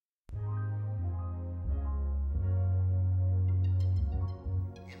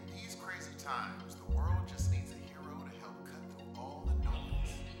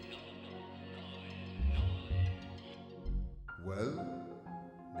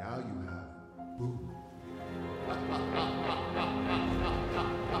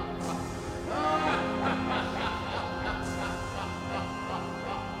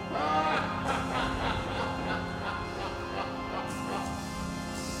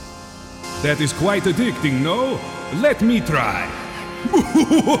That is quite addicting, no? Let me try.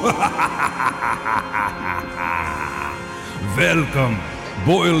 Welcome,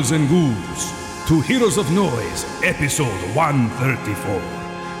 boils and ghouls, to Heroes of Noise, episode 134,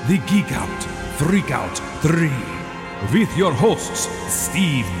 The Geek Out, Freak Out 3, with your hosts,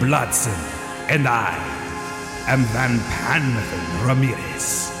 Steve Bloodson, and I am Van Panathan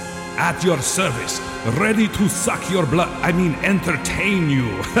Ramirez. At your service, ready to suck your blood, entertain you.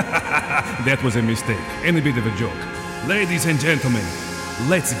 That was a mistake, and a bit of a joke. Ladies and gentlemen,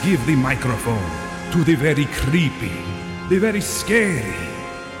 let's give the microphone to the very creepy, the very scary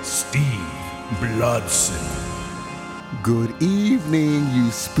Steve Bloodson. Good evening,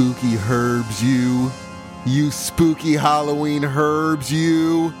 you spooky herbs, you. You spooky Halloween herbs,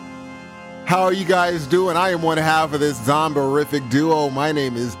 you. How are you guys doing? I am one half of this zombie-rific duo. My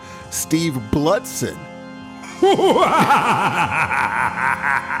name is Steve Bloodson.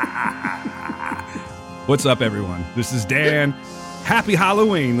 What's up, everyone? This is Dan. Happy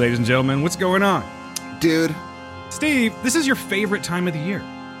Halloween, ladies and gentlemen. What's going on? Dude. Steve, this is your favorite time of the year.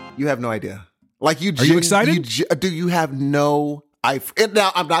 You have no idea. Like you, are you excited? Dude, you have no.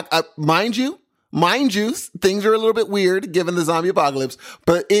 Now I'm not. Mind you, things are a little bit weird given the zombie apocalypse,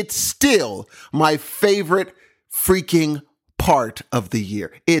 but it's still my favorite freaking part of the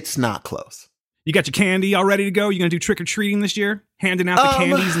year. It's not close. You got your candy all ready to go? You gonna do trick or treating this year? Handing out the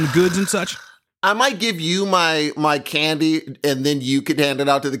candies and the goods and such? I might give you my candy and then you could hand it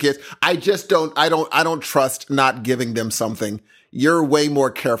out to the kids. I don't trust not giving them something. You're way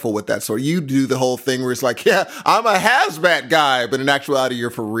more careful with that sort. You do the whole thing where it's like, yeah, I'm a hazmat guy, but in actuality, you're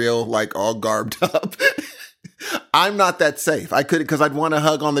for real, like all garbed up. I'm not that safe. I couldn't, because I'd want to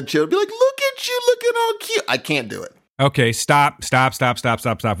hug on the children, be like, look at you looking all cute. I can't do it. Okay, stop.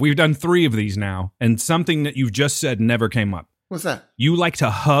 We've done 3 of these now, and something that you've just said never came up. What's that? You like to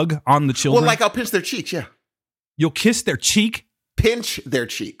hug on the children? Well, like I'll pinch their cheeks, yeah. You'll kiss their cheek? Pinch their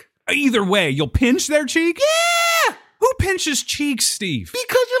cheek. Either way, you'll pinch their cheek? Yeah! Who pinches cheeks, Steve?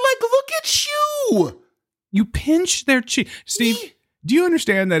 Because you're like, look at you! You pinch their cheek. Steve, do you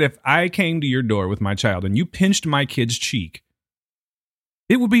understand that if I came to your door with my child and you pinched my kid's cheek,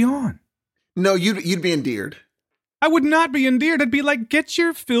 it would be on? No, you'd be endeared. I would not be endeared. I'd be like, get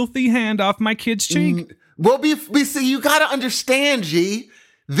your filthy hand off my kid's cheek. Well, see, you got to understand, G.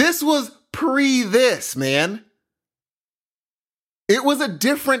 This was pre-this, man. It was a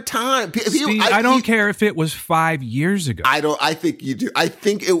different time. Steve, I don't care if it was 5 years ago. I think you do. I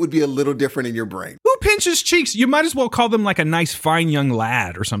think it would be a little different in your brain. Who pinches cheeks? You might as well call them like a nice, fine young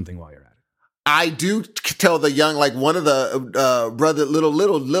lad or something while you're at it. I do tell the young, like one of the brother,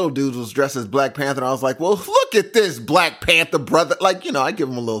 little dudes was dressed as Black Panther. And I was like, well, look at this Black Panther brother. Like, I give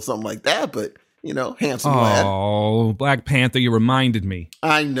him a little something like that, but handsome lad. Oh, Black Panther, you reminded me.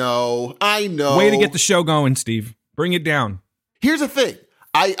 I know. Way to get the show going, Steve. Bring it down. Here's the thing.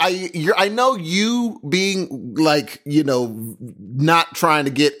 I know you being like, not trying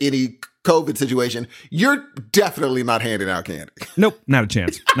to get any COVID situation. You're definitely not handing out candy. Nope, not a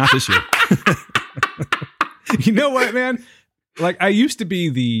chance. Not this year. You know what, man? Like, I used to be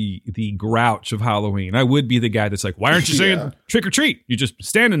the grouch of Halloween. I would be the guy that's like, why aren't you saying trick or treat? You're just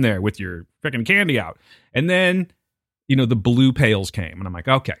standing there with your freaking candy out. And then, the blue pails came. And I'm like,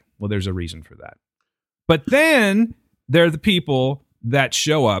 okay, well, there's a reason for that. But then they're the people that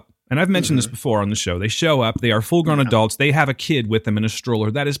show up. And I've mentioned this before on the show. They show up. They are full-grown adults. They have a kid with them in a stroller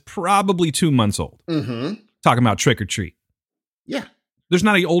that is probably 2 months old. Mm-hmm. Talking about trick or treat. Yeah. There's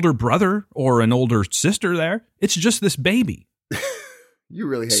not an older brother or an older sister there. It's just this baby. You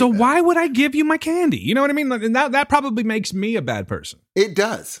really hate So that. why would I give you my candy? You know what I mean? And that probably makes me a bad person. It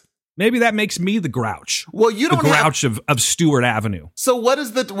does. Maybe that makes me the grouch. Well, you don't the grouch of Stewart Avenue. So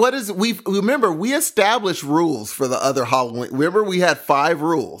we established rules for the other Halloween. Remember we had 5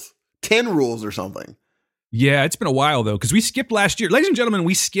 rules, 10 rules or something. Yeah, it's been a while though, because we skipped last year. Ladies and gentlemen,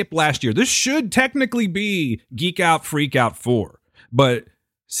 we skipped last year. This should technically be Geek Out, Freak Out 4. But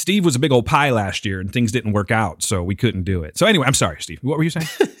Steve was a big old pie last year and things didn't work out, so we couldn't do it. So anyway, I'm sorry, Steve. What were you saying?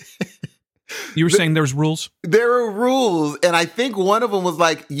 You were saying there's rules? There are rules, and I think one of them was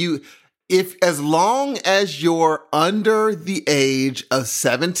like as long as you're under the age of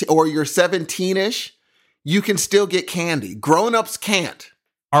 17 or you're 17-ish, you can still get candy. Grown-ups can't.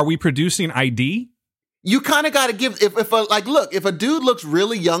 Are we producing ID? You kind of got to give if a dude looks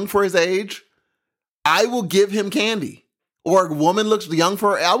really young for his age, I will give him candy. or a woman looks young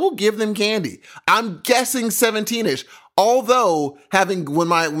for her, I will give them candy. I'm guessing 17-ish. Although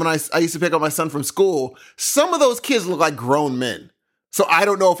when I used to pick up my son from school, some of those kids look like grown men. So I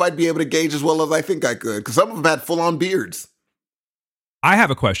don't know if I'd be able to gauge as well as I think I could, because some of them had full-on beards. I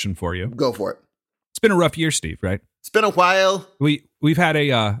have a question for you. Go for it. It's been a rough year, Steve, right? It's been a while. We've had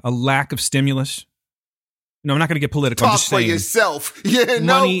a lack of stimulus. No, I'm not going to get political. Talk I'm just for saying, yourself. Yeah,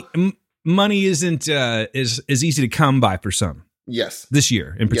 money isn't is easy to come by for some. Yes. This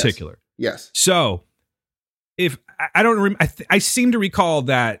year in particular. Yes. So, if I don't, I seem to recall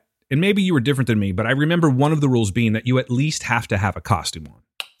that, and maybe you were different than me, but I remember one of the rules being that you at least have to have a costume on.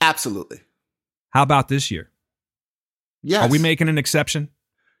 Absolutely. How about this year? Yes. Are we making an exception?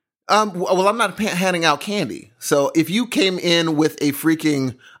 Well, I'm not handing out candy. So if you came in with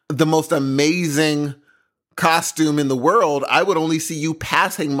the most amazing costume in the world, I would only see you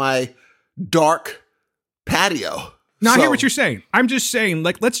passing my dark patio. No, I hear what you're saying. I'm just saying,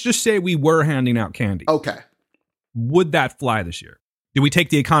 like, let's just say we were handing out candy. Okay. Would that fly this year? Do we take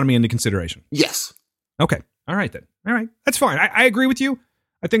the economy into consideration? Yes. Okay. All right, then. All right. That's fine. I agree with you.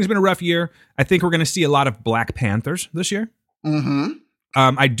 I think it's been a rough year. I think we're going to see a lot of Black Panthers this year. Mm-hmm.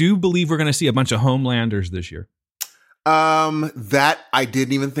 I do believe we're going to see a bunch of Homelanders this year. That I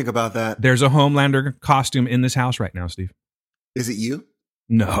didn't even think about that. There's a Homelander costume in this house right now, Steve. Is it you?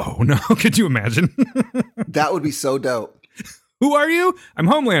 No. Could you imagine? That would be so dope. Who are you? I'm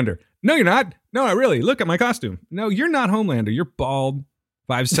Homelander. No, you're not. No, not really. Look at my costume. No, you're not Homelander. You're bald,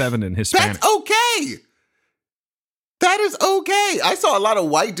 5'7", and Hispanic. That's okay. That is okay. I saw a lot of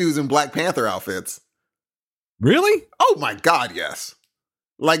white dudes in Black Panther outfits. Really? Oh my God, yes.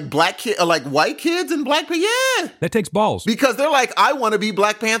 Like like white kids in Black Panther. Yeah. That takes balls. Because they're like, I want to be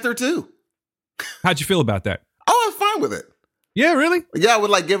Black Panther too. How'd you feel about that? Oh, I was fine with it. Yeah, really? Yeah,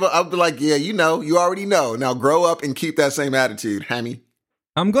 I'd be like, yeah, you already know. Now grow up and keep that same attitude, Hammy.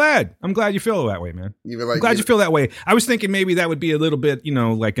 I'm glad you feel that way, man. I'm glad you feel that way. I was thinking maybe that would be a little bit,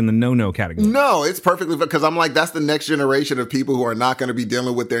 like in the no category. No, it's perfectly, because I'm like, that's the next generation of people who are not going to be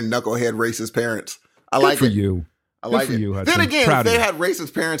dealing with their knucklehead racist parents. I like it. Good for you. I like it. You, then again, if they had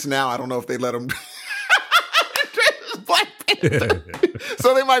racist parents now, I don't know if they let them Black Panther.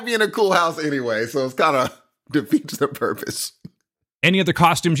 So they might be in a cool house anyway. So it's kind of defeats the purpose. Any other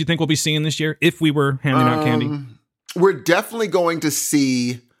costumes you think we'll be seeing this year if we were handing out candy? We're definitely going to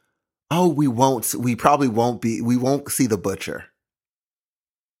see. Oh, we won't. We probably won't be. We won't see the butcher.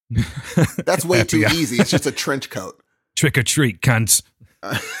 That's way too easy. It's just a trench coat. Trick or treat, cunts.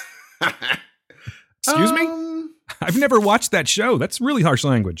 Excuse me? I've never watched that show. That's really harsh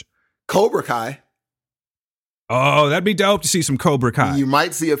language. Cobra Kai. Oh, that'd be dope to see some Cobra Kai. You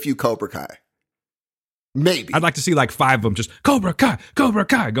might see a few Cobra Kai. Maybe. I'd like to see like 5 of them just Cobra Kai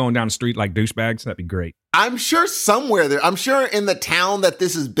going down the street like douchebags. That'd be great. I'm sure somewhere there, I'm sure in the town that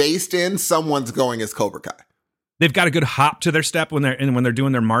this is based in, someone's going as Cobra Kai. They've got a good hop to their step when they're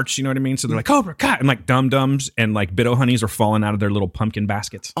doing their march, you know what I mean? So they're like Cobra Kai, and like dum-dums and like Bit O'Honeys are falling out of their little pumpkin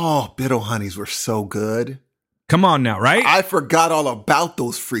baskets. Oh, Bit O'Honeys were so good. Come on now, right? I forgot all about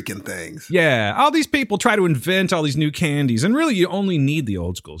those freaking things. Yeah, all these people try to invent all these new candies, and really you only need the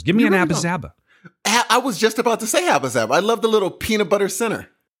old schools. Give me an Abba Zaba. I was just about to say Abba Zaba. I love the little peanut butter center.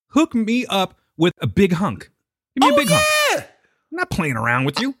 Hook me up with a big hunk. Give me a big hunk. Yeah. I'm not playing around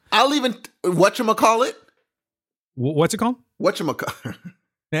with you. I'll even, whatchamacallit? What's it called? Whatchamacallit?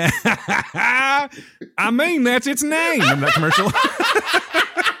 I mean, that's its name. Remember that commercial?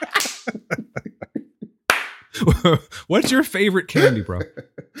 What's your favorite candy, bro?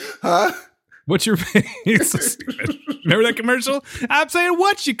 Huh? What's your favorite? It's so stupid. Remember that commercial? I'm saying,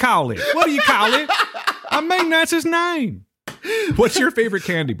 what you call it? What do you call it? I mean, that's his name. What's your favorite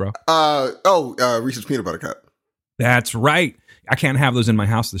candy, bro? Reese's Peanut Butter Cup. That's right. I can't have those in my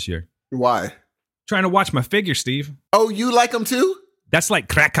house this year. Why? Trying to watch my figure, Steve. Oh, you like them too? That's like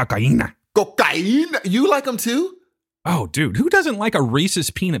crack cocaine. Cocaine? You like them too? Oh, dude, who doesn't like a Reese's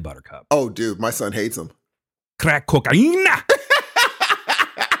Peanut Butter Cup? Oh, dude, my son hates them. Crack cocaine.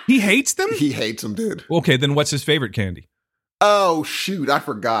 He hates them? He hates them, dude. Okay, then what's his favorite candy? Oh, shoot, I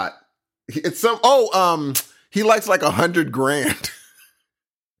forgot. It's he likes like $100,000.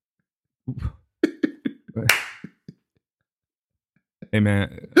 Hey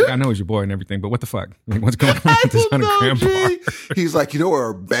man, I know he's your boy and everything, but what the fuck? Like, what's going on with this $100,000 bar? He's like,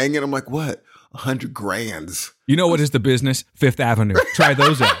 we're banging. I'm like, what? $100,000. You know what is the business? Fifth Avenue. Try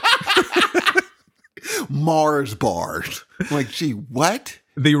those out. Mars bars. I'm like, gee, what?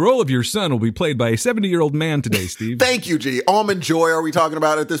 The role of your son will be played by a 70-year-old man today, Steve. Thank you, G. Almond Joy, are we talking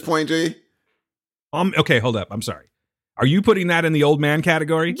about at this point, G? Okay, hold up. I'm sorry. Are you putting that in the old man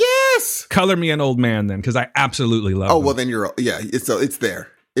category? Yes. Yes. Color me an old man then, because I absolutely love Oh, them. well, then it's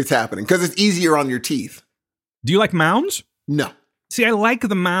there. It's happening because it's easier on your teeth. Do you like Mounds? No. See, I like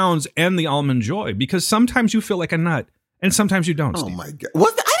the Mounds and the Almond Joy because sometimes you feel like a nut and sometimes you don't. Oh Steve. my God.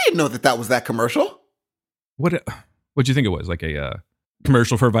 I didn't know that was that commercial. What'd you think it was? Like a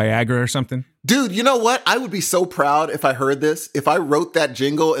commercial for Viagra or something? Dude, you know what? I would be so proud if I heard this. If I wrote that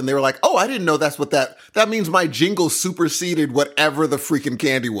jingle and they were like, oh, I didn't know that's what that means my jingle superseded whatever the freaking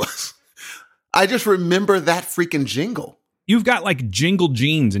candy was. I just remember that freaking jingle. You've got like jingle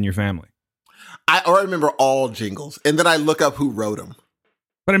genes in your family. I remember all jingles. And then I look up who wrote them.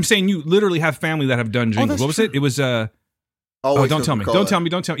 But I'm saying you literally have family that have done jingles. What was it? It was, don't tell me. Don't tell me.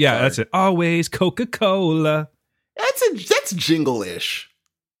 Don't tell me. Yeah, Sorry. That's it. Always Coca-Cola. That's jingle-ish.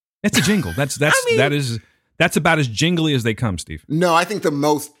 It's a jingle. That's about as jingly as they come, Steve. No, I think the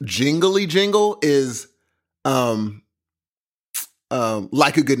most jingly jingle is Like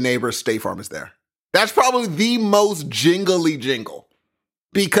a Good Neighbor, State Farm is there. That's probably the most jingly jingle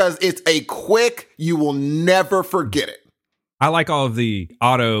because it's a quick, you will never forget it. I like all of the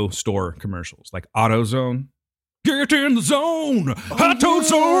auto store commercials, like AutoZone. Get in the zone, hot toad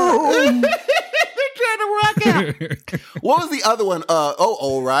zone. They're trying to rock out. What was the other one?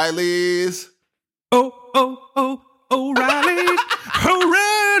 O'Reilly's.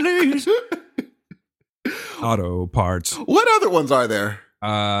 O'Reilly's. Auto parts. What other ones are there?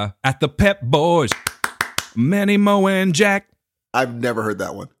 At the Pep Boys, Manny, Mo, and Jack. I've never heard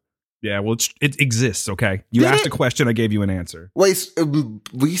that one. Yeah, well, it exists, okay? You asked a question, I gave you an answer. Wait,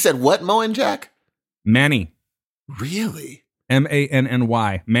 we said what, Mo and Jack? Manny. Really?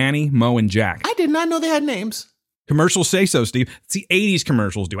 Manny. Manny, Mo, and Jack. I did not know they had names. Commercials say so, Steve. It's the 80s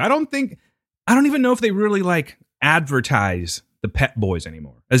commercials do. I don't even know if they really like advertise the Pep Boys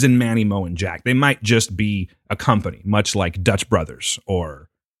anymore, as in Manny, Mo, and Jack. They might just be a company, much like Dutch Brothers or,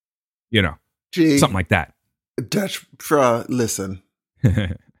 something like that. Dutch, listen.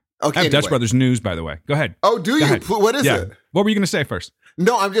 Okay, I have Dutch Brothers news, by the way. Go ahead. Oh, do you? What is it? What were you going to say first?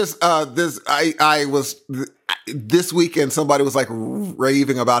 No, I'm just this weekend somebody was like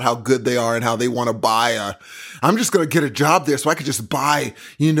raving about how good they are and how they want to buy I'm just going to get a job there so I could just buy,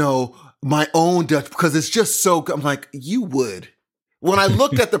 my own Dutch because it's just so good. I'm like, you would. When I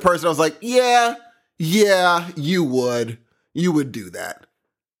looked at the person, I was like, yeah, you would. You would do that.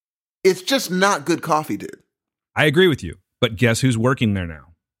 It's just not good coffee, dude. I agree with you, but guess who's working there now?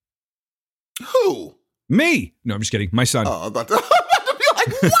 Who? Me. No, I'm just kidding. My son. Oh, I'm about to be like,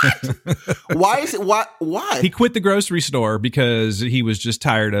 what? Why is it? Why? He quit the grocery store because he was just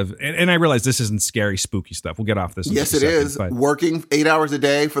tired of, and I realize this isn't scary, spooky stuff. We'll get off this. Yes, it is. Working 8 hours a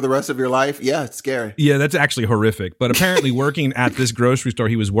day for the rest of your life. Yeah, it's scary. Yeah, that's actually horrific. But apparently working at this grocery store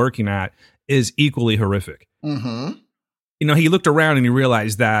he was working at is equally horrific. Mm-hmm. He looked around and he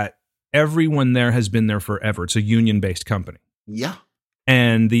realized that everyone there has been there forever. It's a union-based company. Yeah.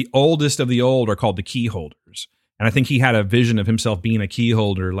 And the oldest of the old are called the key holders. And I think he had a vision of himself being a key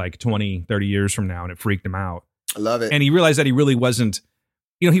holder like 20, 30 years from now, and it freaked him out. I love it. And he realized that he really wasn't,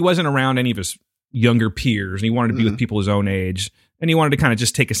 he wasn't around any of his younger peers, and he wanted to be with people his own age. And he wanted to kind of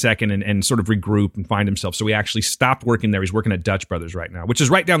just take a second and sort of regroup and find himself. So he actually stopped working there. He's working at Dutch Brothers right now, which is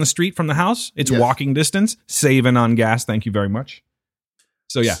right down the street from the house. It's walking distance, saving on gas. Thank you very much.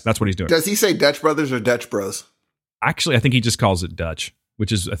 So yeah, that's what he's doing. Does he say Dutch Brothers or Dutch Bros? Actually, I think he just calls it Dutch,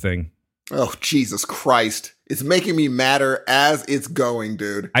 which is a thing. Oh, Jesus Christ. It's making me madder as it's going,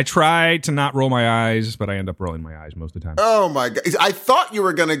 dude. I try to not roll my eyes, but I end up rolling my eyes most of the time. Oh my God. I thought you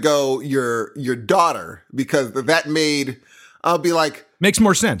were going to go your daughter because that made, I'll be like. Makes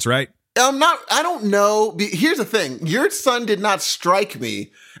more sense, right? I don't know. Here's the thing. Your son did not strike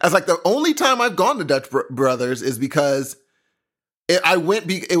me as like the only time I've gone to Dutch Brothers is because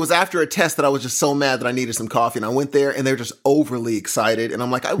it was after a test that I was just so mad that I needed some coffee. And I went there and they're just overly excited. And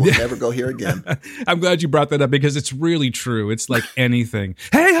I'm like, I will never go here again. I'm glad you brought that up because it's really true. It's like anything.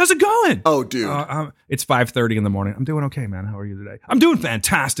 Hey, how's it going? Oh, dude. It's 5:30 in the morning. I'm doing okay, man. How are you today? I'm doing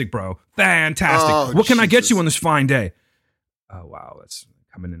fantastic, bro. Fantastic. Oh, what can I get you on this fine day? Oh, wow. That's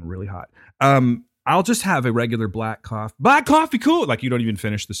coming in really hot. I'll just have a regular black coffee. Black coffee, cool. Like you don't even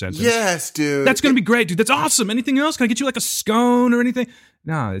finish the sentence. Yes, dude. That's going to be great, dude. That's awesome. Anything else? Can I get you like a scone or anything?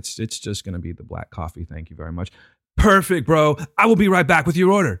 No, it's just going to be the black coffee. Thank you very much. Perfect, bro. I will be right back with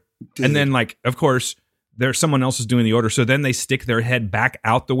your order. Dude. And then like, of course, there's someone else is doing the order. So then they stick their head back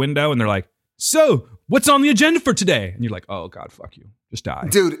out the window and they're like, so what's on the agenda for today? And you're like, oh God, fuck you. Just die.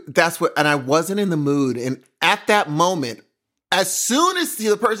 Dude, and I wasn't in the mood. And at that moment, as soon as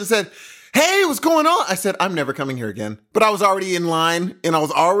the person said, hey, what's going on? I said, I'm never coming here again. But I was already in line and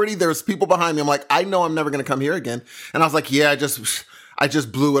there was people behind me. I'm like, I know I'm never going to come here again. And I was like, yeah, I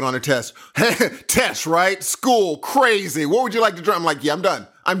just blew it on a test. Test, right? School, crazy. What would you like to try? I'm like, yeah, I'm done.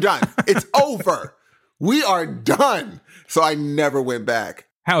 It's over. We are done. So I never went back.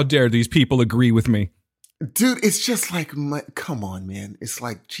 How dare these people agree with me? Dude, it's just like, come on, man. It's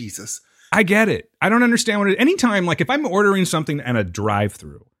like, Jesus. I get it. I don't understand what it, anytime, like if I'm ordering something at a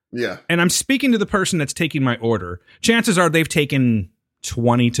drive-through, yeah, and I'm speaking to the person that's taking my order, chances are they've taken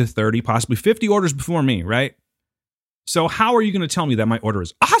 20 to 30, possibly 50 orders before me, right? So how are you going to tell me that my order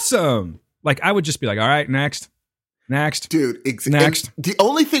is awesome? Like, I would just be like, all right, next. Dude, next. The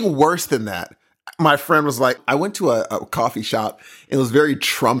only thing worse than that, my friend was like, I went to a coffee shop, and it was very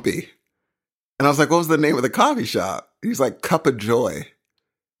Trumpy. And I was like, what was the name of the coffee shop? He's like, Cup of Joy.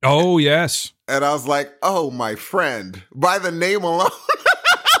 Oh, yes. And I was like, oh, my friend, by the name alone.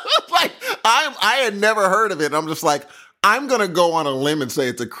 Like, I had never heard of it. And I'm just like, I'm going to go on a limb and say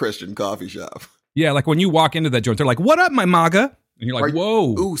it's a Christian coffee shop. Yeah, like when you walk into that joint, they're like, what up, my MAGA? And you're like,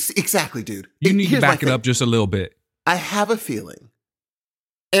 whoa. Ooh, exactly, dude. You need to back it up just a little bit. I have a feeling.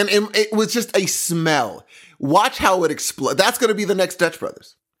 And it was just a smell. Watch how it explodes. That's going to be the next Dutch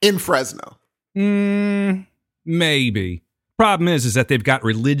Brothers in Fresno. Maybe. Problem is that they've got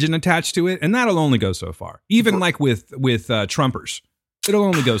religion attached to it, and that'll only go so far. Even like with Trumpers, it'll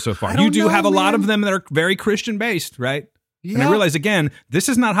only go so far. You do have a lot of them that are very Christian based, right? Yeah. And I realize again, this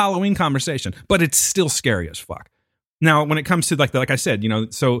is not Halloween conversation, but it's still scary as fuck. Now, when it comes to like I said,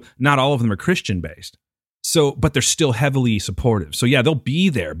 so not all of them are Christian based. So, but they're still heavily supportive. So yeah, they'll be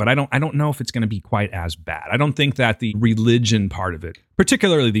there, but I don't know if it's going to be quite as bad. I don't think that the religion part of it,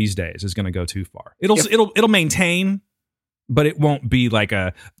 particularly these days, is going to go too far. It'll maintain, but it won't be like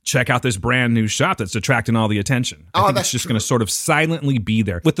a check out this brand new shop that's attracting all the attention. I think it's just going to sort of silently be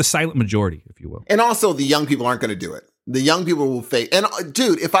there with the silent majority, if you will. And also the young people aren't going to do it. The young people will fade. And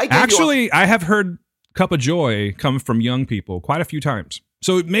dude, if I I have heard Cup of Joy come from young people quite a few times.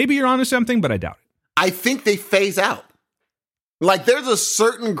 So maybe you're onto something, but I doubt it. I think they phase out. Like there's a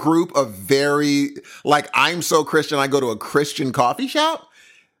certain group of very, like, I'm so Christian, I go to a Christian coffee shop.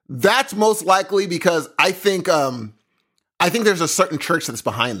 That's most likely because I think there's a certain church that's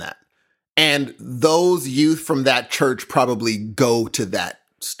behind that. And those youth from that church probably go to that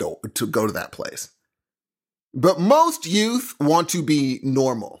store, to go to that place. But most youth want to be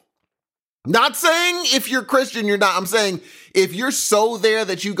normal. Not saying if you're Christian, you're not. I'm saying if you're so there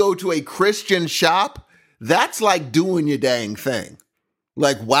that you go to a Christian shop, that's like doing your dang thing.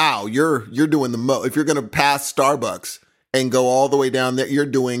 Like, wow, you're doing the most. If you're going to pass Starbucks and go all the way down there, you're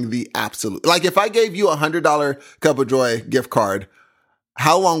doing the absolute. Like if I gave you $100 Cup of Joy gift card,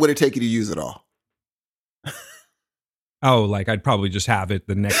 how long would it take you to use it all? Oh, like I'd probably just have it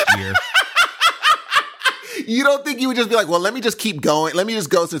the next year. You don't think you would just be like, well, let me just keep going. Let me just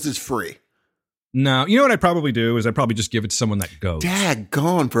go since it's free. No, you know what I'd probably do is I'd probably just give it to someone that goes.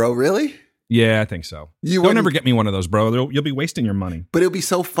 Daggone, bro. Really? Yeah, I think so. Don't ever get me one of those, bro. You'll be wasting your money. But it'll be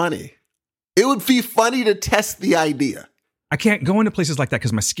so funny. It would be funny to test the idea. I can't go into places like that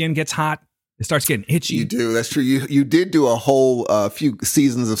because my skin gets hot. It starts getting itchy. You do. That's true. You did do a whole few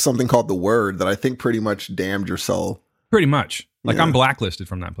seasons of something called The Word that I think pretty much damned your soul. Pretty much. Like Yeah. I'm blacklisted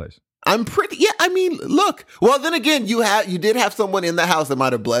from that place. I mean, look. Well, then again, you did have someone in the house that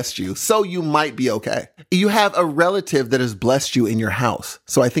might have blessed you, so you might be okay. You have a relative that has blessed you in your house,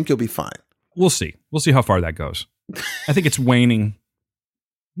 so I think you'll be fine. We'll see. We'll see how far that goes. I think it's waning.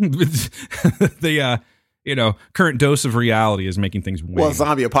 The current dose of reality is making things wane. Well,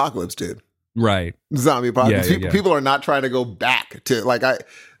 zombie apocalypse, dude. Right. Zombie apocalypse. Yeah. People are not trying to go back to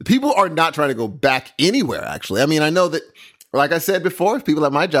people are not trying to go back anywhere, actually. I mean, I know that, like I said before, people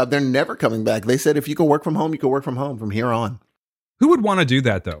at my job, they're never coming back. They said, if you can work from home, you can work from home from here on. Who would want to do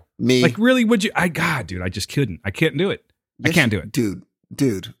that though? Me. Like, really, would you? Dude, I just couldn't. I can't do it. I can't do it.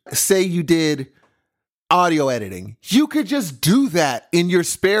 Dude, say you did audio editing. You could just do that in your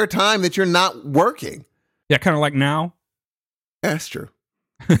spare time that you're not working. Yeah, kind of like now. That's true.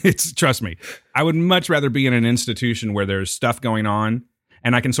 Trust me, I would much rather be in an institution where there's stuff going on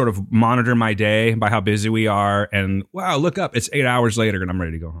and I can sort of monitor my day by how busy we are. And wow, look up, it's 8 hours later and I'm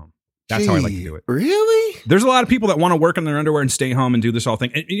ready to go home. That's how I like to do it. Really? There's a lot of people that want to work in their underwear and stay home and do this whole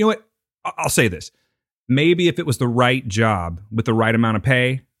thing. And you know what? I'll say this. Maybe if it was the right job with the right amount of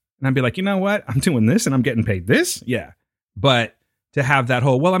pay, and I'd be like, you know what? I'm doing this and I'm getting paid this. Yeah. But to have that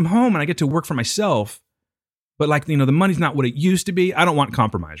whole, well, I'm home and I get to work for myself. But like, the money's not what it used to be. I don't want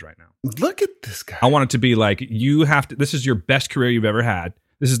compromise right now. Look at this guy. I want it to be like, you have to, this is your best career you've ever had.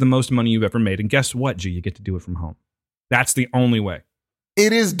 This is the most money you've ever made. And guess what, G? You get to do it from home. That's the only way.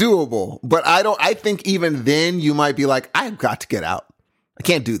 It is doable. But I think even then you might be like, I've got to get out. I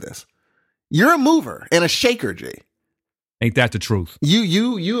can't do this. You're a mover and a shaker, G. Ain't that the truth?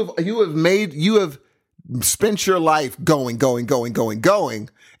 You have spent your life going.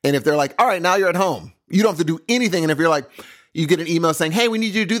 And if they're like, all right, now you're at home, you don't have to do anything. And if you're like, you get an email saying, hey, we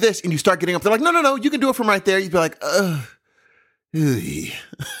need you to do this. And you start getting up. They're like, no, you can do it from right there. You'd be like, I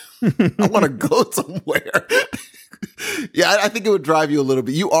want to go somewhere. Yeah, I think it would drive you a little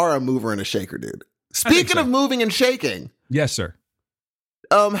bit. You are a mover and a shaker, dude. Speaking of moving and shaking. Yes, sir.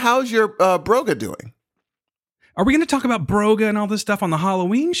 How's your Broga doing? Are we going to talk about Broga and all this stuff on the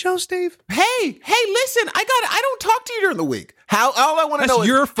Halloween show, Steve? Hey, listen, I don't talk to you during the week. All I want to know is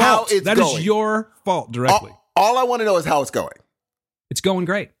your fault. How it's that going. Is your fault directly. All I want to know is how it's going. It's going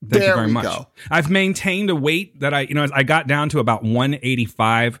great. Thank you very much. Go. I've maintained a weight that I got down to about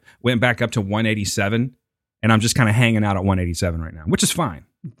 185, went back up to 187, and I'm just kind of hanging out at 187 right now, which is fine.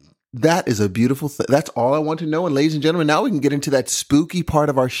 That is a beautiful thing. That's all I want to know. And ladies and gentlemen, now we can get into that spooky part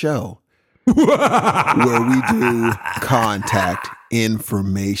of our show where we do contact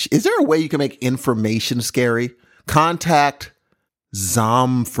information. Is there a way you can make information scary? Contact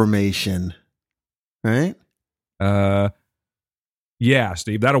zomformation. Right? Yeah,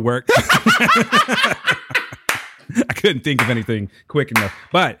 Steve, that'll work. I couldn't think of anything quick enough.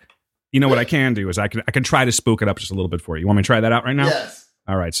 But you know what I can do is I can try to spook it up just a little bit for you. You want me to try that out right now? Yes.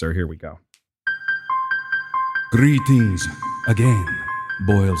 All right, sir, here we go. Greetings again,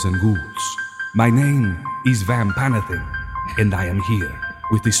 boils and ghouls. My name is Vampanathan, and I am here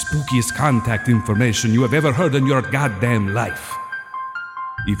with the spookiest contact information you have ever heard in your goddamn life.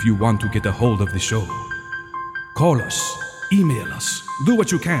 If you want to get a hold of the show, call us, email us, do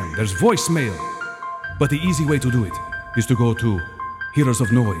what you can. There's voicemail. But the easy way to do it is to go to Heroes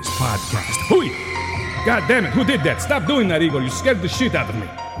of Noise podcast. Hooey! God damn it, who did that? Stop doing that, Igor. You scared the shit out of me.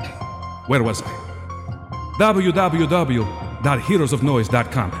 Where was I?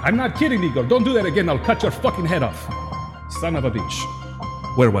 www.heroesofnoise.com. I'm not kidding, Igor. Don't do that again. I'll cut your fucking head off. Son of a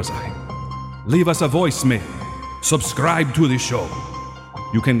bitch. Where was I? Leave us a voicemail. Subscribe to the show.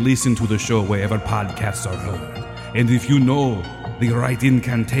 You can listen to the show wherever podcasts are heard. And if you know the right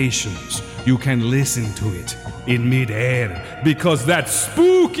incantations, you can listen to it in midair because that's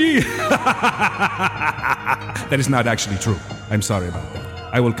spooky. That is not actually true. I'm sorry about that.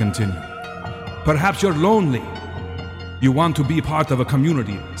 I will continue. Perhaps you're lonely. You want to be part of a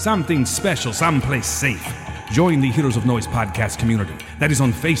community, something special, someplace safe. Join the Heroes of Noise podcast community. That is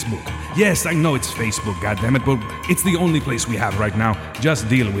on Facebook. Yes, I know it's Facebook, goddammit, but it's the only place we have right now. Just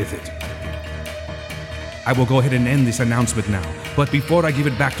deal with it. I will go ahead and end this announcement now. But before I give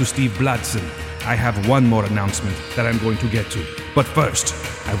it back to Steve Bludson, I have one more announcement that I'm going to get to. But first,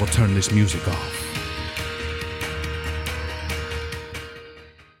 I will turn this music off.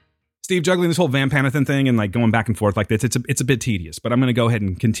 Steve, juggling this whole Vampanathan thing and like going back and forth like this, it's a bit tedious, but I'm going to go ahead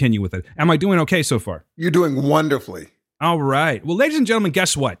and continue with it. Am I doing okay so far? You're doing wonderfully. All right. Well, ladies and gentlemen,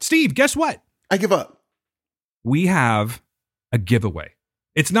 guess what? Steve, guess what? I give up. We have a giveaway.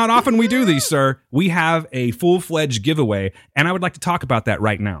 It's not often we do these, sir. We have a full-fledged giveaway, and I would like to talk about that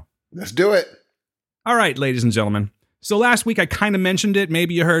right now. Let's do it. All right, ladies and gentlemen. So last week I kind of mentioned it.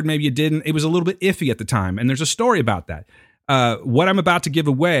 Maybe you heard, maybe you didn't. It was a little bit iffy at the time, and there's a story about that. What I'm about to give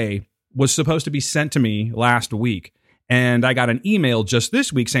away was supposed to be sent to me last week, and I got an email just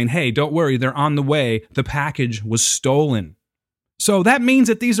this week saying, hey, don't worry, they're on the way. The package was stolen. So that means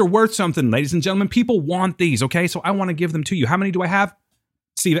that these are worth something, ladies and gentlemen. People want these, okay? So I want to give them to you. How many do I have?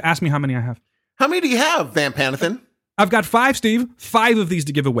 Steve, ask me how many I have. How many do you have, Vampanathan? I've got 5, Steve. 5 of these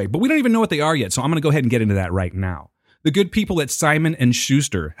to give away, but we don't even know what they are yet, so I'm going to go ahead and get into that right now. The good people at Simon &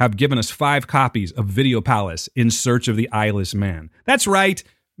 Schuster have given us 5 copies of Video Palace in Search of the Eyeless Man. That's right.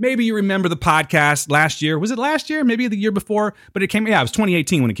 Maybe you remember the podcast last year. Was it last year? Maybe the year before? But it was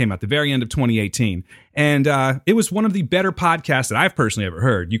 2018 when it came out, the very end of 2018. And it was one of the better podcasts that I've personally ever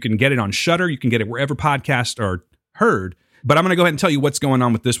heard. You can get it on Shudder. You can get it wherever podcasts are heard. But I'm going to go ahead and tell you what's going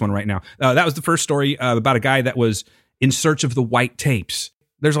on with this one right now. That was the first story about a guy that was in search of the white tapes.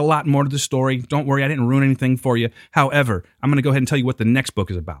 There's a lot more to the story. Don't worry, I didn't ruin anything for you. However, I'm going to go ahead and tell you what the next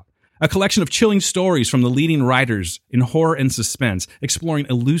book is about. A collection of chilling stories from the leading writers in horror and suspense, exploring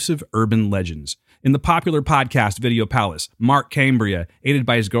elusive urban legends. In the popular podcast Video Palace, Mark Cambria, aided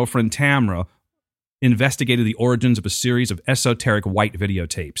by his girlfriend Tamra, investigated the origins of a series of esoteric white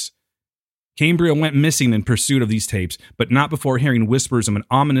videotapes. Cambria went missing in pursuit of these tapes, but not before hearing whispers of an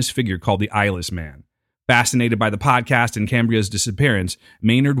ominous figure called the Eyeless Man. Fascinated by the podcast and Cambria's disappearance,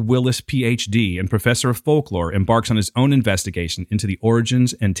 Maynard Willis, Ph.D. and professor of folklore, embarks on his own investigation into the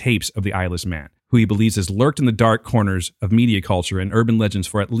origins and tapes of the Eyeless Man, who he believes has lurked in the dark corners of media culture and urban legends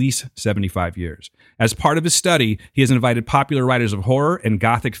for at least 75 years. As part of his study, he has invited popular writers of horror and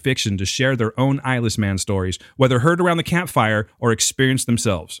gothic fiction to share their own Eyeless Man stories, whether heard around the campfire or experienced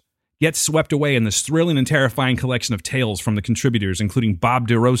themselves. Get swept away in this thrilling and terrifying collection of tales from the contributors, including Bob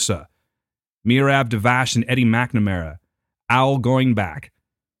DeRosa, Mirav Devash and Eddie McNamara, Owl Going Back,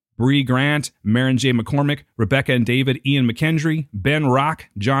 Bree Grant, Maren J. McCormick, Rebecca and David Ian McKendry, Ben Rock,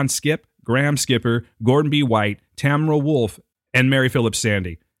 John Skip, Graham Skipper, Gordon B. White, Tamara Wolf, and Mary Phillips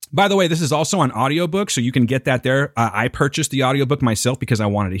Sandy. By the way, this is also on audiobook, so you can get that there. I purchased the audiobook myself because I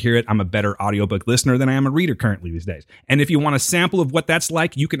wanted to hear it. I'm a better audiobook listener than I am a reader currently these days. And if you want a sample of what that's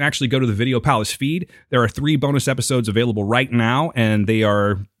like, you can actually go to the Video Palace feed. There are 3 bonus episodes available right now, and they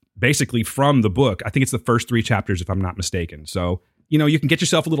are basically from the book. I think it's the first 3 chapters, if I'm not mistaken. So, you can get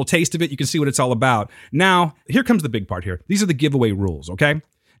yourself a little taste of it. You can see what it's all about. Now, here comes the big part here. These are the giveaway rules, okay?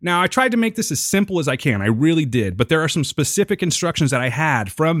 Now, I tried to make this as simple as I can. I really did. But there are some specific instructions that I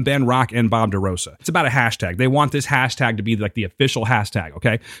had from Ben Rock and Bob DeRosa. It's about a hashtag. They want this hashtag to be like the official hashtag,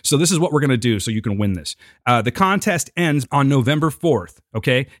 okay? So this is what we're going to do so you can win this. The contest ends on November 4th,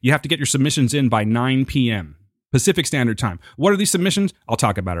 okay? You have to get your submissions in by 9 p.m. Pacific Standard Time. What are these submissions? I'll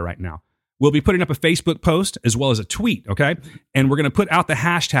talk about it right now. We'll be putting up a Facebook post as well as a tweet, okay? And we're going to put out the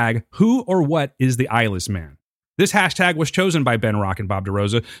hashtag, who or what is the Eyeless Man? This hashtag was chosen by Ben Rock and Bob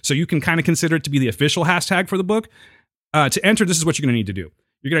DeRosa, so you can kind of consider it to be the official hashtag for the book. To enter, this is what you're going to need to do.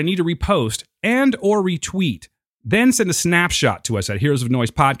 You're going to need to repost and or retweet. Then send a snapshot to us at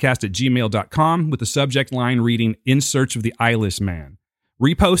heroesofnoisepodcast@gmail.com with the subject line reading, "In Search of the Eyeless Man."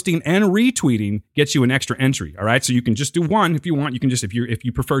 Reposting and retweeting gets you an extra entry, all right? So you can just do one if you want. You can just, if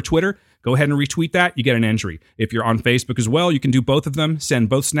you prefer Twitter, go ahead and retweet that. You get an entry. If you're on Facebook as well, you can do both of them. Send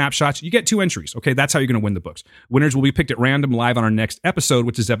both snapshots. You get 2 entries, okay? That's how you're going to win the books. Winners will be picked at random live on our next episode,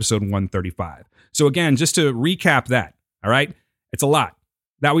 which is episode 135. So again, just to recap that, all right? It's a lot.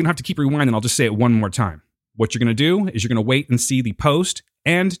 That we don't have to keep rewinding. I'll just say it one more time. What you're going to do is you're going to wait and see the post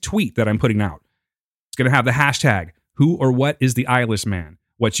and tweet that I'm putting out. It's going to have the hashtag, who or what is the Eyeless Man?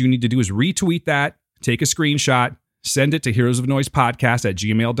 What you need to do is retweet that, take a screenshot, send it to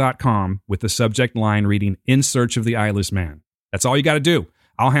heroesofnoisepodcast@gmail.com with the subject line reading, "In Search of the Eyeless Man." That's all you got to do.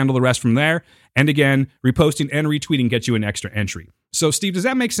 I'll handle the rest from there. And again, reposting and retweeting gets you an extra entry. So, Steve, does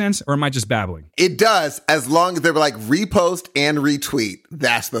that make sense, or am I just babbling? It does, as long as they're like repost and retweet.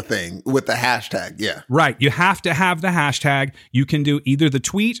 That's the thing with the hashtag, yeah. Right. You have to have the hashtag. You can do either the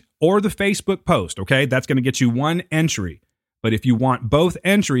tweet or the Facebook post, okay? That's going to get you 1 entry. But if you want both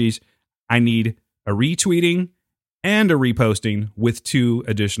entries, I need a retweeting and a reposting with 2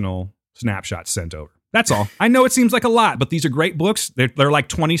 additional snapshots sent over. That's all. I know it seems like a lot, but these are great books. They're like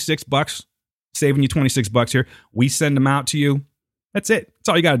 $26, saving you $26 here. We send them out to you. That's it. That's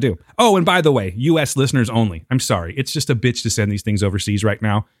all you got to do. Oh, and by the way, U.S. listeners only. I'm sorry. It's just a bitch to send these things overseas right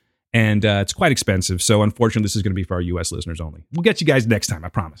now. And it's quite expensive. So unfortunately, this is going to be for our U.S. listeners only. We'll get you guys next time, I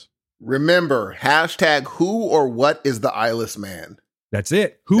promise. Remember, hashtag who or what is the Eyeless Man? That's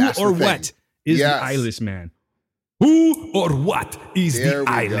it. Who or what is the Eyeless Man? Who or what is the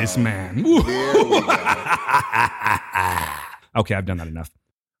Eyeless Man? There we go. Okay, I've done that enough.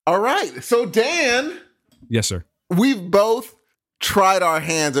 All right. So, Dan. Yes, sir. We've both tried our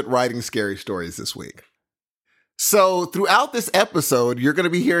hands at writing scary stories this week. So throughout this episode, you're going to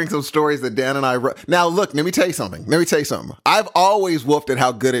be hearing some stories that Dan and I wrote. Now, look, let me tell you something. I've always woofed at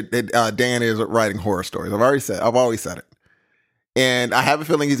how good Dan is at writing horror stories. I've always said it. And I have a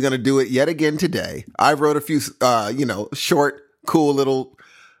feeling he's going to do it yet again today. I wrote a few, short, cool little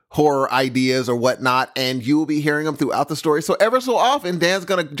horror ideas or whatnot, and you will be hearing them throughout the story. So ever so often, Dan's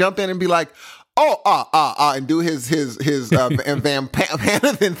going to jump in and be like, and do his Van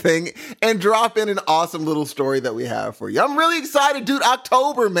Panathan thing and drop in an awesome little story that we have for you. I'm really excited, dude.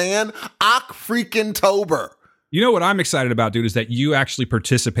 October, man. Freaking-tober. You know what I'm excited about, dude, is that you actually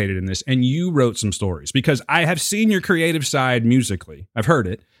participated in this and you wrote some stories, because I have seen your creative side musically. I've heard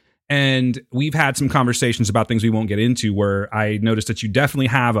it. And we've had some conversations about things we won't get into, where I noticed that you definitely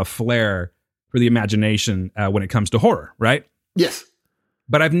have a flair for the imagination when it comes to horror, right? Yes.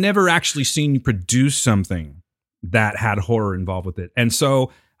 But I've never actually seen you produce something that had horror involved with it. And so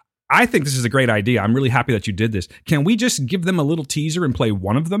I think this is a great idea. I'm really happy that you did this. Can we just give them a little teaser and play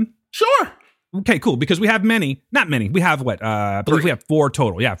one of them? Sure. Okay, cool. Because we have not many. We have what? I believe we have 4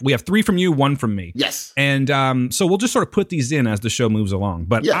 total. Yeah, we have 3 from you, 1 from me. Yes. And so we'll just sort of put these in as the show moves along.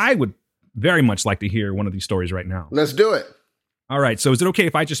 But yes. I would very much like to hear one of these stories right now. Let's do it. All right. So is it okay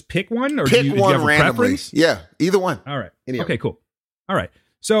if I just pick one, or Pick do you one have a randomly. preference? Yeah, either one. All right. Any of Okay. Cool. All right.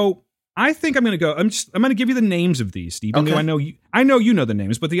 So I think I'm going to go. I'm going to give you the names of these, Steve. Even though I know you know the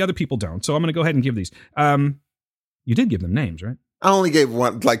names, but the other people don't. So I'm going to go ahead and give these. You did give them names, right? I only gave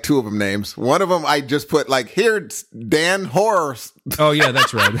two of them names. One of them I just put like, here, Dan Horror. Oh yeah,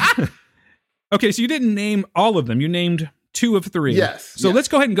 that's right. Okay, so you didn't name all of them. You named 2 of 3. Yes. So yes. let's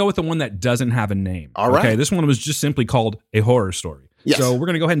go ahead and go with the one that doesn't have a name. All right. Okay, this one was just simply called A Horror Story. Yes. So we're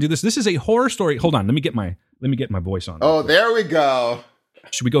going to go ahead and do this. This is a horror story. Hold on, let me get my voice on. Oh, there we go.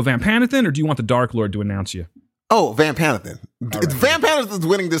 Should we go Van Panathan, or do you want the Dark Lord to announce you? Oh, Van Panathan. Right. Van Panathan's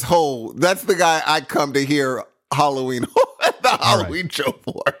winning this whole. That's the guy I come to hear Halloween at the Halloween show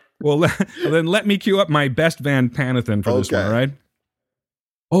for. Well, then let me cue up my best Van Panathan for this one, all right?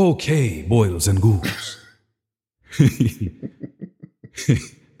 Okay, boils and ghouls.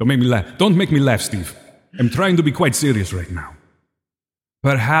 Don't make me laugh. Don't make me laugh, Steve. I'm trying to be quite serious right now.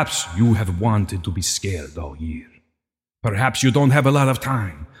 Perhaps you have wanted to be scared all year. Perhaps you don't have a lot of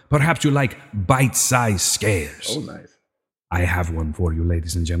time. Perhaps you like bite-sized scares. Oh, nice. I have one for you,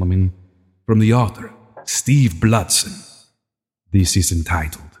 ladies and gentlemen, from the author, Steve Bludson. This is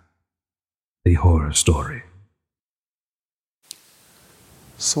entitled A Horror Story.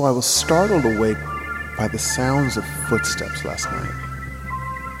 So I was startled awake by the sounds of footsteps last night.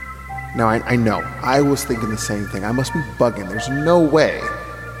 Now, I know, I was thinking the same thing. I must be bugging. There's no way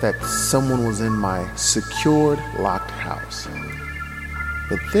that someone was in my secured, locked house.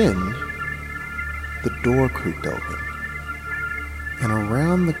 But then, the door creaked open, and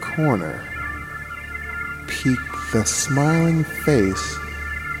around the corner peeked the smiling face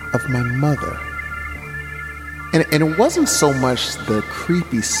of my mother. And it wasn't so much the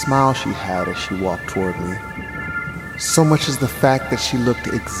creepy smile she had as she walked toward me, so much as the fact that she looked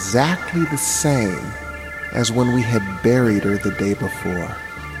exactly the same as when we had buried her the day before.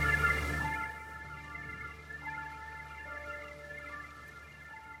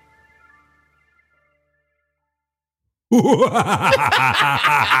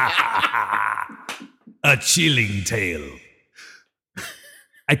 A chilling tale.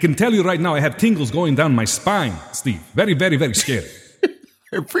 I can tell you right now, I have tingles going down my spine, Steve. Very, very, very scary.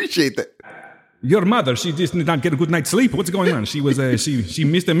 I appreciate that. Your mother, she just did not get a good night's sleep. What's going on? She was she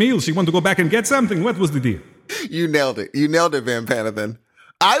missed a meal. She wanted to go back and get something. What was the deal? You nailed it. You nailed it, Van Panathan.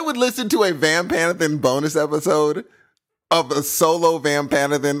 I would listen to a Van Panathan bonus episode of a solo Van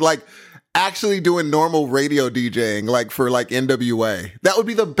Panathan, like actually doing normal radio DJing, like for like NWA. That would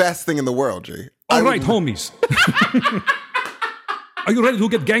be the best thing in the world, G. All right, homies. Are you ready to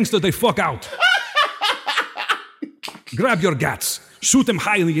get gangster the fuck out? Grab your gats. Shoot them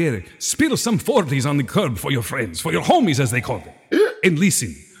high in the air. Spill some 40s on the curb for your friends, for your homies as they call them. And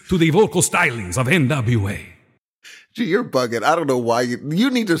listen to the vocal stylings of NWA. Gee, you're bugging. I don't know why.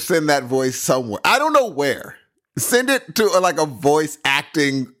 You need to send that voice somewhere. I don't know where. Send it to like a voice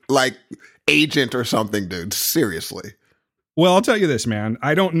acting like agent or something, dude. Seriously. Well, I'll tell you this, man.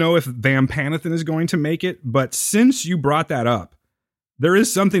 I don't know if Van Panathan is going to make it, but since you brought that up, there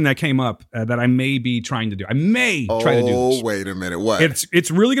is something that came up that I may be trying to do. I may try to do this. Oh, wait a minute. What? It's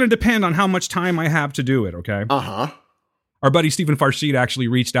really going to depend on how much time I have to do it, okay? Uh-huh. Our buddy Stephen Farshid actually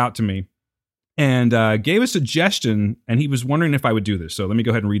reached out to me and gave a suggestion, and he was wondering if I would do this. So let me go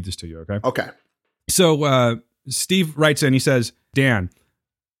ahead and read this to you, okay? Okay. So Steve writes in, he says, Dan,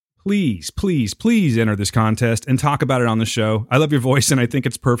 please enter this contest and talk about it on the show. I love your voice, and I think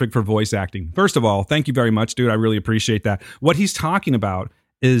it's perfect for voice acting. First of all, thank you very much, dude. I really appreciate that. What he's talking about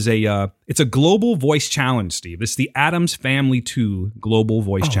is it's a global voice challenge, Steve. It's the Addams Family 2 Global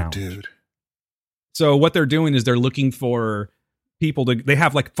Voice Challenge. Dude. So what they're doing is they're looking for people they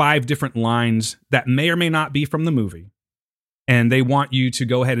have like 5 different lines that may or may not be from the movie. And they want you to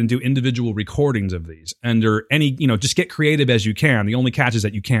go ahead and do individual recordings of these under any, just get creative as you can. The only catch is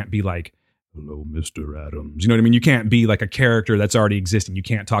that you can't be like, hello, Mr. Addams. You know what I mean? You can't be like a character that's already existing. You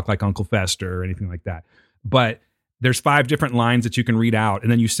can't talk like Uncle Fester or anything like that. But there's 5 different lines that you can read out,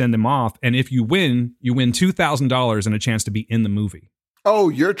 and then you send them off. And if you win $2,000 and a chance to be in the movie. Oh,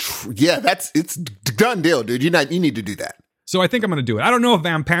 it's done deal, dude. You need to do that. So I think I'm going to do it. I don't know if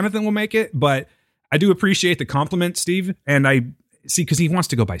Van Panathan will make it, but I do appreciate the compliment, Steve. And I see, because he wants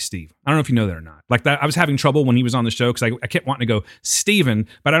to go by Steve. I don't know if you know that or not. Like that, I was having trouble when he was on the show because I kept wanting to go Steven,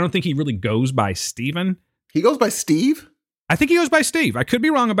 but I don't think he really goes by Steven. He goes by Steve? I think he goes by Steve. I could be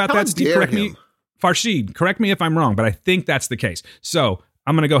wrong about that. Steve, correct me. Farshid, correct me if I'm wrong, but I think that's the case. So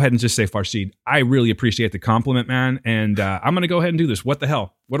I'm going to go ahead and just say, Farshid, I really appreciate the compliment, man. And I'm going to go ahead and do this. What the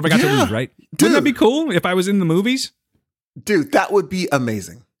hell? What have I got to lose, right? Dude. Wouldn't that be cool if I was in the movies? Dude, that would be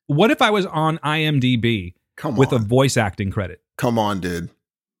amazing. What if I was on IMDb with a voice acting credit? Come on, dude.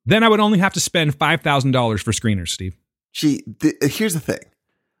 Then I would only have to spend $5,000 for screeners, Steve. Gee, here's the thing.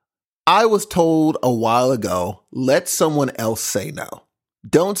 I was told a while ago, let someone else say no.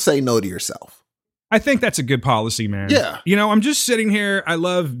 Don't say no to yourself. I think that's a good policy, man. Yeah. You know, I'm just sitting here. I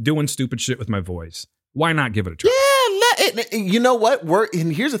love doing stupid shit with my voice. Why not give it a try? Yeah, you know what?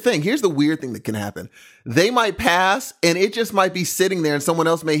 And here's the thing. Here's the weird thing that can happen. They might pass, and it just might be sitting there, and someone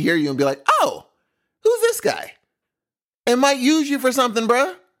else may hear you and be like, oh, who's this guy? And might use you for something,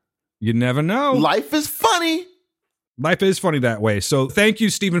 bruh. You never know. Life is funny. Life is funny that way. So thank you,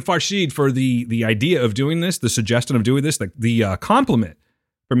 Stephen Farshid, for the idea of doing this, the suggestion of doing this, the compliment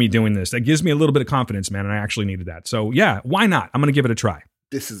for me doing this. That gives me a little bit of confidence, man, and I actually needed that. So yeah, why not? I'm going to give it a try.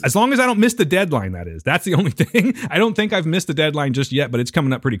 As long as I don't miss the deadline, that is. That's the only thing. I don't think I've missed the deadline just yet, but it's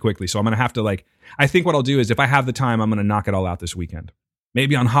coming up pretty quickly. So I'm going to have to I think what I'll do is if I have the time, I'm going to knock it all out this weekend.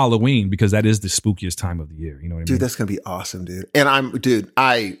 Maybe on Halloween, because that is the spookiest time of the year. You know what I mean? Dude, that's going to be awesome, dude. And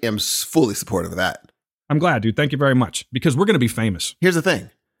I am fully supportive of that. I'm glad, dude. Thank you very much. Because we're going to be famous. Here's the thing.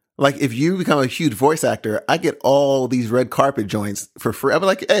 Like, if you become a huge voice actor, I get all these red carpet joints for free. I'm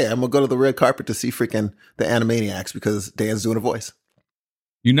like, hey, I'm going to go to the red carpet to see freaking the Animaniacs because Dan's doing a voice.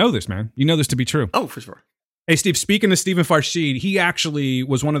 You know this, man. You know this to be true. Oh, for sure. Hey, Steve, speaking of Stephen Farshid, he actually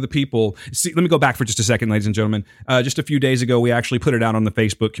was one of the people. See, let me go back for just a second, ladies and gentlemen. Just a few days ago, we actually put it out on the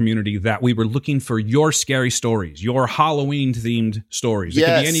Facebook community that we were looking for your scary stories, your Halloween-themed stories. Yes.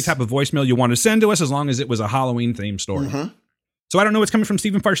 It could be any type of voicemail you want to send to us as long as it was a Halloween-themed story. Mm-hmm. So I don't know what's coming from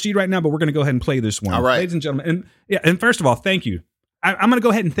Stephen Farshid right now, but we're going to go ahead and play this one. All right. Ladies and gentlemen. And first of all, thank you. I'm going to go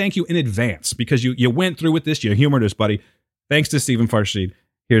ahead and thank you in advance because you went through with this. You humored us, buddy. Thanks to Stephen Farshid.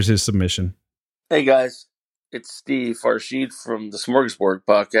 Here's his submission. Hey, guys. It's Steve Farshid from the Smorgasbord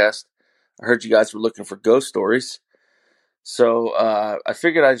podcast. I heard you guys were looking for ghost stories. So I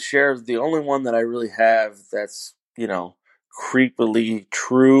figured I'd share the only one that I really have that's, creepily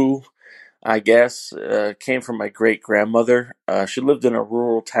true, I guess. Came from my great-grandmother. She lived in a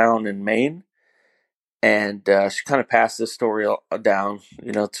rural town in Maine. And she kind of passed this story down,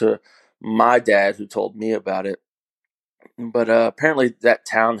 to my dad who told me about it. But apparently that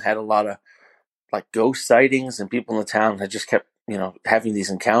town had a lot of ghost sightings, and people in the town had just kept, having these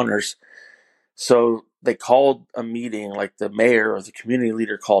encounters. So they called a meeting, the mayor or the community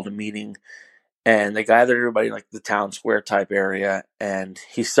leader called a meeting, and they gathered everybody in the town square type area. And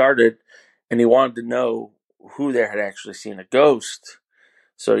he wanted to know who there had actually seen a ghost.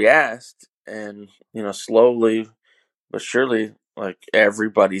 So he asked, and, slowly but surely,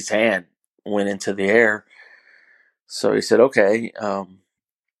 everybody's hand went into the air. So he said, okay,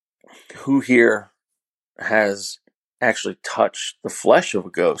 who here has actually touched the flesh of a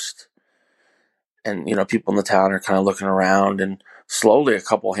ghost? And, people in the town are kind of looking around, and slowly a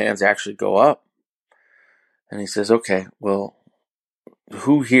couple hands actually go up. And he says, okay, well,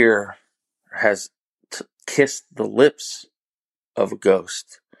 who here has kissed the lips of a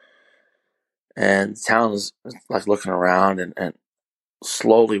ghost? And the town is looking around, and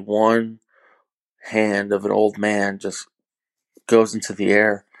slowly one hand of an old man just goes into the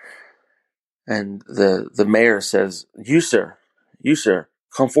air. And the mayor says, you sir,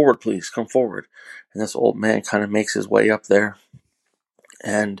 come forward, please, come forward. And this old man kind of makes his way up there.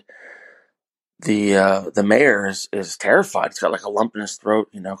 And the mayor is terrified. He's got a lump in his throat,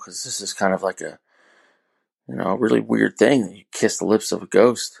 because this is kind of a really weird thing. You kiss the lips of a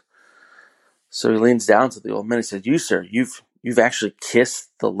ghost. So he leans down to the old man and says, you sir, you've actually kissed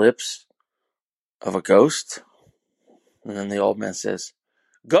the lips of a ghost? And then the old man says,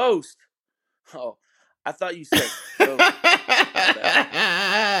 ghost? Oh, I thought you said ghost.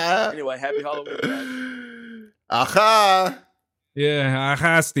 Anyway, happy Halloween, guys. Aha. Yeah,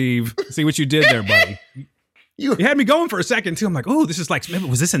 aha, Steve. See what you did there, buddy. You had me going for a second, too. I'm like, oh, this is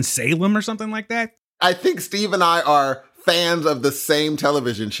was this in Salem or something like that? I think Steve and I are fans of the same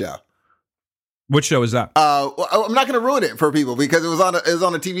television show. What show is that? Well, I'm not going to ruin it for people because it was on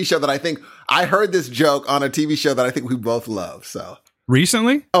a TV show that I think I heard this joke on a TV show that I think we both love. So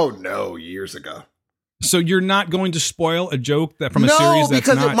recently? Oh no, years ago. So you're not going to spoil a joke from a series that's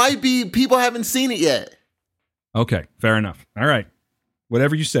because it might be people haven't seen it yet. Okay, fair enough. All right,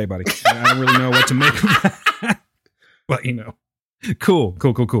 whatever you say, buddy. I don't really know what to make of that, but cool.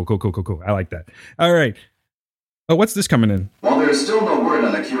 I like that. All right. Oh, what's this coming in? While there is still no word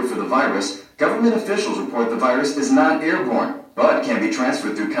on a cure for the virus, government officials report the virus is not airborne, but can be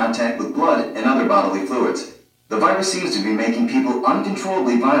transferred through contact with blood and other bodily fluids. The virus seems to be making people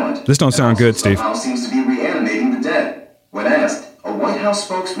uncontrollably violent. This don't sound good, Steve. Somehow seems to be reanimating the dead. When asked, a White House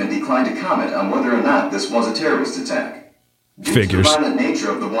spokesman declined to comment on whether or not this was a terrorist attack. Due to the violent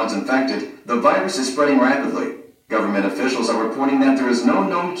nature of the ones infected, the virus is spreading rapidly. Government officials are reporting that there is no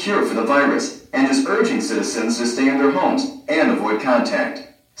known cure for the virus and is urging citizens to stay in their homes and avoid contact.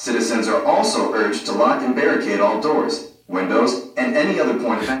 Citizens are also urged to lock and barricade all doors, windows, and any other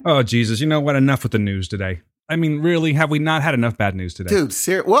point of... Oh, Jesus. You know what? Enough with the news today. I mean, really, have we not had enough bad news today?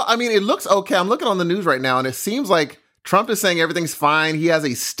 Dude, well, I mean, it looks okay. I'm looking on the news right now, and it seems like Trump is saying everything's fine. He has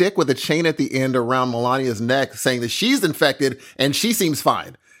a stick with a chain at the end around Melania's neck saying that she's infected and she seems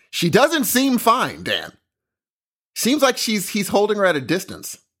fine. She doesn't seem fine, Dan. Seems like he's holding her at a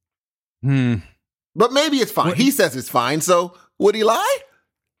distance. But maybe it's fine. He says it's fine, so would he lie?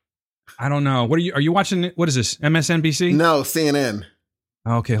 I don't know. Are you watching? What is this? MSNBC? No, CNN.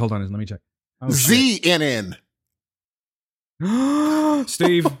 Okay, hold on. Let me check. Oh, ZNN.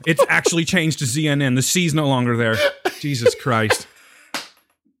 Steve, it's actually changed to ZNN. The C's no longer there. Jesus Christ.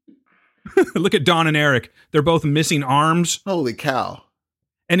 Look at Don and Eric. They're both missing arms. Holy cow.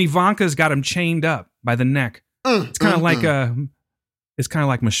 And Ivanka's got him chained up by the neck. It's kind of like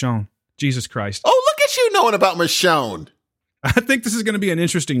Michonne. Jesus Christ. Oh, look at you knowing about Michonne. I think this is going to be an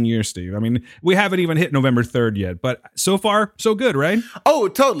interesting year, Steve. I mean, we haven't even hit November 3rd yet, but so far, so good, right? Oh,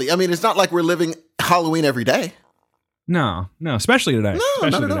 totally. I mean, it's not like we're living Halloween every day. No, especially today. No,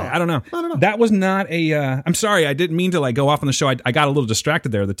 not at all. I don't know. That was not I'm sorry, I didn't mean to go off on the show. I got a little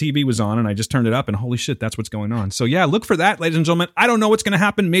distracted there. The TV was on and I just turned it up and holy shit, that's what's going on. So yeah, look for that, ladies and gentlemen. I don't know what's going to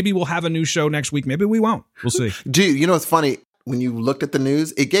happen. Maybe we'll have a new show next week. Maybe we won't. We'll see. Dude, you know what's funny? When you looked at the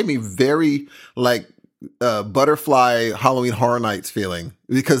news, it gave me very butterfly Halloween Horror Nights feeling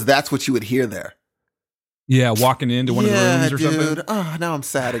because that's what you would hear there. Yeah, walking into one of the rooms or dude. something. Oh, now I'm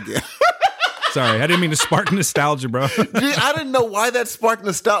sad again. Sorry, I didn't mean to spark nostalgia, bro. Dude, I didn't know why that sparked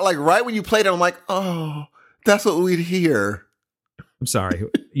nostalgia. Like right when you played it, I'm like, oh, that's what we'd hear. I'm sorry.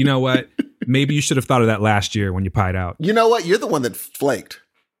 You know what? Maybe you should have thought of that last year when you pied out. You know what? You're the one that flaked.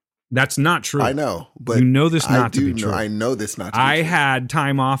 That's not true. I know, but you know this not to be true. I know this not to be true. I had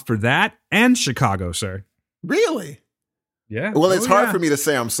time off for that and Chicago, sir. Really? Yeah. Well, it's hard for me to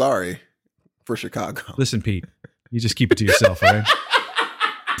say I'm sorry for Chicago. Listen, Pete, you just keep it to yourself, all right?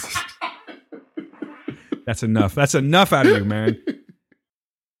 That's enough. That's enough out of you, man.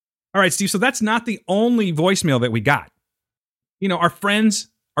 All right, Steve. So that's not the only voicemail that we got. You know, our friends,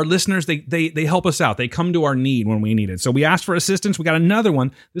 our listeners, they help us out. They come to our need when we need it. So we asked for assistance. We got another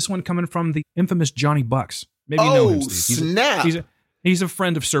one. This one coming from the infamous Johnny Bucks. Maybe you know him, Steve. Snap. He's a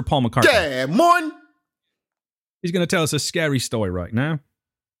friend of Sir Paul McCartney. Damn, morning. He's going to tell us a scary story right now.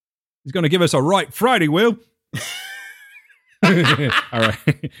 He's going to give us a right Friday, Will. All right,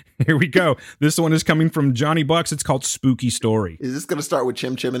 here we go. This one is coming from Johnny Bucks. It's called Spooky Story. Is this going to start with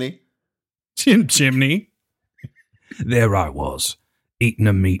Chim Chimney? Chim Chimney. There I was, eating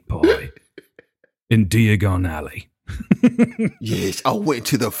a meat pie in Diagon Alley. Yes, I went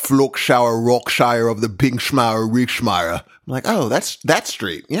to the Flockshire, Rockshire of the Binkshmire, Rickshmire. I'm like, oh, that's that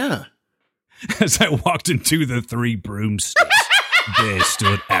street. Yeah. As I walked into the Three Broomsticks, there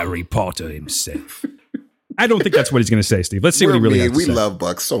stood Harry Potter himself. I don't think that's what he's going to say, Steve. Let's see what he really has to say. We love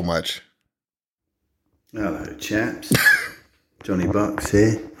Bucks so much. Hello, chaps. Johnny Bucks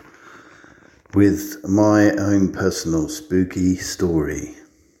here with my own personal spooky story.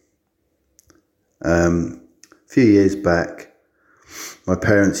 A few years back, my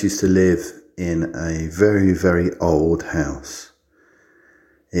parents used to live in a very, very old house.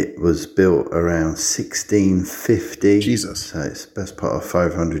 It was built around 1650. Jesus. So it's the best part of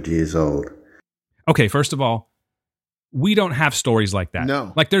 500 years old. Okay, first of all, we don't have stories like that.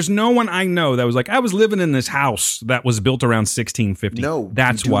 No. Like, there's no one I know that was like, I was living in this house that was built around 1650. No,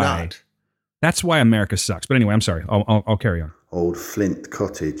 that's why. Not. That's why America sucks. But anyway, I'm sorry. I'll carry on. Old Flint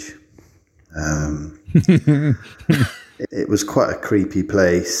Cottage. It was quite a creepy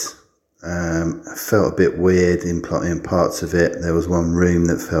place. I felt a bit weird in parts of it. There was one room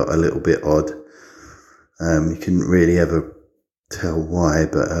that felt a little bit odd. You couldn't really ever tell why,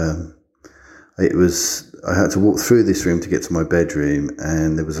 but I had to walk through this room to get to my bedroom,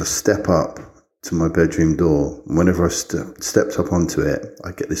 and there was a step up to my bedroom door. Whenever I stepped up onto it,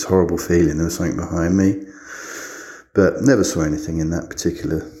 I get this horrible feeling there was something behind me, but never saw anything in that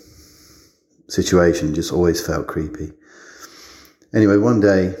particular situation. Just always felt creepy. Anyway, one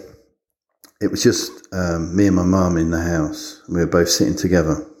day it was just me and my mum in the house. We were both sitting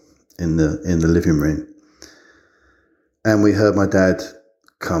together in the living room, and we heard my dad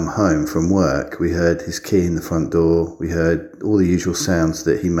come home from work. We heard his key in the front door. We heard all the usual sounds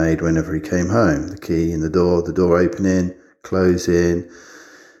that he made whenever he came home. The key in the door opening, closing,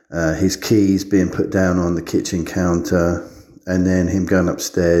 his keys being put down on the kitchen counter, and then him going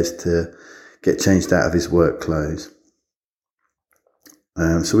upstairs to get changed out of his work clothes.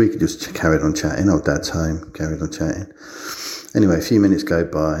 So we could just carry on chatting. Oh, Dad's home, carried on chatting. Anyway, a few minutes go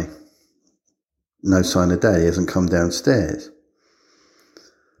by. No sign of Dad. He hasn't come downstairs.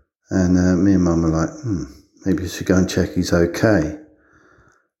 And me and Mum were like, maybe we should go and check he's okay.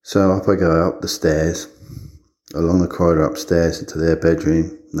 So up I go up the stairs, along the corridor upstairs into their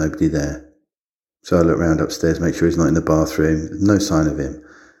bedroom. Nobody there. So I look round upstairs, make sure he's not in the bathroom. There's no sign of him.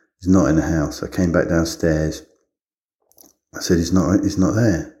 He's not in the house. I came back downstairs. I said, he's not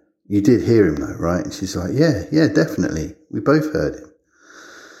there. You did hear him though, right? And she's like, yeah, definitely. We both heard him.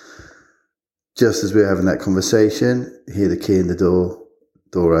 Just as we were having that conversation, hear the key in the door.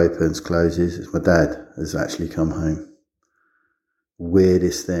 Door opens, closes. It's my dad has actually come home.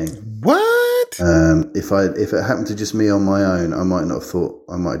 Weirdest thing. What? If it happened to just me on my own, I might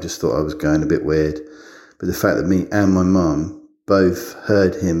have just thought I was going a bit weird. But the fact that me and my mum both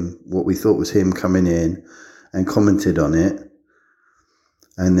heard him, what we thought was him coming in, and commented on it,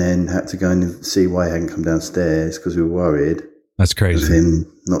 and then had to go and see why he hadn't come downstairs because we were worried. That's crazy. Of him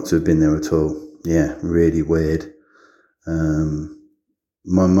not to have been there at all. Yeah, really weird.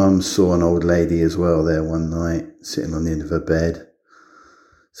 My mum saw an old lady as well there one night, sitting on the end of her bed.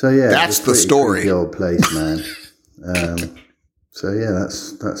 So yeah, that's the story. The old place, man. So yeah,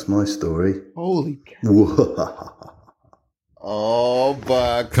 that's my story. Holy cow. Oh,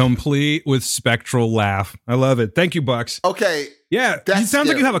 Buck. Complete with spectral laugh. I love it. Thank you, Bucks. Okay. Yeah, it sounds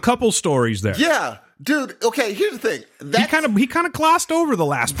like you have a couple stories there. Yeah, dude. Okay, here's the thing. He kind of glossed over the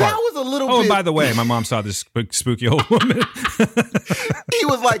last part. That was a little bit. Oh, and by the way, my mom saw this spooky old woman. He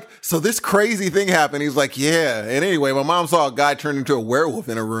was like, so this crazy thing happened. He's like, yeah. And anyway, my mom saw a guy turn into a werewolf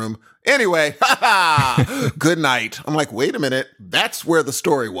in a room. Anyway, good night. I'm like, wait a minute. That's where the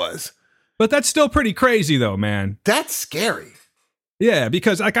story was. But that's still pretty crazy, though, man. That's scary. Yeah,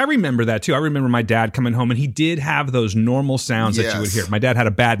 because like I remember that too. I remember my dad coming home and he did have those normal sounds that you would hear. My dad had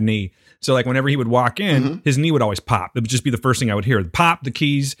a bad knee. So like whenever he would walk in, his knee would always pop. It would just be the first thing I would hear. Pop, the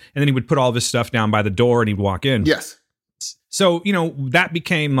keys, and then he would put all of his stuff down by the door and he'd walk in. Yes. So, that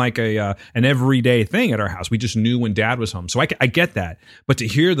became like an everyday thing at our house. We just knew when Dad was home. So I get that. But to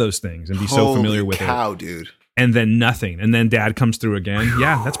hear those things and be so familiar with it. Dude. And then nothing. And then Dad comes through again.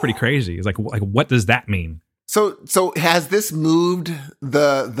 Yeah, that's pretty crazy. It's like what does that mean? So has this moved has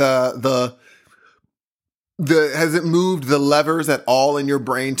it moved the levers at all in your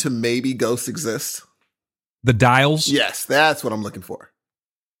brain to maybe ghosts exist? The dials? Yes, that's what I'm looking for.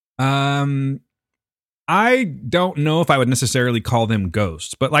 I don't know if I would necessarily call them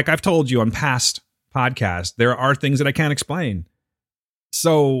ghosts, but like I've told you on past podcasts, there are things that I can't explain.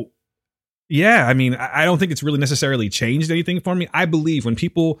 So yeah, I mean, I don't think it's really necessarily changed anything for me. I believe when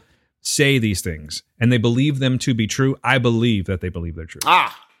people say these things and they believe them to be true, I believe that they believe they're true.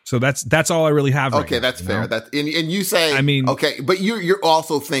 So that's all I really have. Okay, right that's now, fair. That's and you say, I mean, okay, but you're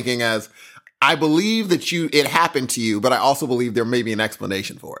also thinking as I believe that it happened to you, but I also believe there may be an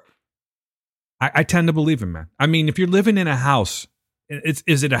explanation for it. I tend to believe him, man. I mean, if you're living in a house,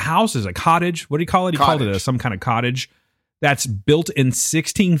 is it a house? Is it a cottage? What do you call it? He called it some kind of cottage that's built in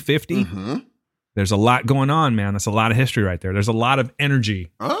 1650. Mm-hmm. There's a lot going on, man. That's a lot of history right there. There's a lot of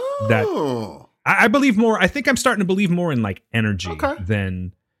energy. That I believe more. I think I'm starting to believe more in like energy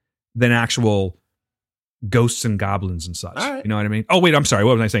than actual ghosts and goblins and such. Right. You know what I mean? Oh, wait, I'm sorry.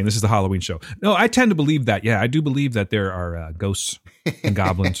 What was I saying? This is the Halloween show. No, I tend to believe that. Yeah, I do believe that there are ghosts and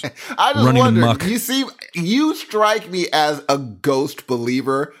goblins I just running wondered, amok. You strike me as a ghost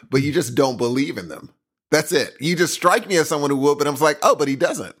believer, but you just don't believe in them. That's it. You just strike me as someone who would, but I'm like, oh, but he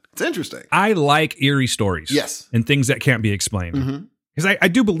doesn't. It's interesting. I like eerie stories. Yes. And things that can't be explained. Mm-hmm. Because I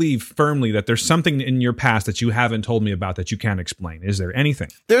do believe firmly that there's something in your past that you haven't told me about that you can't explain. Is there anything?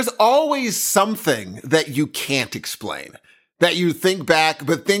 There's always something that you can't explain, that you think back,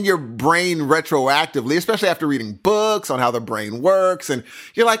 but then your brain retroactively, especially after reading books on how the brain works, and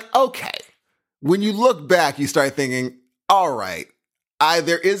you're like, okay. When you look back, you start thinking, all right,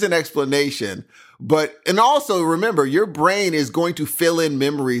 there is an explanation. And also remember, your brain is going to fill in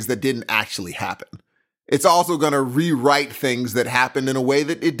memories that didn't actually happen. It's also going to rewrite things that happened in a way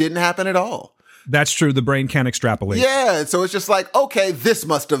that it didn't happen at all. That's true. The brain can't extrapolate. Yeah. So it's just like, okay, this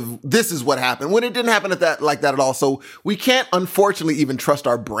is what happened when it didn't happen like that at all. So we can't, unfortunately, even trust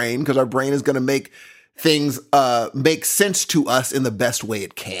our brain because our brain is going to make things make sense to us in the best way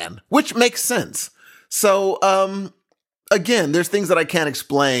it can, which makes sense. So, again, there's things that I can't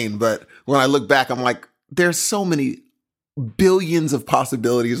explain, but when I look back, I'm like, there's so many billions of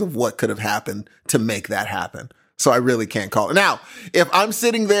possibilities of what could have happened to make that happen. So I really can't call it. Now, if I'm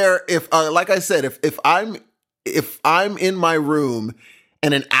sitting there, like I said, if I'm in my room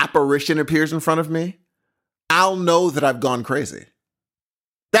and an apparition appears in front of me, I'll know that I've gone crazy.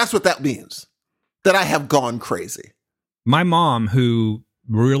 That's what that means. That I have gone crazy. My mom, who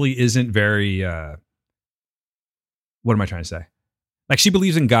really isn't very, what am I trying to say? Like, she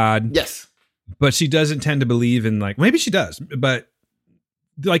believes in God. Yes. But she doesn't tend to believe in, like, maybe she does, but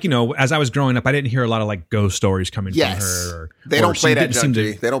like, as I was growing up, I didn't hear a lot of like ghost stories coming from her. They don't play that,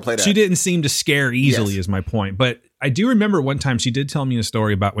 They don't play that. She didn't seem to scare easily, is my point. But I do remember one time she did tell me a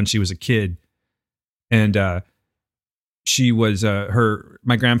story about when she was a kid, and she was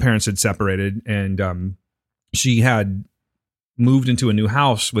my grandparents had separated, and she had moved into a new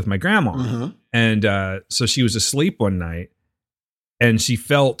house with my grandma, and so she was asleep one night, and she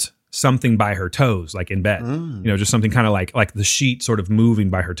felt something by her toes, like in bed, just something kind of like the sheet sort of moving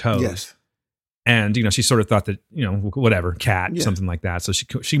by her toes. Yes. And, she sort of thought that, whatever, cat, something like that. So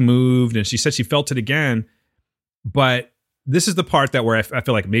she moved, and she said she felt it again. But this is the part that where I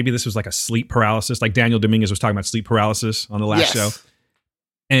feel like maybe this was like a sleep paralysis. Like Daniel Dominguez was talking about sleep paralysis on the last show.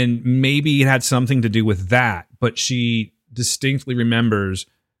 And maybe it had something to do with that. But she distinctly remembers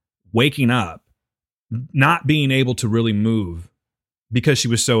waking up, not being able to really move, because she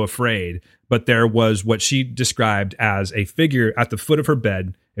was so afraid. But there was what she described as a figure at the foot of her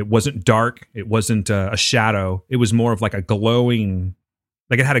bed. It wasn't dark. It wasn't a shadow. It was more of like a glowing,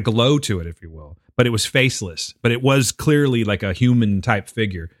 like it had a glow to it, if you will. But it was faceless. But it was clearly like a human type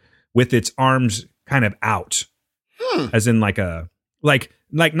figure with its arms kind of out. As in like a, like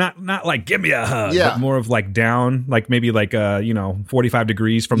not like give me a hug, but more of like down, like maybe like 45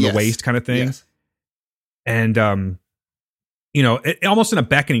 degrees from the waist kind of thing. Yes. And almost in a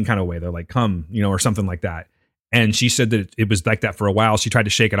beckoning kind of way. They're like, come, or something like that. And she said that it was like that for a while. She tried to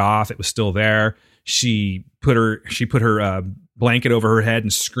shake it off. It was still there. She put her blanket over her head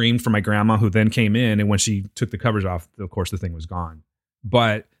and screamed for my grandma, who then came in. And when she took the covers off, of course, the thing was gone.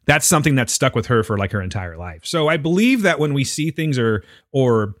 But that's something that stuck with her for like her entire life. So I believe that when we see things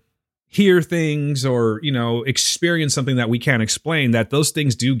or hear things or, experience something that we can't explain, that those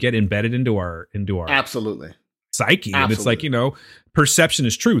things do get embedded into our absolutely psyche. And it's like, perception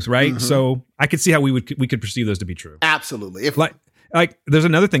is truth, right? So I could see how we could perceive those to be true. Absolutely. If like there's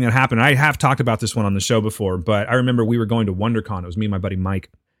another thing that happened. I have talked about this one on the show before, but I remember we were going to WonderCon. It was me and my buddy Mike.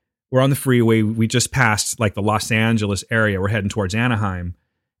 We're on the freeway. We just passed like the Los Angeles area. We're heading towards Anaheim.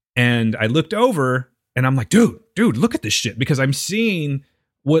 And I looked over and I'm like, dude, look at this shit. Because I'm seeing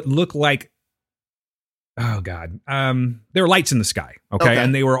what looked like, oh God, there were lights in the sky. Okay.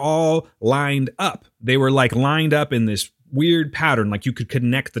 And they were all lined up. They were like lined up in this weird pattern. Like you could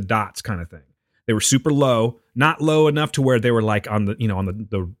connect the dots kind of thing. They were super low, not low enough to where they were like on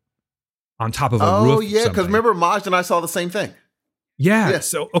the on top of a roof. Oh yeah. Cause remember Maj and I saw the same thing. Yeah.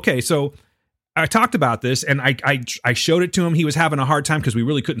 So I talked about this and I showed it to him. He was having a hard time because we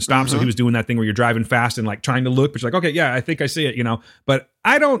really couldn't stop. So he was doing that thing where you're driving fast and like trying to look, but you're like, okay, yeah, I think I see it, but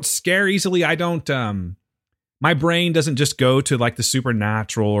I don't scare easily. I don't, my brain doesn't just go to like the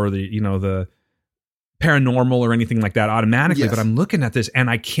supernatural or the, the paranormal or anything like that automatically, but I'm looking at this and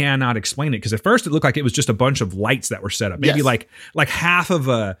I cannot explain it. Because at first it looked like it was just a bunch of lights that were set up. Maybe like half of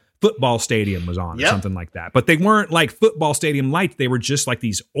a football stadium was on or something like that. But they weren't like football stadium lights. They were just like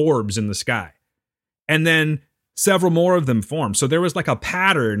these orbs in the sky. And then several more of them formed. So there was like a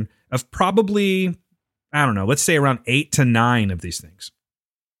pattern of probably, I don't know, let's say around 8 to 9 of these things.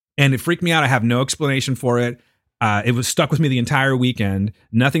 And it freaked me out. I have no explanation for it. It was stuck with me the entire weekend.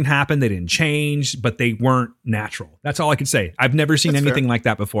 Nothing happened. They didn't change, but they weren't natural. That's all I could say. I've never seen anything like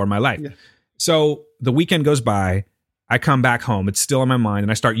that before in my life. Yeah. So the weekend goes by. I come back home. It's still in my mind.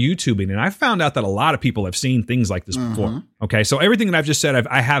 And I start YouTubing. And I found out that a lot of people have seen things like this before. Okay. So everything that I've just said,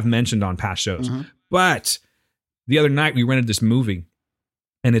 I have mentioned on past shows. But the other night we rented this movie.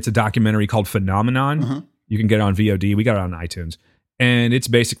 And it's a documentary called Phenomenon. You can get it on VOD. We got it on iTunes. And it's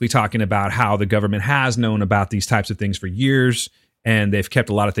basically talking about how the government has known about these types of things for years. And they've kept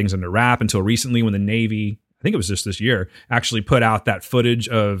a lot of things under wrap until recently when the Navy, I think it was just this year, actually put out that footage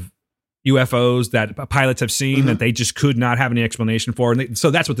of UFOs that pilots have seen that they just could not have any explanation for. And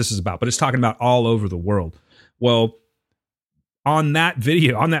so that's what this is about. But it's talking about all over the world. Well, on that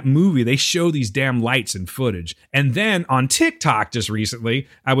video, on that movie, they show these damn lights and footage. And then on TikTok just recently,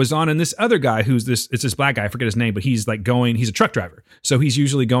 I was on, and this other guy it's this black guy, I forget his name, but he's like he's a truck driver. So he's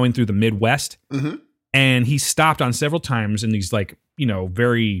usually going through the Midwest. And he stopped on several times in these like,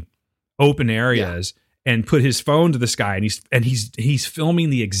 very open areas and put his phone to the sky. And he's filming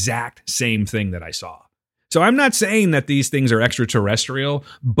the exact same thing that I saw. So I'm not saying that these things are extraterrestrial,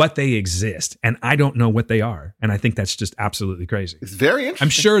 but they exist. And I don't know what they are. And I think that's just absolutely crazy. It's very interesting. I'm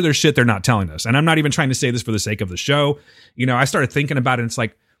sure there's shit they're not telling us. And I'm not even trying to say this for the sake of the show. I started thinking about it. And it's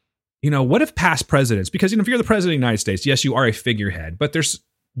like, what if past presidents, because if you're the president of the United States, yes, you are a figurehead, but there's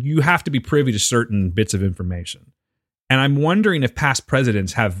you have to be privy to certain bits of information. And I'm wondering if past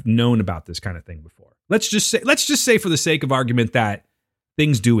presidents have known about this kind of thing before. Let's just say for the sake of argument that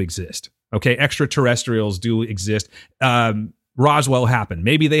things do exist. Okay, extraterrestrials do exist. Roswell happened.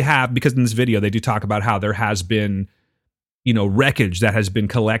 Maybe they have, because in this video they do talk about how there has been, wreckage that has been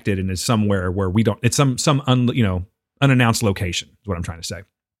collected and is somewhere where we don't. It's some unannounced location. Is what I'm trying to say.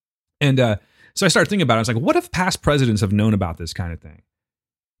 And so I started thinking about it. I was like, what if past presidents have known about this kind of thing?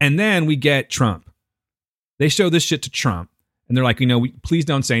 And then we get Trump. They show this shit to Trump, and they're like, please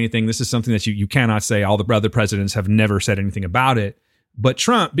don't say anything. This is something that you cannot say. All the other presidents have never said anything about it. But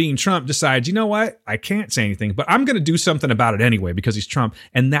Trump, being Trump, decides, you know what? I can't say anything, but I'm going to do something about it anyway because he's Trump.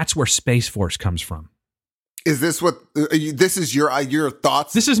 And that's where Space Force comes from. Is this what this is your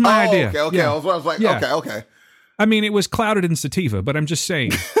thoughts? This is my idea. Okay. Yeah. I was like, Yeah. okay. I mean, it was clouded in sativa, but I'm just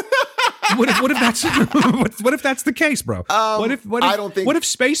saying. What if that's what if that's the case, bro? What if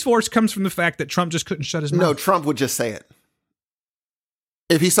Space Force comes from the fact that Trump just couldn't shut his mouth? No, Trump would just say it.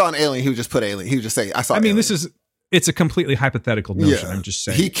 If he saw an alien, he would just put alien. He would just say, I saw an alien. It's a completely hypothetical notion. Yeah. I'm just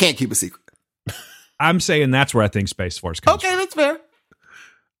saying. He can't keep a secret. I'm saying that's where I think Space Force comes from. Okay, that's fair.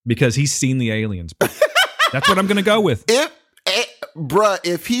 Because he's seen the aliens. That's what I'm going to go with.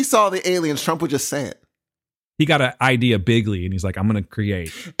 If he saw the aliens, Trump would just say it. He got an idea bigly, and he's like, I'm going to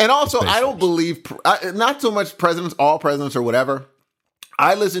create. And also, I don't believe, not so much presidents, all presidents or whatever.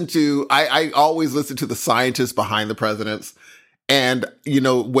 I always listen to the scientists behind the presidents and,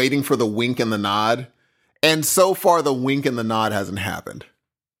 waiting for the wink and the nod. And so far, the wink and the nod hasn't happened.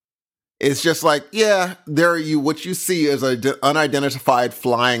 It's just like, yeah, what you see is unidentified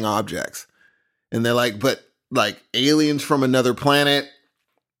flying objects. And they're like, but like aliens from another planet?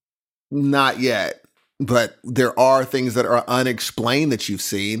 Not yet. But there are things that are unexplained that you've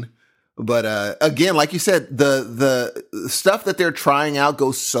seen. But again, like you said, the stuff that they're trying out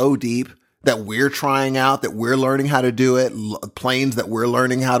goes so deep that we're trying out, that we're learning how to do it, planes that we're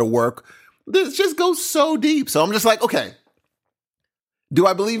learning how to work. This just goes so deep. So I'm just like, okay, do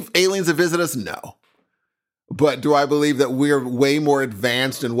I believe aliens have visited us? No. But do I believe that we're way more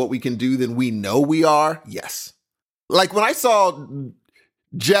advanced in what we can do than we know we are? Yes. Like when I saw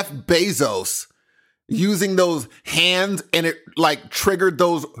Jeff Bezos using those hands and it like triggered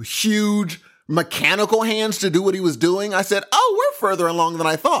those huge mechanical hands to do what he was doing, I said, oh, we're further along than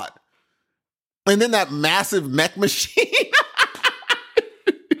I thought. And then that massive mech machine.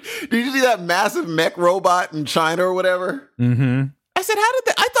 Did you see that massive mech robot in China or whatever? Mm-hmm. I said,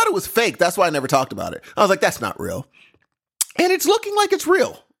 I thought it was fake. That's why I never talked about it. I was like, that's not real. And it's looking like it's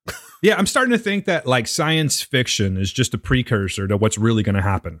real. Yeah, I'm starting to think that like science fiction is just a precursor to what's really going to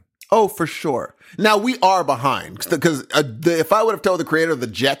happen. Oh, for sure. Now, we are behind because if I would have told the creator of the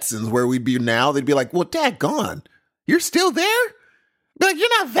Jetsons where we'd be now, they'd be like, well, daggone, you're still there? Be like,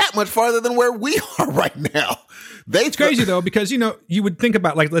 you're not that much farther than where we are right now. It's crazy, though, because, you would think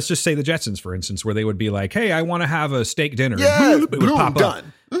about, like, let's just say the Jetsons, for instance, where they would be like, hey, I want to have a steak dinner. Yeah, it would pop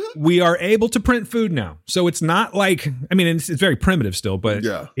done. Up. Mm-hmm. We are able to print food now. So it's not like, I mean, it's very primitive still, but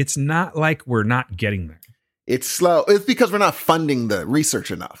It's not like we're not getting there. It's slow. It's because we're not funding the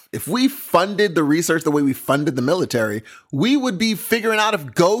research enough. If we funded the research the way we funded the military, we would be figuring out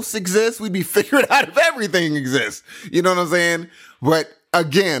if ghosts exist. We'd be figuring out if everything exists. You know what I'm saying? But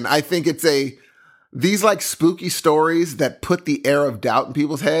again, I think these like spooky stories that put the air of doubt in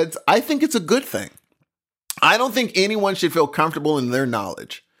people's heads. I think it's a good thing. I don't think anyone should feel comfortable in their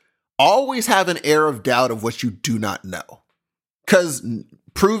knowledge. Always have an air of doubt of what you do not know. Because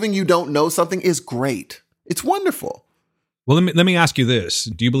proving you don't know something is great. It's wonderful. Well, let me ask you this.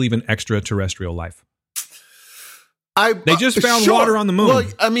 Do you believe in extraterrestrial life? They just found water on the moon. Well,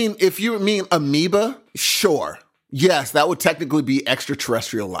 I mean, if you mean amoeba, sure. Yes, that would technically be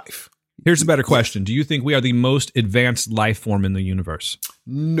extraterrestrial life. Here's a better question. Do you think we are the most advanced life form in the universe?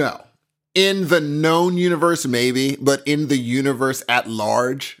 No. In the known universe, maybe, but in the universe at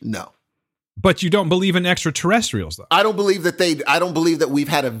large, no. But you don't believe in extraterrestrials, though. I don't believe that we've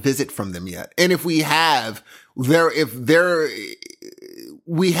had a visit from them yet. And if we have, if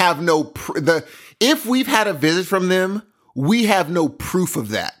we've had a visit from them, we have no proof of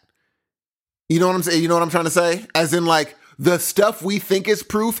that. You know what I'm saying? You know what I'm trying to say? As in, like, the stuff we think is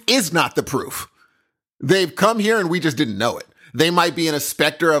proof is not the proof. They've come here and we just didn't know it. They might be in a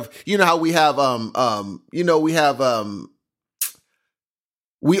specter of, you know how we have,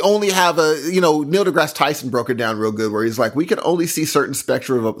 we only have Neil deGrasse Tyson broke it down real good where he's like, we can only see certain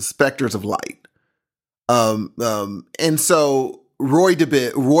specters of light. And so Roy G.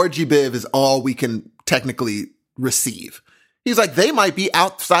 Biv is all we can technically receive. He's like, they might be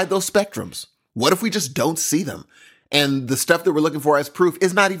outside those spectrums. What if we just don't see them? And the stuff that we're looking for as proof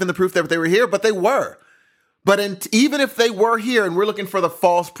is not even the proof that they were here, but they were. But even if they were here and we're looking for the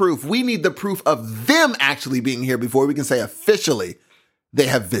false proof, we need the proof of them actually being here before we can say officially they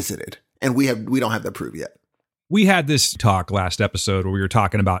have visited. And we don't have that proof yet. We had this talk last episode where we were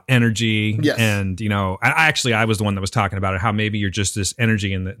talking about energy. Yes. And, I was the one that was talking about it, how maybe you're just this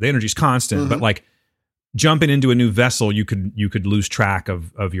energy and the energy's constant, but like jumping into a new vessel, you could lose track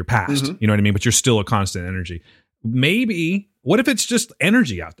of your past. You know what I mean? But you're still a constant energy. Maybe, what if it's just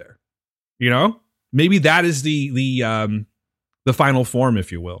energy out there? Maybe that is the final form,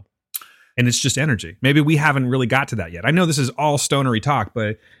 if you will. And it's just energy. Maybe we haven't really got to that yet. I know this is all stonery talk,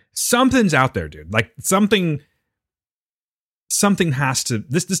 but something's out there, dude. Like something has to,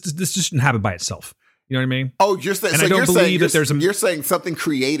 this just shouldn't happen by itself. You know what I mean? Oh, you're saying, and so I don't believe that you're saying something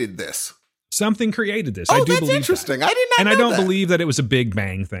created this. Something created this. Oh, I do that's believe interesting. That. I did not and know I don't that. believe that it was a Big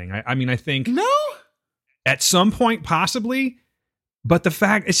Bang thing. I think No. At some point, possibly, but the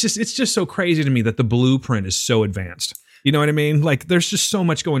fact it's just so crazy to me that the blueprint is so advanced. You know what I mean? Like there's just so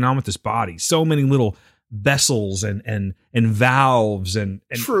much going on with this body, so many little vessels and valves and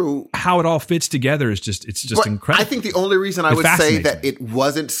True. How it all fits together is just incredible. I think the only reason I It would say fascinates that me. it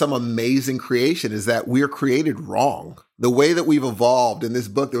wasn't some amazing creation is that we're created wrong. The way that we've evolved in this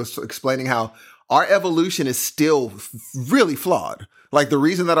book that was explaining how our evolution is still really flawed. Like the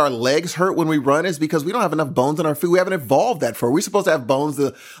reason that our legs hurt when we run is because we don't have enough bones in our feet. We haven't evolved that far. We're supposed to have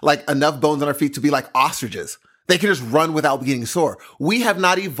enough bones on our feet to be like ostriches. They can just run without getting sore. We have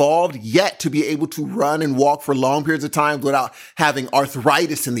not evolved yet to be able to run and walk for long periods of time without having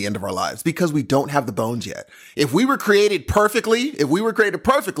arthritis in the end of our lives because we don't have the bones yet. If we were created perfectly,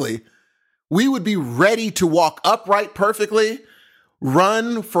 we would be ready to walk upright perfectly,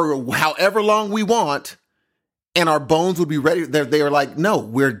 run for however long we want, and our bones would be ready. They are like, no,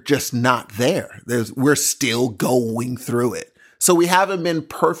 we're just not there. We're still going through it. So we haven't been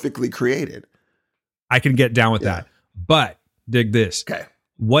perfectly created. I can get down with that. But dig this. Okay.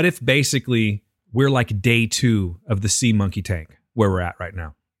 What if basically we're like day 2 of the sea monkey tank where we're at right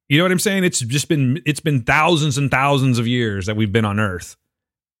now? You know what I'm saying? It's been thousands and thousands of years that we've been on Earth.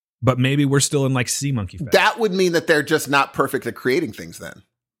 But maybe we're still in like sea monkey phase. That would mean that they're just not perfect at creating things then.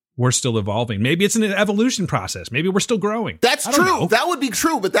 We're still evolving. Maybe it's an evolution process. Maybe we're still growing. That's I don't true. know. That would be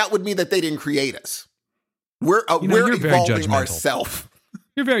true, but that would mean that they didn't create us. We're you're very evolving judgmental. ourselves.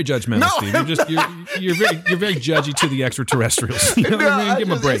 You're very judgmental, No, Steve. You're very judgy to the extraterrestrials. You know what No, I mean? Give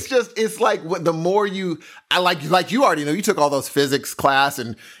them a break. It's like the more like you already know, you took all those physics class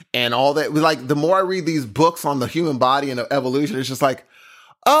and all that. Like the more I read these books on the human body and evolution, it's just like,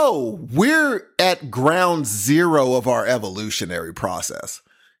 oh, we're at ground zero of our evolutionary process.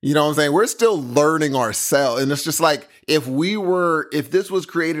 You know what I'm saying? We're still learning ourselves. And it's just like, if this was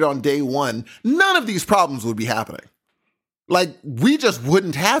created on day 1, none of these problems would be happening. Like, we just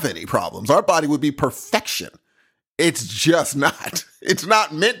wouldn't have any problems. Our body would be perfection. It's just not. It's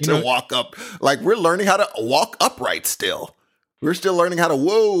not meant to walk up. Like, we're learning how to walk upright still. We're still learning how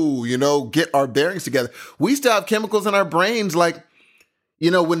to, get our bearings together. We still have chemicals in our brains. Like,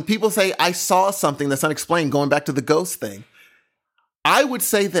 when people say, I saw something that's unexplained, going back to the ghost thing, I would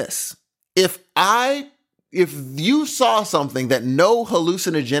say this. If you saw something that no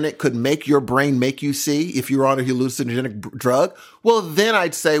hallucinogenic could make your brain make you see, if you're on a hallucinogenic drug, well, then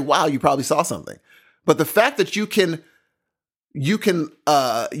I'd say, wow, you probably saw something. But the fact that you could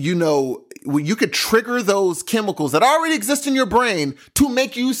trigger those chemicals that already exist in your brain to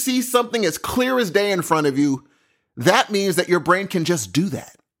make you see something as clear as day in front of you, that means that your brain can just do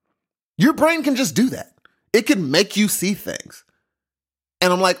that. Your brain can just do that. It can make you see things.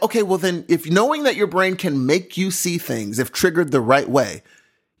 And I'm like, okay, well then, if knowing that your brain can make you see things, if triggered the right way,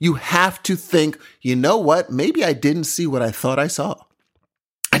 you have to think, you know what? Maybe I didn't see what I thought I saw.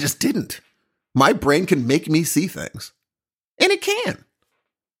 I just didn't. My brain can make me see things. And it can.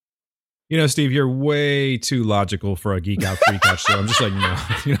 Steve, you're way too logical for a Geek Out Freak Out show. I'm just like, no.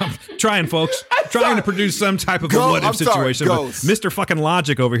 I'm trying, folks. Trying to produce some type of a what-if situation. But Mr. fucking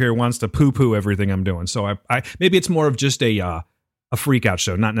Logic over here wants to poo-poo everything I'm doing. So I maybe it's more of just a freak out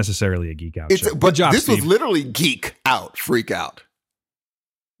show, not necessarily a geek out show. But this Steve. was literally geek out, freak out.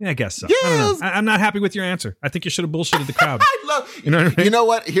 Yeah, I guess so. Yeah, I don't know. I'm not happy with your answer. I think you should have bullshitted the crowd. You know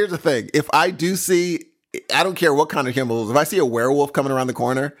what? Here's the thing. If I do see, I don't care what kind of chemicals. If I see a werewolf coming around the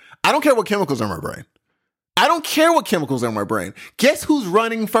corner, I don't care what chemicals are in my brain. I don't care what chemicals are in my brain. Guess who's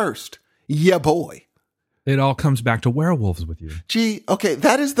running first? Yeah, boy. It all comes back to werewolves with you. Gee, okay,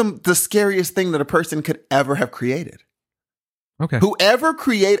 that is the scariest thing that a person could ever have created. Okay. Whoever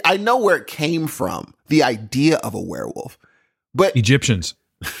I know where it came from, the idea of a werewolf. But Egyptians.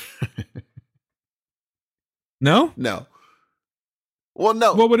 No? No. Well,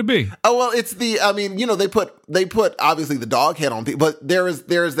 no. What would it be? Oh, well, it's the. I mean, they put obviously the dog head on people, but there's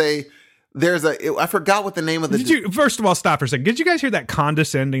a. I forgot what the name of the. First of all, stop for a second. Did you guys hear that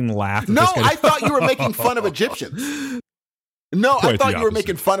condescending laugh? No, I thought you were making fun of Egyptians. No, I thought you were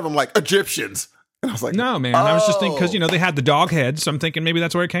making fun of them like Egyptians. And I was like, no, man. I was just thinking because they had the dog head, so I'm thinking maybe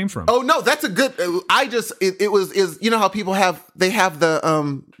that's where it came from. Oh no, that's a good. It was how people have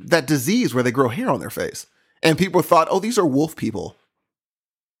the that disease where they grow hair on their face, and people thought, oh, these are wolf people.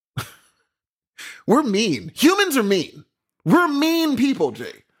 We're mean. Humans are mean. We're mean people,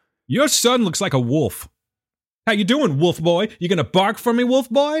 Jay. Your son looks like a wolf. How you doing, wolf boy? You gonna bark for me, wolf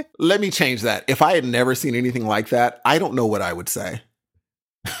boy? Let me change that. If I had never seen anything like that, I don't know what I would say.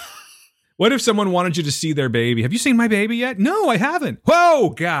 What if someone wanted you to see their baby? Have you seen my baby yet? No, I haven't. Whoa,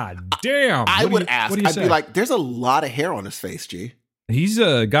 god damn. I would ask. I'd be like, there's a lot of hair on his face, G. He's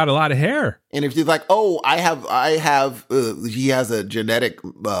got a lot of hair. And if you're like, oh, he has a genetic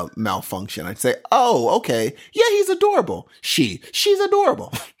malfunction, I'd say, oh, okay. Yeah, he's adorable. She's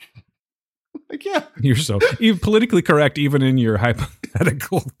adorable. Like, yeah. You're politically correct even in your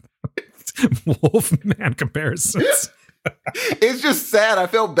hypothetical wolf-man comparisons. It's just sad. I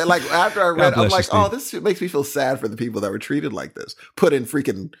felt bad. Like after I read, I'm like, you, this makes me feel sad for the people that were treated like this. Put in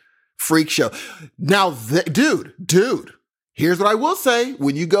freaking freak show. Now, dude, here's what I will say.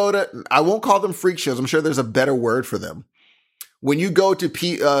 When you go to, I won't call them freak shows. I'm sure there's a better word for them. When you go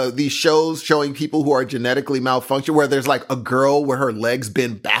to these shows showing people who are genetically malfunctioned, where there's like a girl where her legs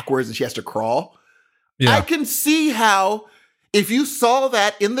bend backwards and she has to crawl. Yeah. I can see how if you saw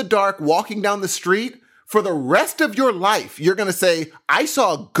that in the dark walking down the street, for the rest of your life, you're going to say, I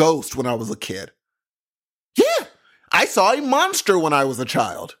saw a ghost when I was a kid. Yeah, I saw a monster when I was a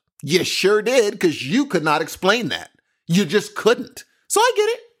child. You sure did, because you could not explain that. You just couldn't. So I get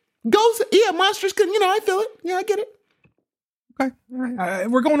it. Ghosts, yeah, monsters could, I feel it. Yeah, I get it. Okay. All right.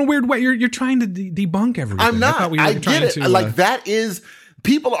 We're going a weird way. You're trying to debunk everything. I'm not. I get it. Like that is,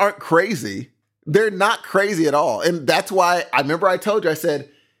 people aren't crazy. They're not crazy at all. And that's why I remember I told you, I said,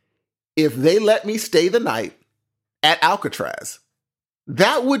 if they let me stay the night at Alcatraz,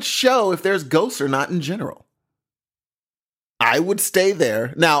 that would show if there's ghosts or not in general. I would stay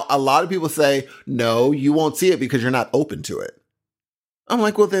there. Now, a lot of people say, no, you won't see it because you're not open to it. I'm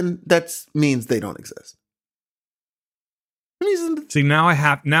like, well, then that means they don't exist. See,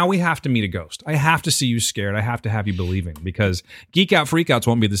 now we have to meet a ghost. I have to see you scared. I have to have you believing, because geek out freakouts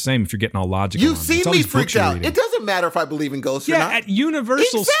won't be the same if you're getting all logical. You've seen me freaked out. It doesn't matter if I believe in ghosts or not. Yeah, at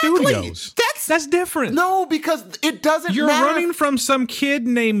Universal Studios. That's different. No, because it doesn't You're matter. You're running from some kid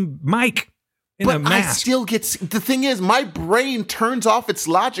named Mike in a mask. I still the thing is, my brain turns off its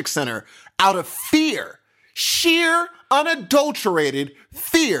logic center out of fear. Sheer, unadulterated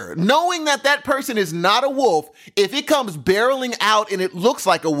fear, knowing that person is not a wolf. If it comes barreling out and it looks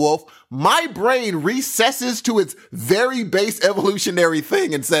like a wolf, my brain recesses to its very base evolutionary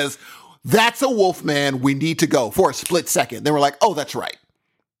thing and says, that's a wolf, man. We need to go for a split second. Then we're like, oh, that's right.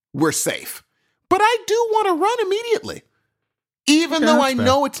 We're safe. But I do want to run immediately. Even though I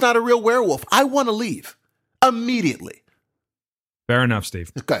know it's not a real werewolf, I want to leave immediately. Fair enough,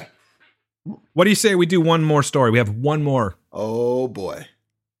 Steve. Okay. What do you say we do one more story? We have one more. Oh boy.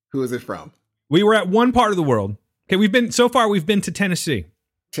 Who is it from? We were at one part of the world. Okay, we've been to Tennessee.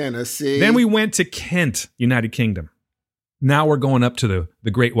 Then we went to Kent, United Kingdom. Now we're going up to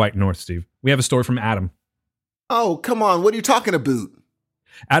the Great White North, Steve. We have a story from Adam. Oh, come on. What are you talking about?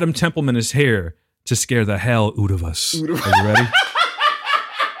 Adam Templeman is here to scare the hell out of us. Are you ready?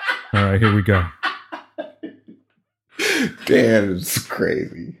 All right, here we go. Damn, it's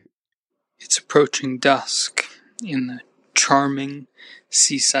crazy. It's approaching dusk in the charming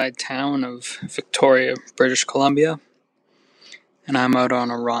seaside town of Victoria, British Columbia, and I'm out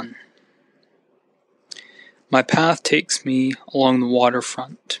on a run. My path takes me along the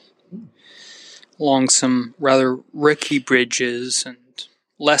waterfront, along some rather rickety bridges and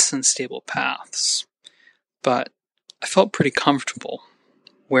less than stable paths, but I felt pretty comfortable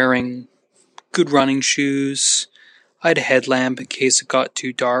wearing good running shoes. I had a headlamp in case it got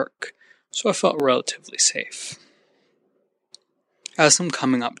too dark, so I felt relatively safe. As I'm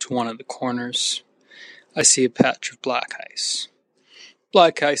coming up to one of the corners, I see a patch of black ice.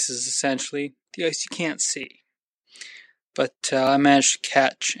 Black ice is essentially the ice you can't see. But I managed to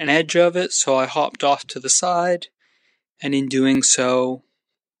catch an edge of it, so I hopped off to the side, and in doing so,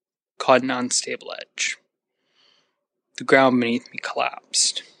 caught an unstable edge. The ground beneath me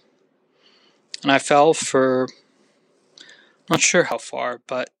collapsed. And I fell for, not sure how far,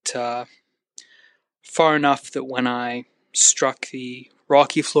 but far enough that when I struck the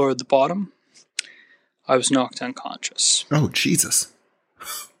rocky floor at the bottom, I was knocked unconscious. Oh, Jesus.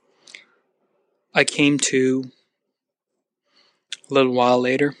 I came to, a little while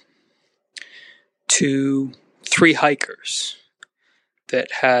later, to 3 hikers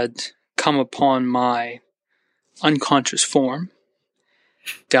that had come upon my unconscious form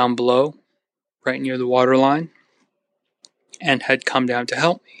down below, right near the waterline, and had come down to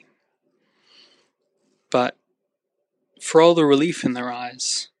help me. But for all the relief in their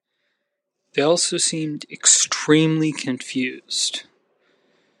eyes, they also seemed extremely confused.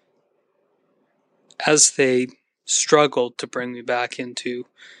 As they struggled to bring me back into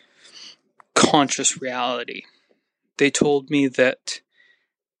conscious reality, they told me that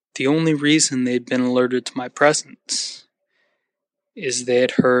the only reason they'd been alerted to my presence is they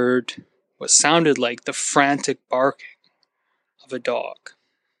had heard what sounded like the frantic barking of a dog.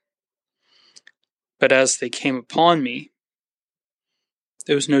 But as they came upon me,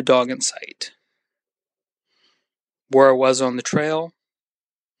 there was no dog in sight. Where I was on the trail,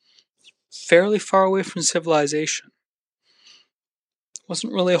 fairly far away from civilization.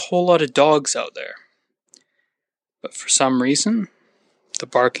 Wasn't really a whole lot of dogs out there. But for some reason, the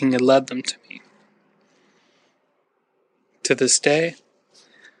barking had led them to me. To this day,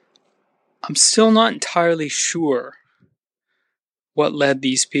 I'm still not entirely sure what led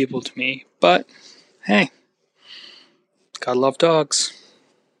these people to me, but hey, gotta love dogs.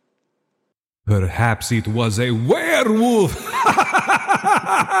 Perhaps it was a werewolf.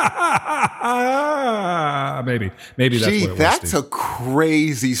 Maybe that's Gee, what it was. that's Steve. a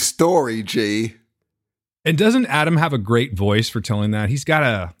crazy story, G. And doesn't Adam have a great voice for telling that?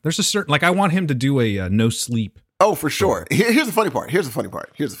 There's a certain, like, I want him to do a no sleep. Oh, for sure. Here's the funny part.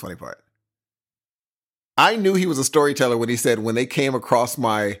 I knew he was a storyteller when he said, when they came across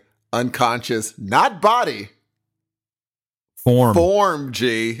my unconscious, not body, form,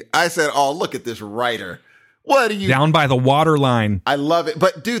 G. I said, oh, look at this writer. What are you? Down by the water line. I love it.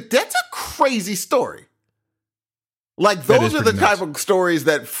 But, dude, that's a crazy story. Like, those are the type of stories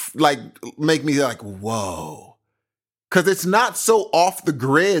that, like, make me like, whoa. Because it's not so off the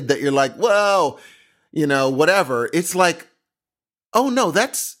grid that you're like, well, you know, whatever. It's like, oh, no,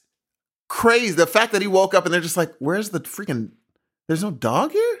 that's crazy. The fact that he woke up and they're just like, where's the freaking, there's no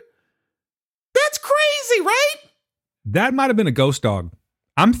dog here? That's crazy, right? That might have been a ghost dog.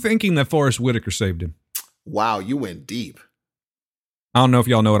 I'm thinking that Forrest Whitaker saved him. Wow, you went deep. I don't know if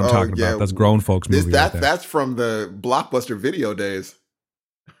y'all know what I'm talking about. That's grown folks movie. That's from the Blockbuster video days.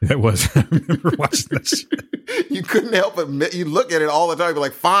 It was. I remember watching that shit. You couldn't help but you look at it all the time. You're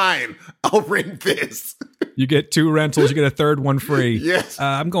like, fine, I'll rent this. You get 2 rentals. You get a third one free. Yes.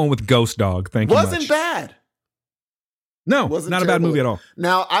 I'm going with Ghost Dog. Thank you much. Wasn't bad. No, not a bad movie at all.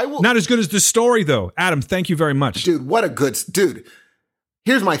 Now, I will. Not as good as the story, though. Adam, thank you very much. Dude, what a good. Dude,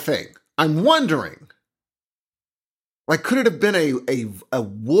 here's my thing. I'm wondering, like, could it have been a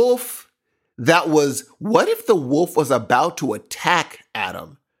wolf that was. What if the wolf was about to attack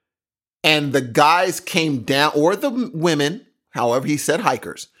Adam and the guys came down, or the women, however he said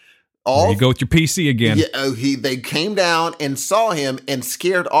hikers. There you go with your PC again. Yeah, they came down and saw him and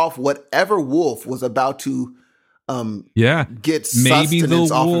scared off whatever wolf was about to get sustenance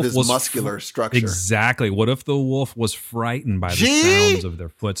off of his muscular structure. Exactly. What if the wolf was frightened by the sounds of their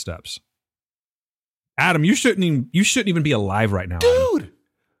footsteps? Adam, you shouldn't even be alive right now, dude. Adam.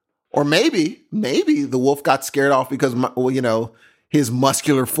 Or maybe the wolf got scared off because, his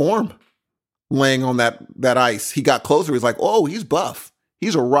muscular form laying on that ice. He got closer. He's like, oh, he's buff.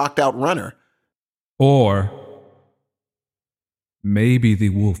 He's a rocked out runner. Or maybe the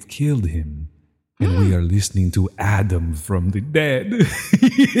wolf killed him and we are listening to Adam from the dead.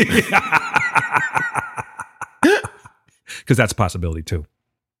 Because that's a possibility too.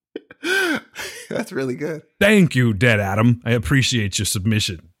 That's really good. Thank you, Dead Adam. I appreciate your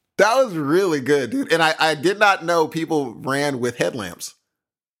submission. That was really good, dude. And I did not know people ran with headlamps.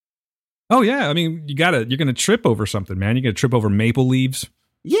 Oh yeah, I mean, you're gonna trip over something, man. You're gonna trip over maple leaves.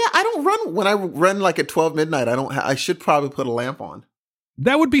 Yeah, I don't run when I run like at 12 midnight. I should probably put a lamp on.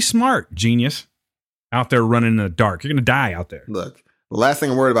 That would be smart, genius. Out there running in the dark, you're gonna die out there. Look, the last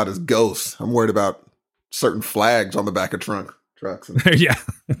thing I'm worried about is ghosts. I'm worried about certain flags on the back of trucks. Yeah.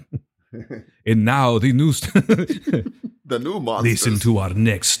 And now the new the new monsters. Listen to our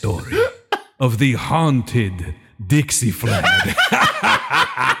next story of the haunted Dixie flag.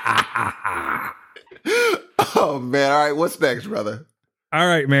 Oh man! All right, what's next, brother? All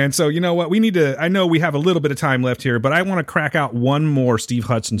right, man. So you know what? I know we have a little bit of time left here, but I want to crack out one more Steve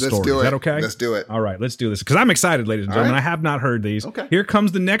Hudson story. Is that okay? Let's do it. All right, let's do this because I'm excited, ladies and gentlemen. Right. I have not heard these. Okay. Here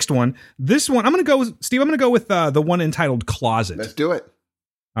comes the next one. This one, I'm going to go with, Steve, I'm going to go with the one entitled Closet. Let's do it.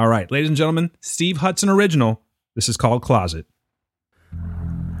 All right, ladies and gentlemen, Steve Hudson original. This is called Closet.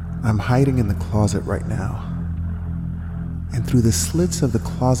 I'm hiding in the closet right now. And through the slits of the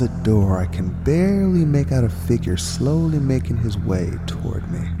closet door, I can barely make out a figure slowly making his way toward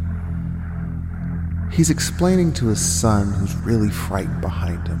me. He's explaining to his son, who's really frightened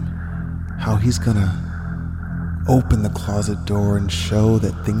behind him, how he's gonna open the closet door and show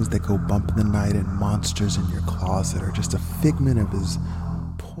that things that go bump in the night and monsters in your closet are just a figment of his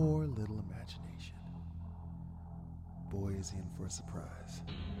poor little imagination. Boy, is he in for a surprise.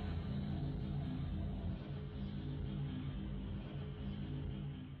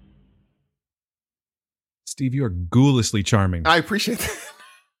 Steve, you are ghoulishly charming. I appreciate that.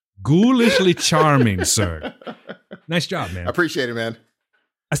 Ghoulishly charming, sir. Nice job, man. I appreciate it, man.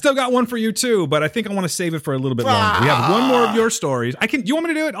 I still got one for you too, but I think I want to save it for a little bit longer. We have one more of your stories. Do you want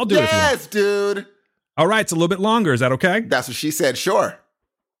me to do it? I'll do it if you want. Yes, dude. All right, it's a little bit longer. Is that okay? That's what she said. Sure.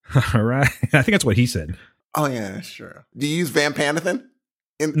 All right. I think that's what he said. Oh yeah, sure. Do you use Van Panathan?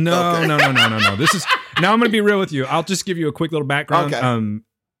 No. This is now. I'm going to be real with you. I'll just give you a quick little background. Okay.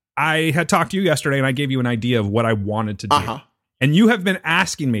 I had talked to you yesterday, and I gave you an idea of what I wanted to do. Uh-huh. And you have been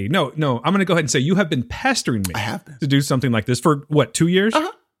asking me. No. I'm going to go ahead and say you have been pestering me. I have been. To do something like this for what, 2 years?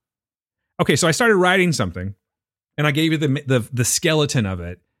 Uh-huh. Okay, so I started writing something, and I gave you the skeleton of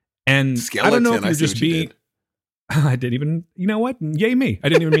it. And Skeleton, I don't know if you're just being. I didn't even. You know what? Yay me! I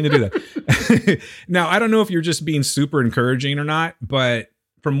didn't even mean to do that. Now I don't know if you're just being super encouraging or not, but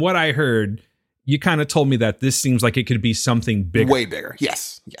from what I heard, you kind of told me that this seems like it could be something bigger. Way bigger.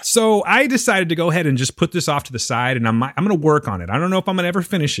 Yes. So I decided to go ahead and just put this off to the side, and I'm going to work on it. I don't know if I'm going to ever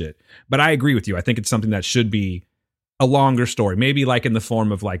finish it, but I agree with you. I think it's something that should be a longer story, maybe like in the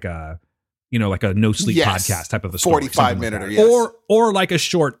form of like a no sleep podcast type of a story, 45 minute, yes. or like a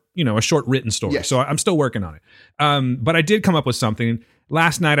short written story. Yes. So I'm still working on it. But I did come up with something.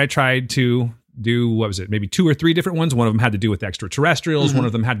 Last night I tried to do, what was it? Maybe 2 or 3 different ones. One of them had to do with extraterrestrials. Mm-hmm. One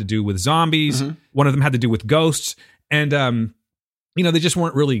of them had to do with zombies. Mm-hmm. One of them had to do with ghosts. And, they just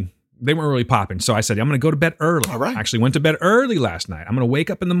weren't really popping. So I said, I'm going to go to bed early. All right. I actually went to bed early last night. I'm going to wake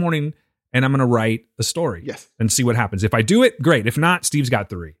up in the morning and I'm going to write a story. Yes. And see what happens. If I do it, great. If not, Steve's got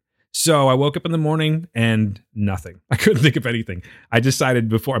 3. So I woke up in the morning and nothing. I couldn't think of anything. I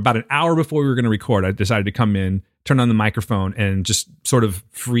decided about an hour before we were going to record, I decided to come in, turn on the microphone, and just sort of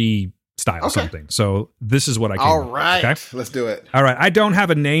freestyle something. So this is what I came All up with, right. okay? Let's do it. All right. I don't have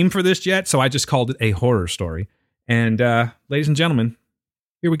a name for this yet, so I just called it a horror story. And ladies and gentlemen,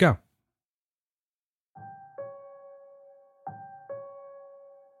 here we go.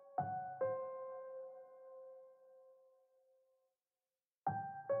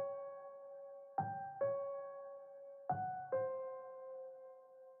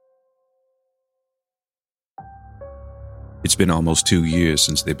 It's been almost 2 years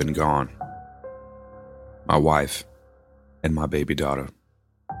since they've been gone. My wife and my baby daughter.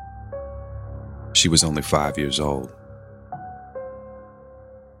 She was only 5 years old.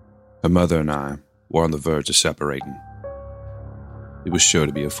 Her mother and I were on the verge of separating. It was sure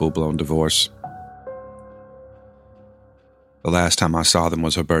to be a full-blown divorce. The last time I saw them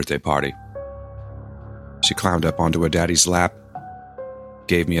was her birthday party. She climbed up onto her daddy's lap,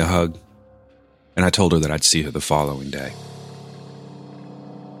 gave me a hug, and I told her that I'd see her the following day.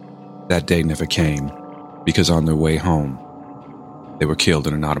 That day never came because on their way home, they were killed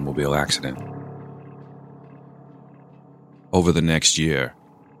in an automobile accident. Over the next year,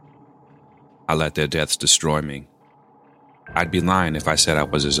 I let their deaths destroy me. I'd be lying if I said I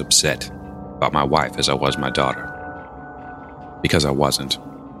was as upset about my wife as I was my daughter. Because I wasn't.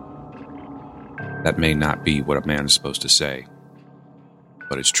 That may not be what a man is supposed to say,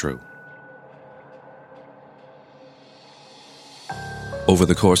 but it's true. Over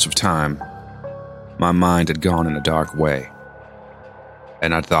the course of time, my mind had gone in a dark way,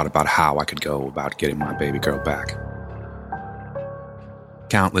 and I'd thought about how I could go about getting my baby girl back.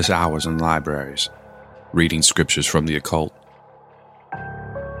 Countless hours in libraries, reading scriptures from the occult,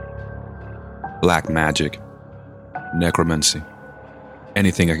 black magic, necromancy,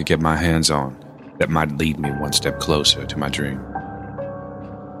 anything I could get my hands on that might lead me one step closer to my dream.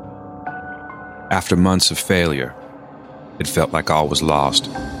 After months of failure, it felt like all was lost.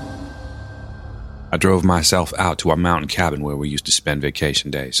 I drove myself out to our mountain cabin where we used to spend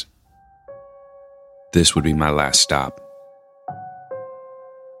vacation days. This would be my last stop.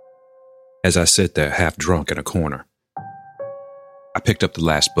 As I sit there half drunk in a corner, I picked up the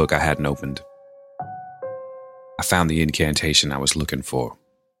last book I hadn't opened. I found the incantation I was looking for.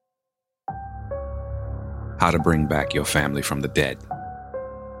 How to bring back your family from the dead.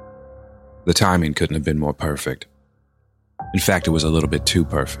 The timing couldn't have been more perfect. In fact, it was a little bit too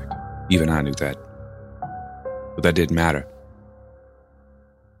perfect. Even I knew that. But that didn't matter.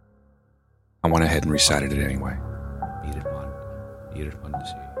 I went ahead and recited it anyway.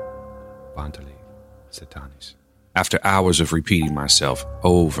 After hours of repeating myself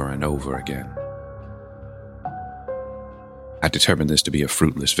over and over again, I determined this to be a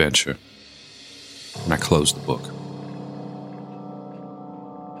fruitless venture, and I closed the book.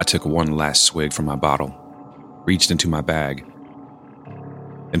 I took one last swig from my bottle, reached into my bag,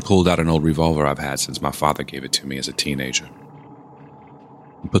 and pulled out an old revolver I've had since my father gave it to me as a teenager,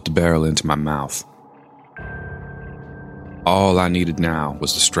 and put the barrel into my mouth. All I needed now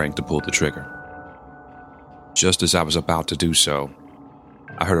was the strength to pull the trigger. Just as I was about to do so,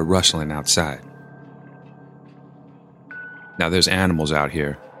 I heard a rustling outside. Now, there's animals out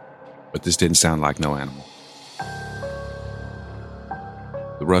here, but this didn't sound like no animal.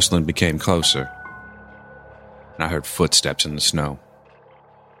 The rustling became closer, and I heard footsteps in the snow.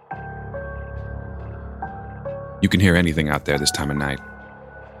 You can hear anything out there this time of night.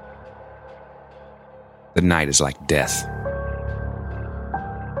 The night is like death.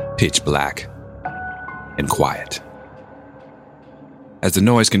 Pitch black and quiet. As the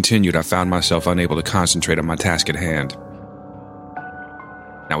noise continued, I found myself unable to concentrate on my task at hand.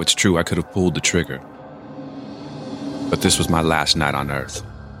 Now, it's true I could have pulled the trigger, but this was my last night on Earth,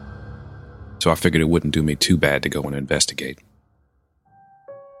 so I figured it wouldn't do me too bad to go and investigate.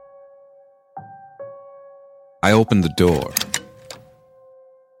 I opened the door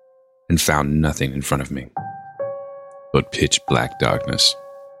and found nothing in front of me but pitch black darkness.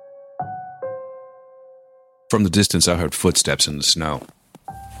 From the distance, I heard footsteps in the snow.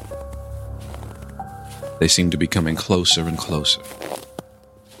 They seemed to be coming closer and closer.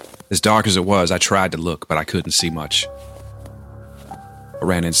 As dark as it was, I tried to look, but I couldn't see much. I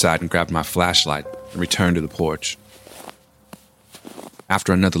ran inside and grabbed my flashlight and returned to the porch.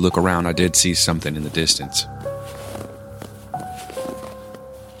 After another look around, I did see something in the distance.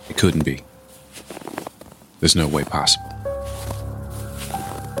 It couldn't be. There's no way possible.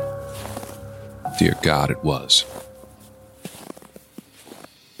 Dear God, it was.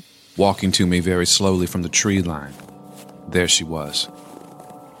 Walking to me very slowly from the tree line, there she was.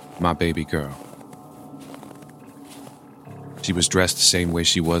 My baby girl. She was dressed the same way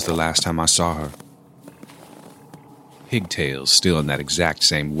she was the last time I saw her. Pigtails still in that exact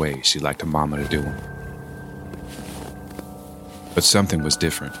same way she liked her mama to do them. But something was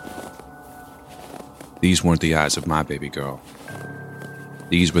different. These weren't the eyes of my baby girl.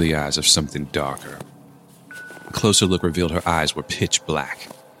 These were the eyes of something darker. A closer look revealed her eyes were pitch black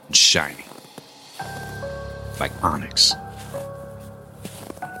and shiny, like onyx.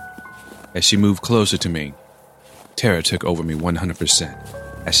 As she moved closer to me, terror took over me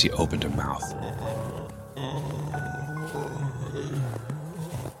 100% as she opened her mouth.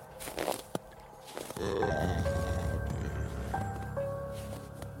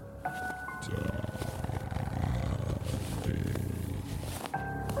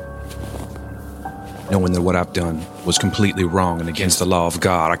 Knowing that what I've done was completely wrong and against the law of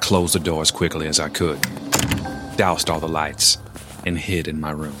God, I closed the door as quickly as I could, doused all the lights, and hid in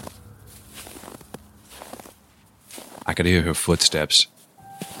my room. I could hear her footsteps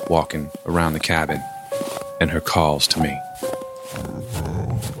walking around the cabin and her calls to me.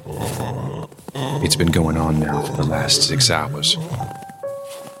 It's been going on now for the last 6 hours.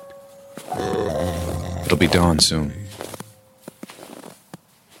 It'll be dawn soon.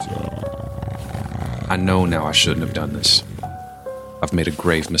 I know now I shouldn't have done this. I've made a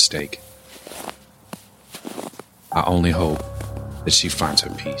grave mistake. I only hope that she finds her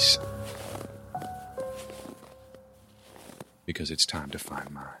peace. Because it's time to find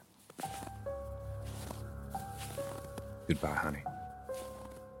mine. Goodbye, honey.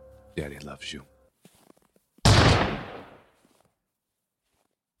 Daddy loves you.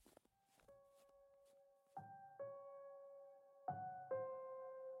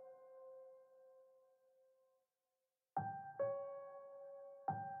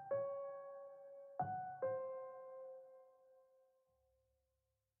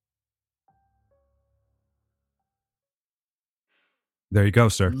 There you go,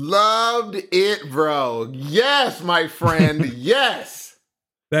 sir. Loved it, bro. Yes, my friend. Yes.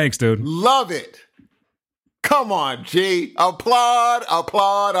 Thanks, dude. Love it. Come on, G. Applaud,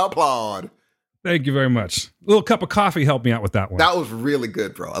 applaud, applaud. Thank you very much. A little cup of coffee helped me out with that one. That was really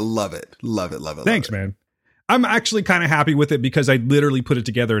good, bro. I love it. Love it, love it. Thanks, man. I'm actually kind of happy with it because I literally put it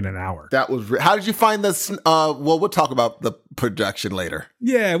together in an hour. That was. How did you find this? Well, we'll talk about the production later.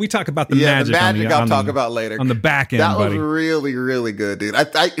 Yeah, we talk about the magic. The magic I'll talk about later. On the back end, that buddy. was really, really good, dude.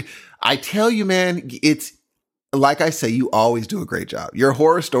 I tell you, man, it's like I say, you always do a great job. Your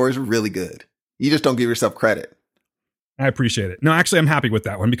horror stories are really good. You just don't give yourself credit. I appreciate it. No, actually, I'm happy with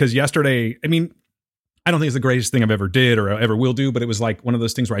that one because yesterday, I mean, I don't think it's the greatest thing I've ever did or ever will do, but it was like one of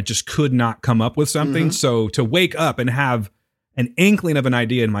those things where I just could not come up with something. Mm-hmm. So to wake up and have an inkling of an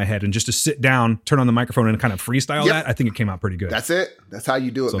idea in my head and just to sit down, turn on the microphone and kind of freestyle that, I think it came out pretty good. That's it. That's how you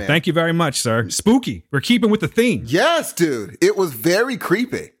do it, so man. Thank you very much, sir. Spooky. We're keeping with the theme. Yes, dude. It was very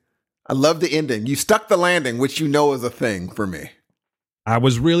creepy. I love the ending. You stuck the landing, which you know is a thing for me. I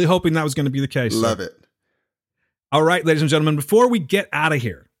was really hoping that was going to be the case. Love it. All right, ladies and gentlemen, before we get out of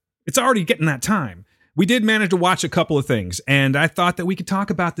here, it's already getting that time. We did manage to watch a couple of things, and I thought that we could talk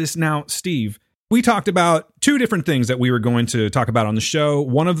about this now. Steve, we talked about two different things that we were going to talk about on the show.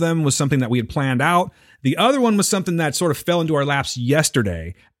 One of them was something that we had planned out. The other one was something that sort of fell into our laps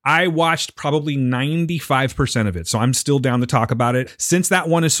yesterday. I watched probably 95% of it, so I'm still down to talk about it. Since that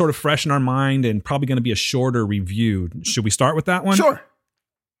one is sort of fresh in our mind and probably going to be a shorter review, should we start with that one? Sure.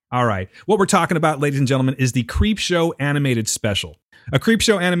 All right. What we're talking about, ladies and gentlemen, is the Creepshow animated special. A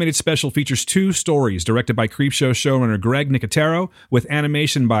Creepshow animated special features two stories directed by Creepshow showrunner Greg Nicotero with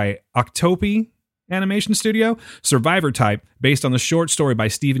animation by Octopi Animation Studio. Survivor Type, based on the short story by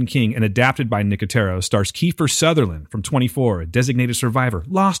Stephen King and adapted by Nicotero, stars Kiefer Sutherland from 24, a designated survivor,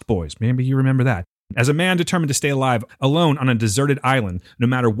 Lost Boys. Maybe you remember that. As a man determined to stay alive alone on a deserted island, no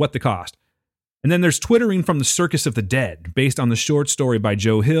matter what the cost. And then there's Twittering from the Circus of the Dead, based on the short story by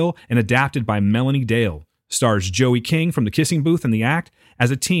Joe Hill and adapted by Melanie Dale. Stars Joey King from The Kissing Booth and The Act as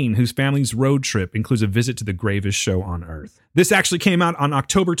a teen whose family's road trip includes a visit to the gravest show on Earth. This actually came out on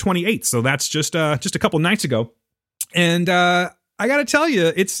October 28th, so that's just a couple nights ago. And I got to tell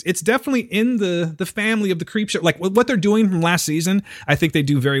you, it's definitely in the family of the Creepshow. Like what they're doing from last season, I think they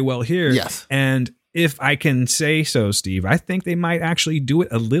do very well here. Yes. And if I can say so, Steve, I think they might actually do it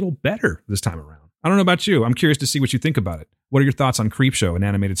a little better this time around. I don't know about you. I'm curious to see what you think about it. What are your thoughts on Creepshow, an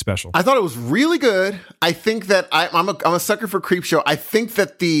animated special? I thought it was really good. I think that I'm a sucker for Creepshow. I think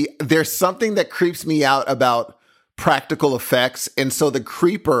that there's something that creeps me out about practical effects, and so the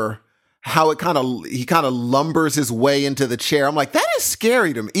creeper, how he kind of lumbers his way into the chair. I'm like, that is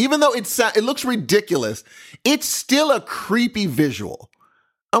scary to me. Even though it looks ridiculous, it's still a creepy visual.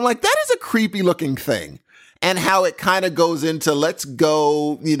 I'm like, that is a creepy looking thing. And how it kind of goes into, let's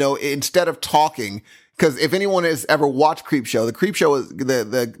go, instead of talking. Because if anyone has ever watched Creepshow, the Creepshow is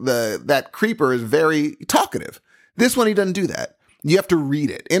that creeper is very talkative. This one, he doesn't do that. You have to read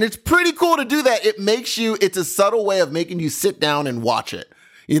it. And it's pretty cool to do that. It's a subtle way of making you sit down and watch it.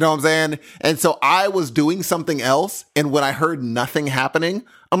 You know what I'm saying? And so I was doing something else. And when I heard nothing happening,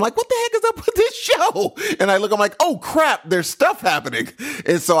 I'm like, what the heck is up with this show? And I look, I'm like, oh crap, there's stuff happening.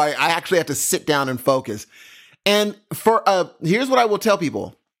 And so I actually have to sit down and focus. And here's what I will tell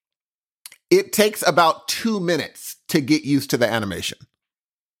people. It takes about 2 minutes to get used to the animation.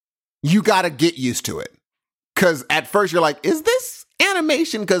 You got to get used to it. Because at first you're like, is this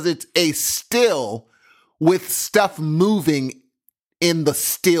animation? Because it's a still with stuff moving in the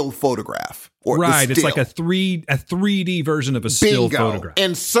still photograph. Right. It's like a 3D version of a still photograph.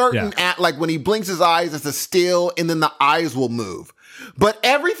 And certain, like when he blinks his eyes, it's a still, and then the eyes will move. But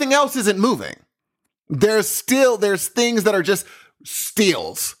everything else isn't moving. There's things that are just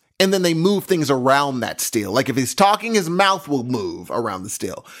stills, and then they move things around that still. Like if he's talking, his mouth will move around the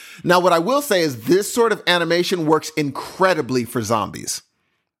still. Now, what I will say is this sort of animation works incredibly for zombies.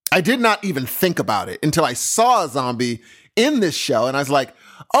 I did not even think about it until I saw a zombie in this show, and I was like,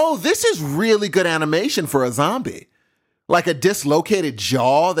 oh, this is really good animation for a zombie. Like a dislocated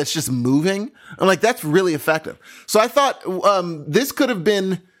jaw that's just moving. I'm like, that's really effective. So I thought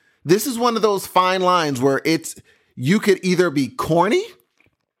this is one of those fine lines where you could either be corny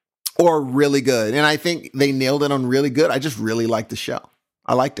or really good. And I think they nailed it on really good. I just really liked the show.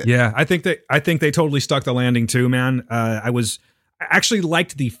 I liked it. Yeah, I think they totally stuck the landing too, man. I actually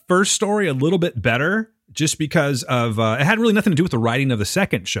liked the first story a little bit better just because of it had really nothing to do with the writing of the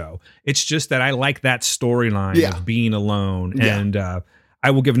second show. It's just that I like that storyline of being alone. Yeah. And I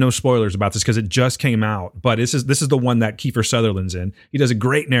will give no spoilers about this because it just came out, but this is the one that Kiefer Sutherland's in. He does a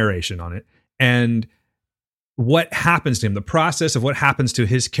great narration on it. And what happens to him, the process of what happens to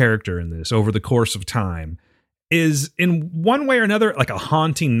his character in this over the course of time is in one way or another like a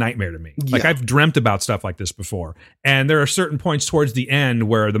haunting nightmare to me. Yeah. Like I've dreamt about stuff like this before. And there are certain points towards the end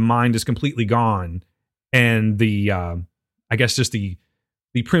where the mind is completely gone and the I guess just the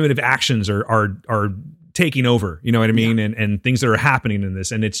primitive actions are taking over, you know what I mean? Yeah. And things that are happening in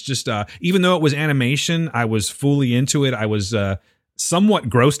this. And it's just, even though it was animation, I was fully into it. I was somewhat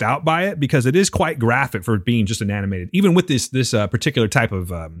grossed out by it because it is quite graphic for being just an animated. Even with this particular type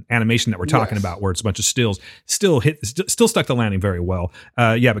of animation that we're talking about, where it's a bunch of stills, still stuck the landing very well.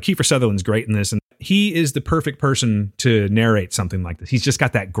 But Kiefer Sutherland's great in this, and he is the perfect person to narrate something like this. He's just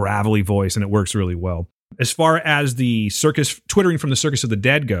got that gravelly voice, and it works really well. As far as the circus, Twittering from the Circus of the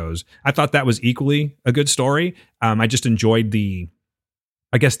Dead goes, I thought that was equally a good story. I just enjoyed the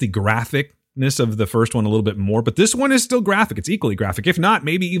graphicness of the first one a little bit more, but this one is still graphic. It's equally graphic, if not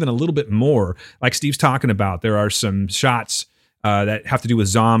maybe even a little bit more. Like Steve's talking about, there are some shots that have to do with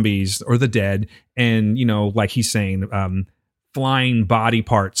zombies or the dead, and like he's saying, flying body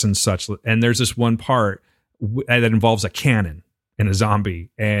parts and such. And there's this one part that involves a cannon and a zombie,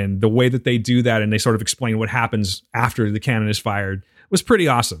 and the way that they do that and they sort of explain what happens after the cannon is fired was pretty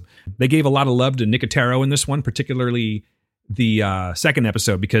awesome. They gave a lot of love to Nicotero in this one, particularly the second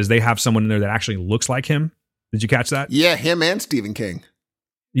episode, because they have someone in there that actually looks like him. Did you catch that? Yeah, him and Stephen King.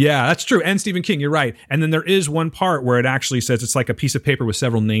 Yeah, that's true. And Stephen King, you're right. And then there is one part where it actually says it's like a piece of paper with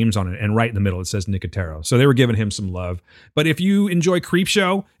several names on it, and right in the middle it says Nicotero. So they were giving him some love. But if you enjoy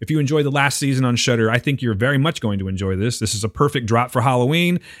Creepshow, if you enjoy the last season on Shudder, I think you're very much going to enjoy this. This is a perfect drop for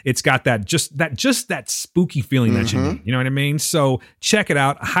Halloween. It's got that spooky feeling that you need. You know what I mean? So check it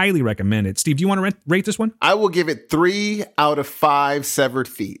out. I highly recommend it. Steve, do you want to rate this one? I will give it 3 out of 5 severed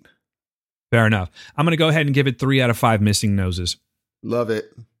feet. Fair enough. I'm going to go ahead and give it 3 out of 5 missing noses. Love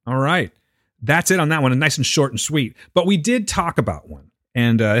it. All right. That's it on that one. Nice and short and sweet. But we did talk about one.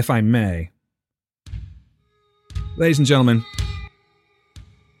 And if I may, ladies and gentlemen,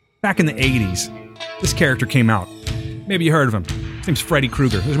 back in the 80s, this character came out. Maybe you heard of him. His name's Freddy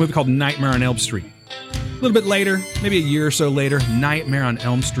Krueger. There's a movie called Nightmare on Elm Street. A little bit later, maybe a year or so later, Nightmare on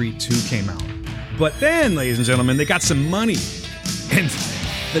Elm Street 2 came out. But then, ladies and gentlemen, they got some money. And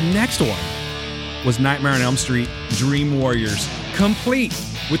the next one was Nightmare on Elm Street Dream Warriors, complete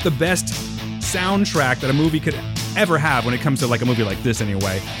with the best soundtrack that a movie could ever have when it comes to like a movie like this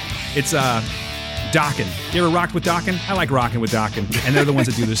anyway. It's Dokken. You ever rocked with Dokken? I like rocking with Dokken, and they're the ones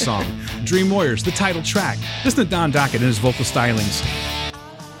that do this song. Dream Warriors, the title track. Listen to Don Dokken and his vocal stylings.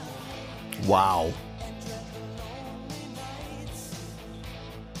 Wow.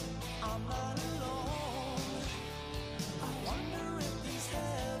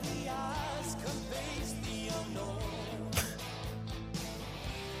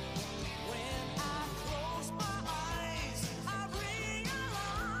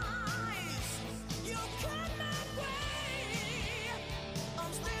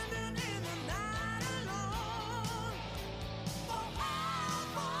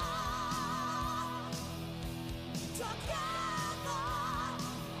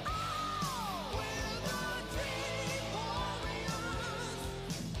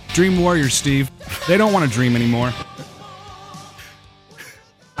 Dream Warriors, Steve. They don't want to dream anymore.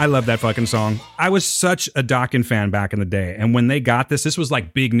 I love that fucking song. I was such a Dokken fan back in the day. And when they got this was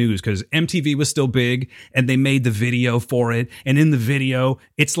like big news because MTV was still big and they made the video for it. And in the video,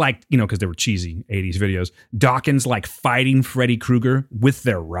 it's like, because they were cheesy 80s videos, Dokken's like fighting Freddy Krueger with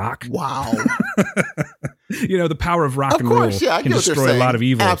their rock. Wow. The power of rock and roll can destroy a lot of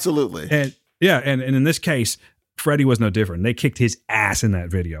evil. Absolutely. And in this case, Freddy was no different. They kicked his ass in that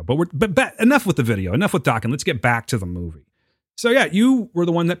video. But enough with the video. Enough with Dokken. Let's get back to the movie. So yeah, you were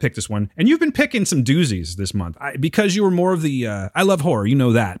the one that picked this one, and you've been picking some doozies this month because you were more of the. I love horror, you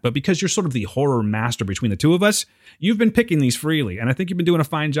know that, but because you're sort of the horror master between the two of us, you've been picking these freely, and I think you've been doing a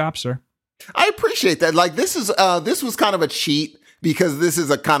fine job, sir. I appreciate that. Like this was kind of a cheat because this is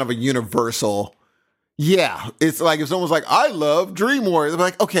a kind of a universal. Yeah, it's like if someone's like, "I love Dream Warriors," I'm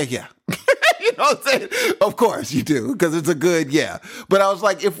like, "Okay, yeah." You know what I'm saying? Of course you do, because it's a good, yeah. But I was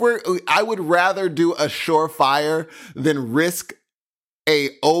like, I would rather do a surefire than risk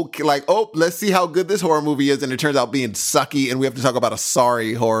let's see how good this horror movie is, and it turns out being sucky, and we have to talk about a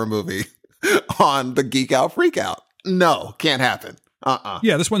sorry horror movie on the Geek Out Freak Out. No, can't happen.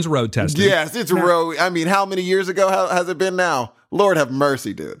 Yeah, this one's road tested. Yes, it's road. I mean, how many years ago has it been now? Lord have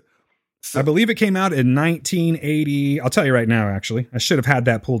mercy, dude. So, I believe it came out in 1980. I'll tell you right now, actually. I should have had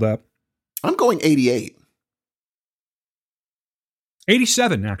that pulled up. I'm going 88.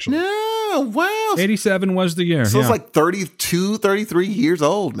 87, actually. No, wow. 87 was the year. So it's like 32, 33 years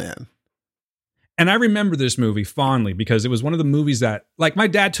old, man. And I remember this movie fondly because it was one of the movies that, like, my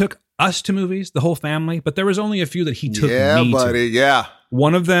dad took us to movies, the whole family, but there was only a few that he took me to. Yeah.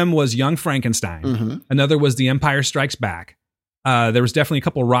 One of them was Young Frankenstein. Mm-hmm. Another was The Empire Strikes Back. There was definitely a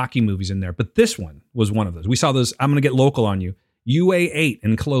couple of Rocky movies in there, but this one was one of those. We saw those. I'm going to get local on you. UA8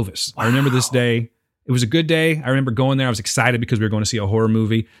 in Clovis. Wow. I remember this day It was a good day. I remember going there. I was excited because we were going to see a horror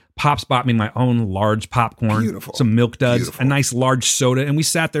movie. Pops bought me my own large popcorn, Beautiful. some Milk Duds, Beautiful. a nice large soda, and we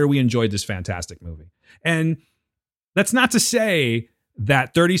sat there. We enjoyed this fantastic movie. And that's not to say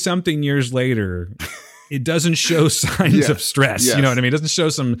that 30-something years later, it doesn't show signs of stress. Yes. You know what I mean? It doesn't show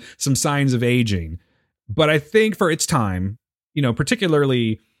some signs of aging. But I think for its time, you know,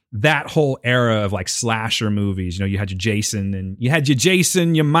 particularly that whole era of like slasher movies, you know, you had your Jason and you had your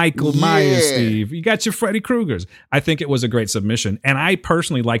Jason, your Michael Myers, Steve. You got your Freddy Kruegers. I think it was a great submission. And I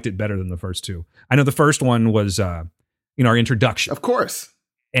personally liked it better than the first two. I know the first one was, you know, our introduction. Of course.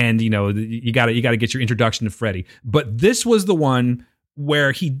 And, you know, you got to get your introduction to Freddy. But this was the one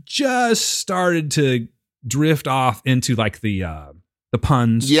where he just started to drift off into like the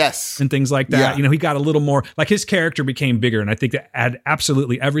puns, Yes. and things like that. Yeah. You know, he got a little more like his character became bigger, and I think that had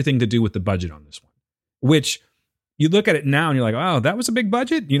absolutely everything to do with the budget on this one. Which you look at it now and you're like, oh, that was a big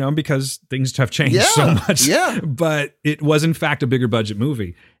budget, you know, because things have changed so much. Yeah. But it was in fact a bigger budget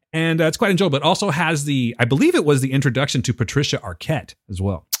movie, and it's quite enjoyable. It also has I believe it was the introduction to Patricia Arquette as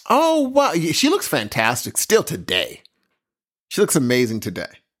well. Oh, wow. She looks fantastic still today. She looks amazing today.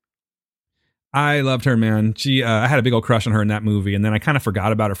 I loved her, man. I had a big old crush on her in that movie, and then I kind of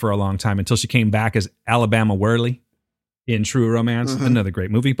forgot about her for a long time until she came back as Alabama Worley in True Romance. Mm-hmm. Another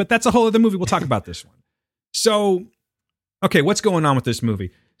great movie, but that's a whole other movie. We'll talk about this one. So, okay, what's going on with this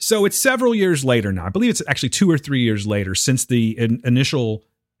movie? So it's several years later now. I believe it's actually 2 or 3 years later since the initial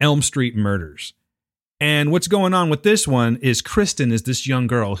Elm Street murders. And what's going on with this one is Kristen is this young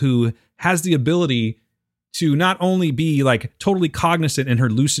girl who has the ability to not only be like totally cognizant in her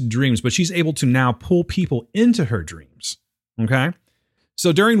lucid dreams, but she's able to now pull people into her dreams. Okay.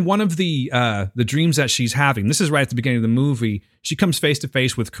 So during one of the dreams that she's having, this is right at the beginning of the movie, she comes face to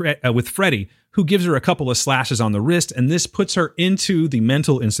face with Freddy, who gives her a couple of slashes on the wrist, and this puts her into the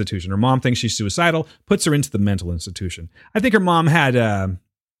mental institution. Her mom thinks she's suicidal, puts her into the mental institution. I think her mom had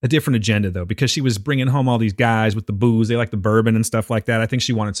a different agenda, though, because she was bringing home all these guys with the booze. They like the bourbon and stuff like that. I think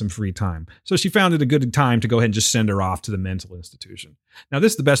she wanted some free time. So she found it a good time to go ahead and just send her off to the mental institution. Now,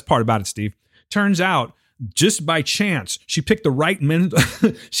 this is the best part about it, Steve. Turns out, just by chance, she picked the right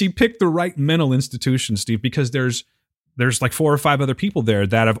mental institution, Steve, because there's like 4 or 5 other people there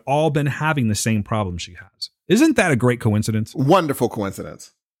that have all been having the same problem she has. Isn't that a great coincidence? Wonderful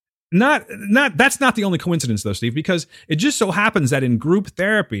coincidence. That's not the only coincidence, though, Steve, because it just so happens that in group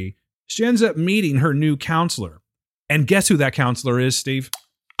therapy, she ends up meeting her new counselor. And guess who that counselor is, Steve?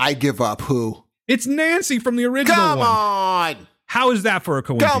 I give up. Who? It's Nancy from the original one. Come on. How is that for a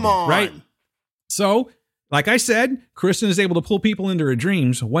coincidence? Come on. Right? So, like I said, Kristen is able to pull people into her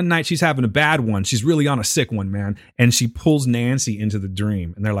dreams. One night she's having a bad one. She's really on a sick one, man. And she pulls Nancy into the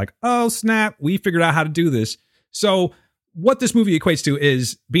dream. And they're like, oh, snap. We figured out how to do this. So what this movie equates to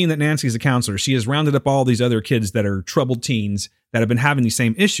is, being that Nancy is a counselor, she has rounded up all these other kids that are troubled teens that have been having these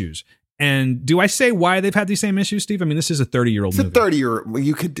same issues. And do I say why they've had these same issues, Steve? I mean, this is a 30-year-old movie. It's a 30-year-old. Well,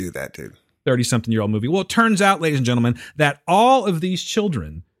 you could do that, dude. 30-something-year-old movie. Well, it turns out, ladies and gentlemen, that all of these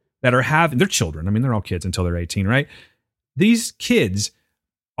children that are they're children. I mean, they're all kids until they're 18, right? These kids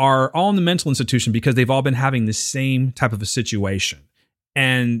are all in the mental institution because they've all been having the same type of a situation.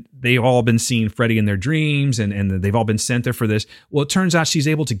 And they've all been seeing Freddy in their dreams, and they've all been sent there for this. Well, it turns out she's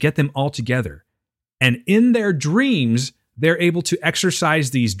able to get them all together. And in their dreams, they're able to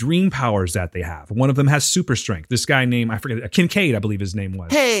exercise these dream powers that they have. One of them has super strength. This guy named, I forget, Kincaid, I believe his name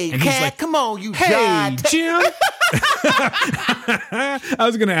was. Hey, and he's Cat, like, come on, you hey, giant. Jim. I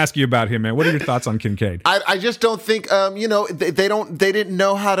was going to ask you about him, man. What are your thoughts on Kincaid? I just don't think, they didn't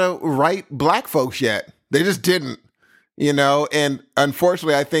know how to write black folks yet. They just didn't, and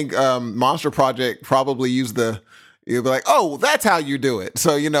unfortunately, I think Monster Project probably used you'll be like, oh, that's how you do it.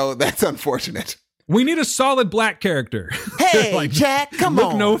 So, that's unfortunate. We need a solid black character. Hey, Jack, come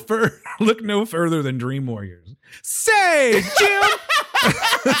on. Look no further than Dream Warriors. Say, Jim.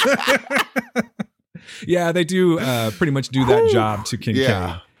 Yeah, they do pretty much do that job to Kincaid.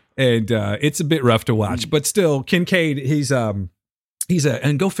 Yeah. And it's a bit rough to watch. But still, Kincaid, and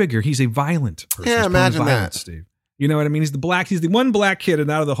go figure, he's a violent person. Yeah, imagine that. Steve. You know what I mean? He's the one black kid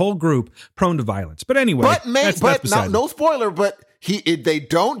and out of the whole group prone to violence. But anyway, no spoiler, but they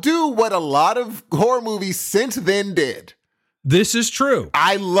don't do what a lot of horror movies since then did. This is true.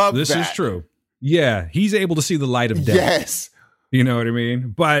 I love this. That. This is true. Yeah, he's able to see the light of day. Yes. You know what I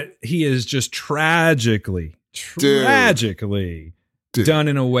mean? But he is just tragically done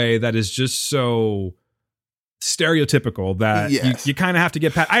in a way that is just so stereotypical that you kind of have to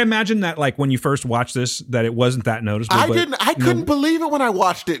get past. I imagine that, like, when you first watched this, that it wasn't that noticeable. I couldn't believe it when I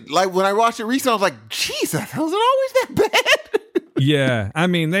watched it. Like, when I watched it recently, I was like, Jesus, was it always that bad? Yeah, I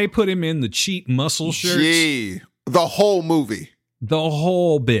mean, they put him in the cheap muscle shirts. Gee, the whole movie. The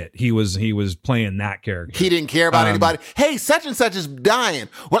whole bit, he was playing that character. He didn't care about anybody. Hey, such and such is dying.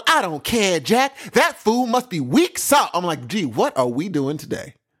 Well, I don't care, Jack. That fool must be weak sauce. I'm like, gee, what are we doing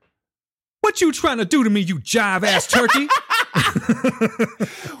today? What you trying to do to me, you jive-ass turkey?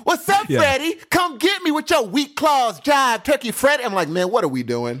 What's up, Freddy? Come get me with your weak claws, jive turkey, Freddy. I'm like, man, what are we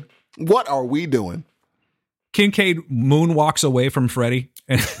doing? What are we doing? Kincaid moonwalks away from Freddy.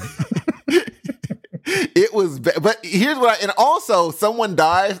 It was, but here's what and also someone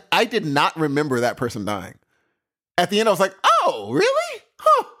dies. I did not remember that person dying. At the end, I was like, oh, really?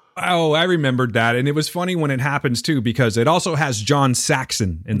 Huh. Oh, I remembered that. And it was funny when it happens too, because it also has John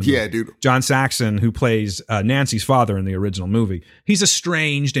Saxon in the movie. Yeah, dude. John Saxon, who plays Nancy's father in the original movie. He's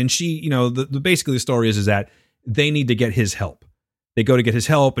estranged, and she, basically the story is that they need to get his help. They go to get his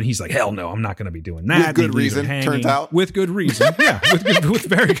help, and he's like, hell no, I'm not going to be doing that. With good reason, turns out. With good reason. Yeah, with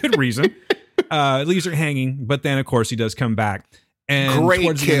very good reason. Leaves her hanging, but then, of course, he does come back. And great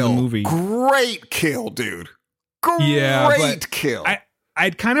towards kill. The end of the movie, great kill, dude. Great kill.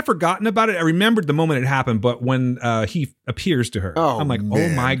 I'd kind of forgotten about it. I remembered the moment it happened, but when he appears to her, I'm like,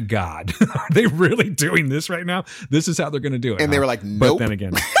 man. oh my God, are they really doing this right now? This is how they're going to do it. And they were like, nope. But then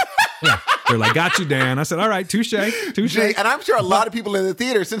again, they're like, got you, Dan. I said, all right, touche. And I'm sure a lot of people in the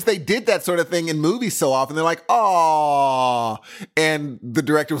theater, since they did that sort of thing in movies so often, they're like, oh. And the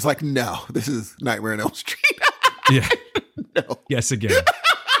director was like, no, this is Nightmare on Elm Street. Yeah. No. Yes, again.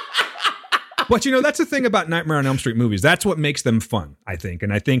 But, that's the thing about Nightmare on Elm Street movies. That's what makes them fun, I think.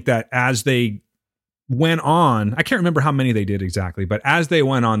 And I think that as they went on, I can't remember how many they did exactly, but as they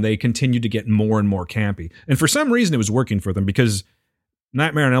went on, they continued to get more and more campy. And for some reason, it was working for them because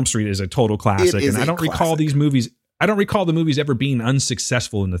Nightmare on Elm Street is a total classic. And I don't recall these movies. I don't recall the movies ever being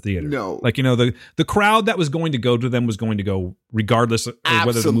unsuccessful in the theater. No. Like, the crowd that was going to go to them was going to go regardless of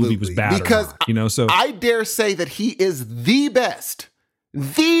whether the movie was bad because or not. So I dare say that he is the best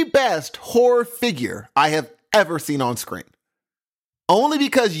horror figure I have ever seen on screen. Only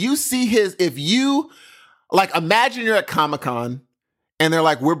because you see imagine you're at Comic-Con and they're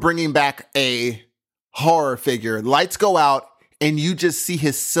like, we're bringing back a horror figure. Lights go out and you just see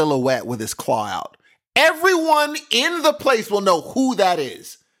his silhouette with his claw out. Everyone in the place will know who that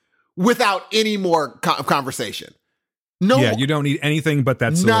is without any more conversation. No, yeah, you don't need anything but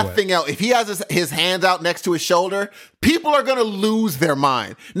that silhouette. Nothing else. If he has his hands out next to his shoulder, people are gonna lose their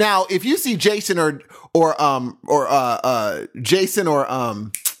mind. Now, if you see Jason from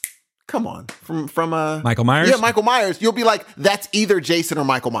Michael Myers? Yeah, Michael Myers, you'll be like, that's either Jason or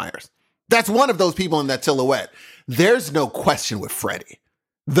Michael Myers. That's one of those people in that silhouette. There's no question with Freddy.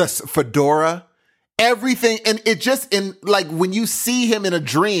 The fedora, everything, and it just when you see him in a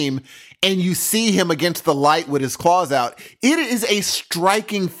dream and you see him against the light with his claws out, it is a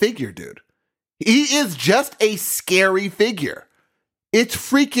striking figure, dude. He is just a scary figure. It's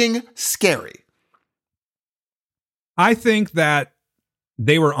freaking scary. I think that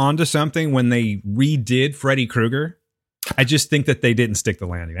they were onto something when they redid Freddy Krueger. I just think that they didn't stick the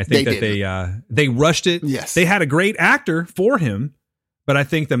landing. I think they rushed it. Yes. They had a great actor for him, but I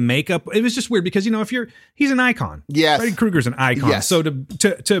think the makeup, it was just weird because, he's an icon. Yes. Freddy Krueger's an icon. Yes. So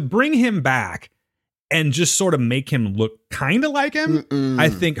to bring him back and just sort of make him look kind of like him, I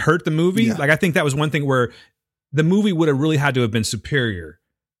think hurt the movie. Yeah. Like, I think that was one thing where the movie would have really had to have been superior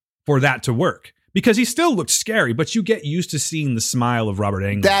for that to work. Because he still looked scary, but you get used to seeing the smile of Robert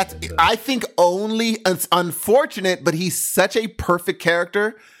Englund. I think it's unfortunate, but he's such a perfect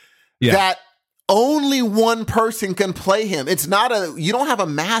character that only one person can play him. It's not you don't have a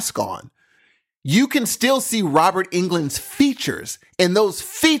mask on. You can still see Robert Englund's features, and those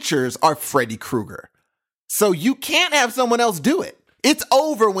features are Freddy Krueger. So you can't have someone else do it. It's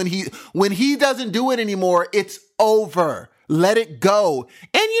over when he doesn't do it anymore. It's over. Let it go.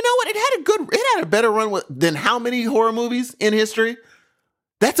 And you know what? It had a better run than how many horror movies in history?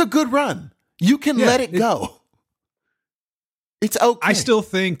 That's a good run. You can let it go. It's okay. I still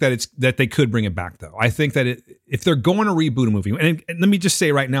think that they could bring it back, though. I think that if they're going to reboot a movie, and let me just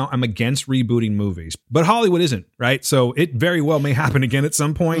say right now, I'm against rebooting movies, but Hollywood isn't, right? So it very well may happen again at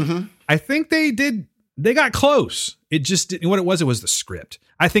some point. Mm-hmm. I think they got close. It just didn't. What it was the script.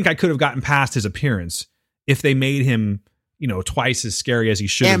 I think I could have gotten past his appearance if they made him, twice as scary as he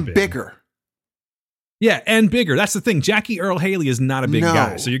should have been. And bigger. Yeah, and bigger. That's the thing. Jackie Earle Haley is not a big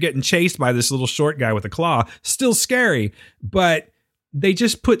guy. So you're getting chased by this little short guy with a claw. Still scary, but they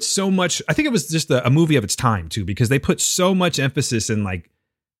just put so much. I think it was just a movie of its time, too, because they put so much emphasis in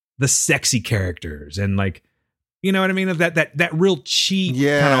the sexy characters and you know what I mean? That real cheap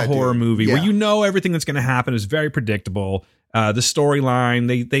kind of horror movie where everything that's going to happen is very predictable. The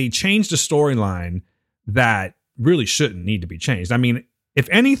storyline, they changed a storyline that really shouldn't need to be changed. I mean, if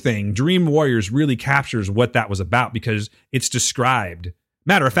anything, Dream Warriors really captures what that was about because it's described.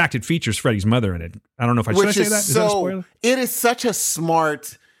 Matter of fact, it features Freddy's mother in it. I don't know if should I say that? Is that a spoiler? It is such a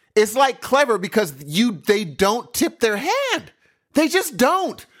smart. It's like clever because they don't tip their hand. They just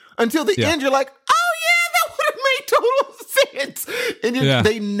don't until the end. You're like, oh yeah, that would have made total sense. And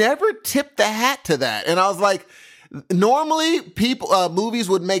they never tip the hat to that. And I was like, normally movies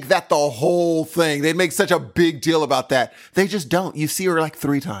would make that the whole thing. They'd make such a big deal about that. They just don't. You see her like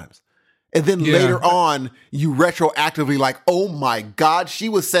 3 times. And then later on, you retroactively like, oh my God, she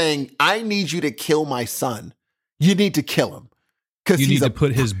was saying, I need you to kill my son. You need to kill him. You need to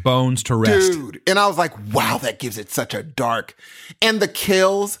put his bones to rest. Dude. And I was like, wow, that gives it such a dark. And the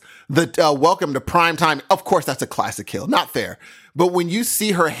kills, the welcome to prime time. Of course, that's a classic kill. Not fair. But when you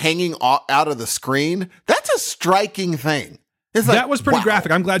see her hanging out of the screen, that's a striking thing. It's like, that was pretty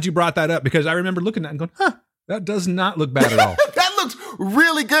graphic. I'm glad you brought that up because I remember looking at it and going, that does not look bad at all. That looks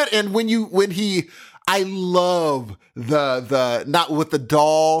really good. And I love the not with the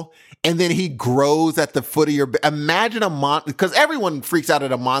doll. And then he grows at the foot of your bed. Imagine a monster, because everyone freaks out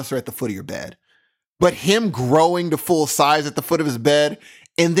at a monster at the foot of your bed. But him growing to full size at the foot of his bed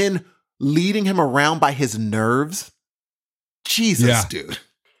and then leading him around by his nerves. Jesus, dude.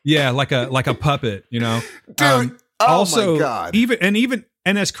 Yeah, like a puppet, you know. Dude, also, my God. Even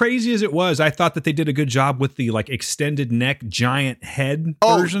as crazy as it was, I thought that they did a good job with the like extended neck, giant head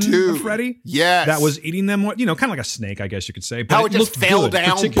version of Freddy. Yes. That was eating them, kind of like a snake, I guess you could say. But how it just fell good,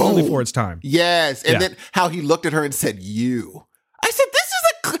 down, particularly for its time. Yes. And then how he looked at her and said, you. I said, this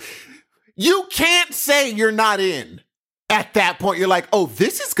is you can't say you're not in. At that point, you're like, oh,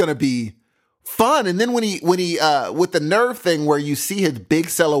 this is going to be fun. And then when he with the nerve thing where you see his big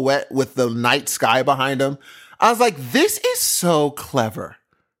silhouette with the night sky behind him, I was like, this is so clever.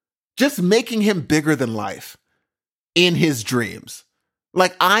 Just making him bigger than life in his dreams.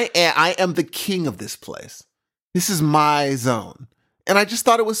 Like, I am the king of this place. This is my zone. And I just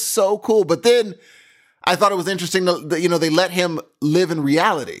thought it was so cool. But then I thought it was interesting that, they let him live in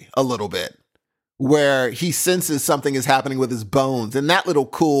reality a little bit, where he senses something is happening with his bones. And that little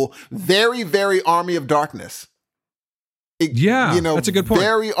cool, very, very Army of Darkness. That's a good point.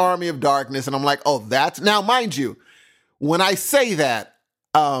 Very Army of Darkness. And I'm like, oh, now, mind you, when I say that,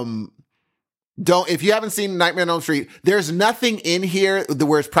 if you haven't seen Nightmare on Elm Street, there's nothing in here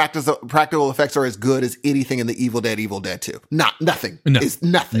where its practical effects are as good as anything in the Evil Dead 2. Nothing.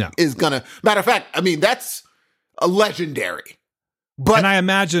 Is gonna, matter of fact, I mean, that's a legendary. And I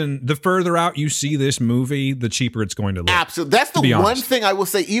imagine the further out you see this movie, the cheaper it's going to look. Absolutely. That's the one thing I will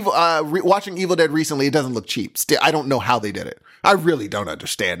say. Watching Evil Dead recently, it doesn't look cheap. Still, I don't know how they did it. I really don't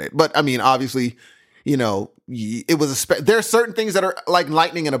understand it. But I mean, obviously, it was there are certain things that are like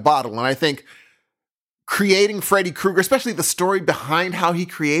lightning in a bottle. And I think creating Freddy Krueger, especially the story behind how he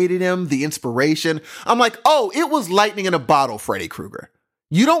created him, the inspiration, I'm like, oh, it was lightning in a bottle, Freddy Krueger.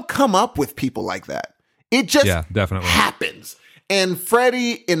 You don't come up with people like that. It just definitely happens. And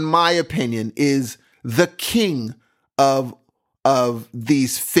Freddy, in my opinion, is the king of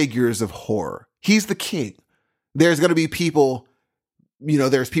these figures of horror. He's the king. There's going to be people,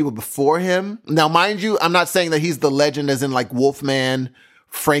 there's people before him. Now, mind you, I'm not saying that he's the legend as in like Wolfman,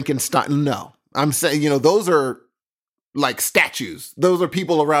 Frankenstein. No, I'm saying, those are like statues. Those are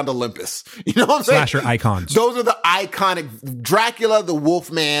people around Olympus. You know what I'm saying? Slasher icons. Those are the iconic Dracula, the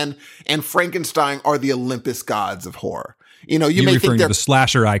Wolfman, and Frankenstein are the Olympus gods of horror. You may think they're the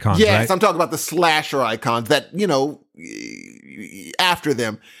slasher icons. Yes, right? I'm talking about the slasher icons that, after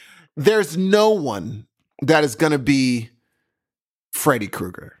them. There's no one that is going to be Freddy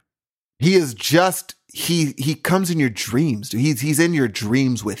Krueger. He is just, he comes in your dreams. Dude. He's in your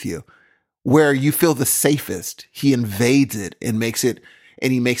dreams with you where you feel the safest. He invades it and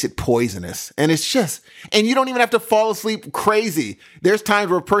he makes it poisonous. And it's just, and you don't even have to fall asleep crazy. There's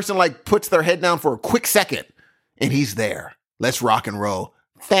times where a person like puts their head down for a quick second and he's there. Let's rock and roll.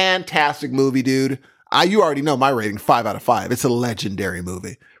 Fantastic movie, dude. You already know my rating, 5 out of 5. It's a legendary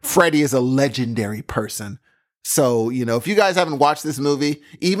movie. Freddy is a legendary person. So, if you guys haven't watched this movie,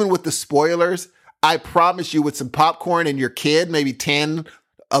 even with the spoilers, I promise you with some popcorn and your kid, maybe 10,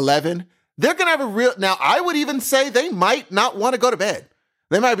 11, they're going to have now I would even say they might not want to go to bed.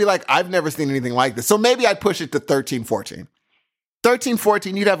 They might be like, I've never seen anything like this. So maybe I'd push it to 13, 14. 13,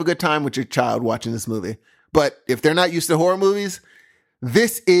 14, you'd have a good time with your child watching this movie. But if they're not used to horror movies,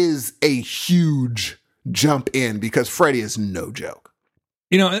 this is a huge jump in because Freddy is no joke.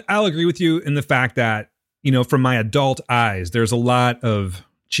 I'll agree with you in the fact that, from my adult eyes, there's a lot of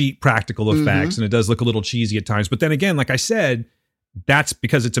cheap practical effects and it does look a little cheesy at times. But then again, like I said, that's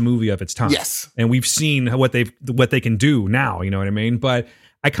because it's a movie of its time. Yes. And we've seen what they can do now, you know what I mean? But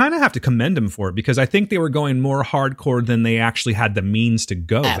I kind of have to commend them for it because I think they were going more hardcore than they actually had the means to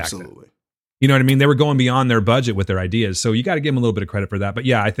go. Absolutely. Back then. You know what I mean? They were going beyond their budget with their ideas. So you got to give them a little bit of credit for that. But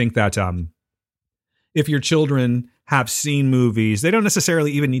yeah, I think that if your children have seen movies, they don't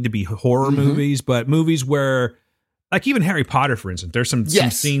necessarily even need to be horror movies, but movies where, like even Harry Potter, for instance, there's some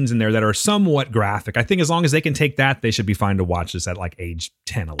scenes in there that are somewhat graphic. I think as long as they can take that, they should be fine to watch this at like age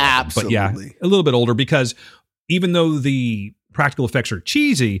 10, 11. Absolutely. But yeah, a little bit older because even though the practical effects are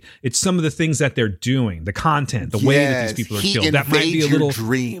cheesy, it's some of the things that they're doing, the content, the way that these people are killed. That might be a little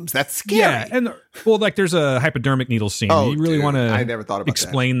dreams. That's scary. Yeah, and well, like there's a hypodermic needle scene. You really want to? I never thought about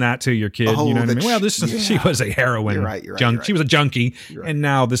explain that to your kid. You know what I mean? Well, she was a heroin. You're right. She was a junkie, and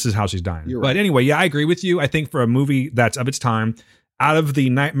now this is how she's dying. But anyway, yeah, I agree with you. I think for a movie that's of its time, out of the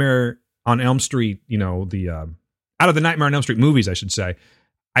Nightmare on Elm Street, out of the Nightmare on Elm Street movies, I should say,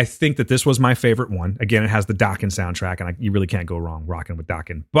 I think that this was my favorite one. Again, it has the Dokken soundtrack, and you really can't go wrong rocking with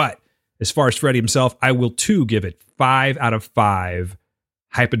Dokken. But as far as Freddy himself, I will too give it 5 out of 5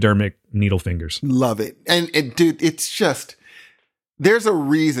 hypodermic needle fingers. Love it. And dude, it's just, there's a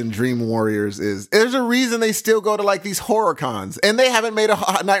reason Dream Warriors there's a reason they still go to like these horror cons, and they haven't made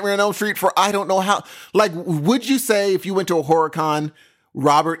a Nightmare on Elm Street for I don't know how. Like, would you say if you went to a horror con,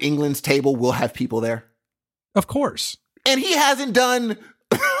 Robert Englund's table will have people there? Of course. And he hasn't done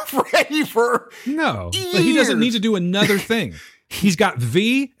Freddy for years. But he doesn't need to do another thing. He's got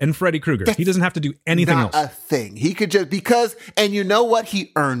V and Freddy Krueger. He doesn't have to do anything else. Not a thing. He could just and you know what?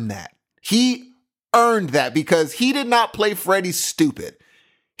 He earned that. He earned that because he did not play Freddy stupid.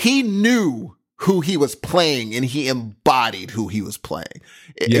 He knew who he was playing and he embodied who he was playing.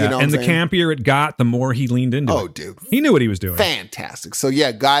 Yeah, you know and the campier it got, the more he leaned into it. Oh, dude. He knew what he was doing. Fantastic. So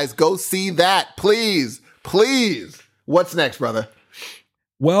yeah, guys, go see that. Please. Please. What's next, brother?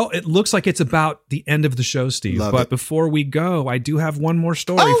 Well, it looks like it's about the end of the show, Steve. But before we go, I do have one more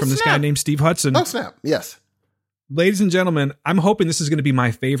story from this guy named Steve Hudson. Oh, snap. Yes. Ladies and gentlemen, I'm hoping this is going to be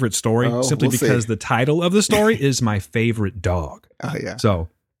my favorite story simply because the title of the story is My Favorite Dog. Oh, yeah. So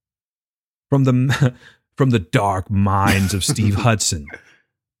from the dark minds of Steve Hudson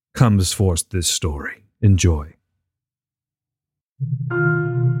comes forth this story. Enjoy.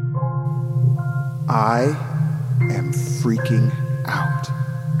 I am freaking out.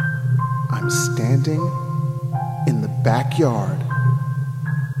 I'm standing in the backyard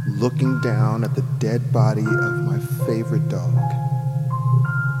looking down at the dead body of my favorite dog,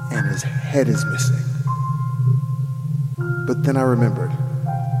 and his head is missing. But then I remembered.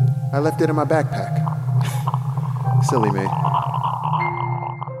 I left it in my backpack. Silly me.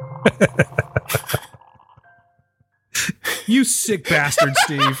 You sick bastard,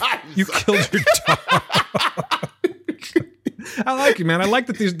 Steve. You killed your dog. I like it, man. I like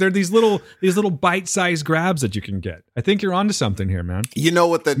that there are these little bite-sized grabs that you can get. I think you're onto something here, man. You know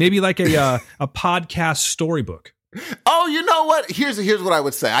what? Maybe like a podcast storybook. Oh, you know what? Here's what I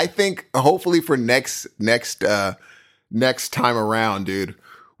would say. I think hopefully for next time around, dude,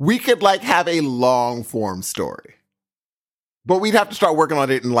 we could like have a long form story, but we'd have to start working on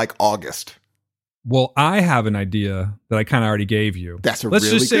it in like August. Well, I have an idea that I kind of already gave you. That's Let's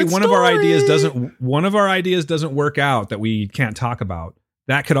really just say good one story. of our ideas doesn't work out that we can't talk about.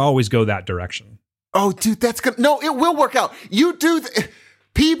 That could always go that direction. Oh, dude, that's good. No, it will work out. You do.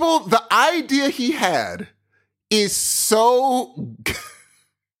 People, the idea he had is so.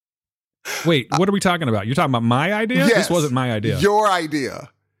 Wait, what are we talking about? You're talking about my idea? Yes, this wasn't my idea. Your idea.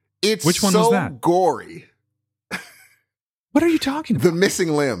 It's Which one so was that? Gory. What are you talking about? The missing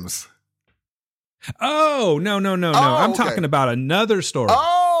limbs. Oh, no. I'm talking about another story.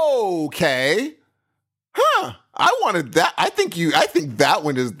 Oh, okay. Huh. I wanted that. I think that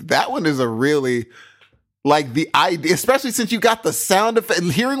one is a really, like, the idea, especially since you got the sound effect.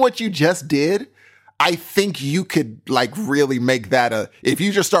 Hearing what you just did, I think you could like really make that if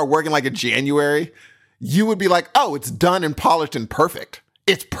you just start working like in January, you would be like, oh, it's done and polished and perfect.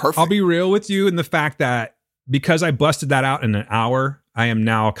 It's perfect. I'll be real with you in the fact that because I busted that out in an hour, I am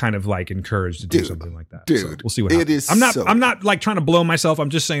now kind of like encouraged to do something like that. Dude, so we'll see what happens. I'm not like trying to blow myself. I'm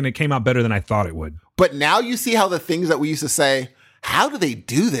just saying it came out better than I thought it would. But now you see how the things that we used to say, how do they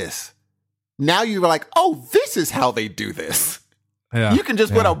do this? Now you're like, oh, this is how they do this. Yeah, you can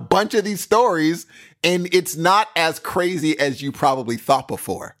just put a bunch of these stories and it's not as crazy as you probably thought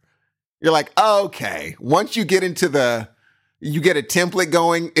before. You're like, okay, once you get into you get a template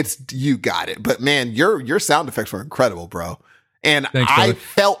going, you got it. But man, your sound effects were incredible, bro. And thanks, I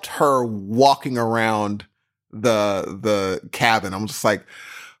felt her walking around the cabin. I'm just like,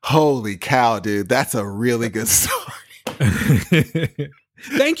 Holy cow, dude. That's a really good story.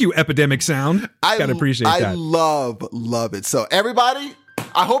 Thank you, Epidemic Sound. Gotta appreciate that. I love it. So everybody,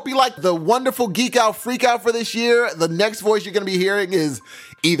 I hope you like the wonderful Geek Out, Freak Out for this year. The next voice you're going to be hearing is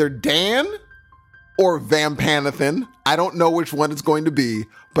either Dan or Vampanathan. I don't know which one it's going to be,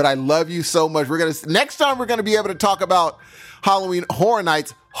 but I love you so much. Next time we're going to be able to talk about Halloween Horror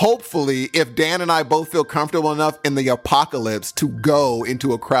Nights, hopefully, if Dan and I both feel comfortable enough in the apocalypse to go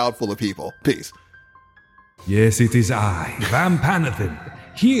into a crowd full of people. Peace. Yes, it is I, Vampanathan,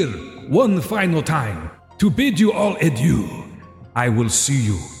 here one final time to bid you all adieu. I will see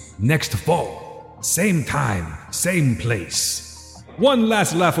you next fall, same time, same place. One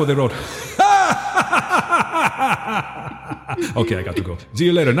last laugh for the road. Okay, I got to go. See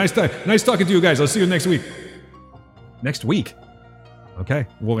you later. Nice talking to you guys. I'll see you next week. Next week? Okay.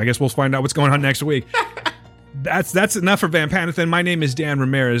 Well, I guess we'll find out what's going on next week. That's enough for Vampanathan. My name is Dan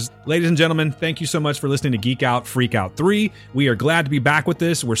Ramirez. Ladies and gentlemen, thank you so much for listening to Geek Out, Freak Out 3. We are glad to be back with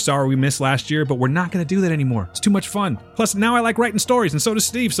this. We're sorry we missed last year, but we're not going to do that anymore. It's too much fun. Plus, now I like writing stories, and so does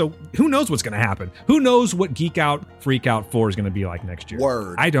Steve, so who knows what's going to happen? Who knows what Geek Out, Freak Out 4 is going to be like next year?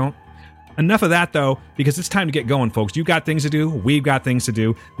 Word. I don't. Enough of that, though, because it's time to get going, folks. You got things to do. We've got things to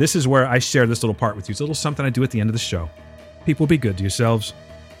do. This is where I share this little part with you. It's a little something I do at the end of the show. People, be good to yourselves,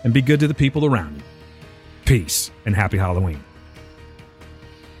 and be good to the people around you. Peace, and happy Halloween.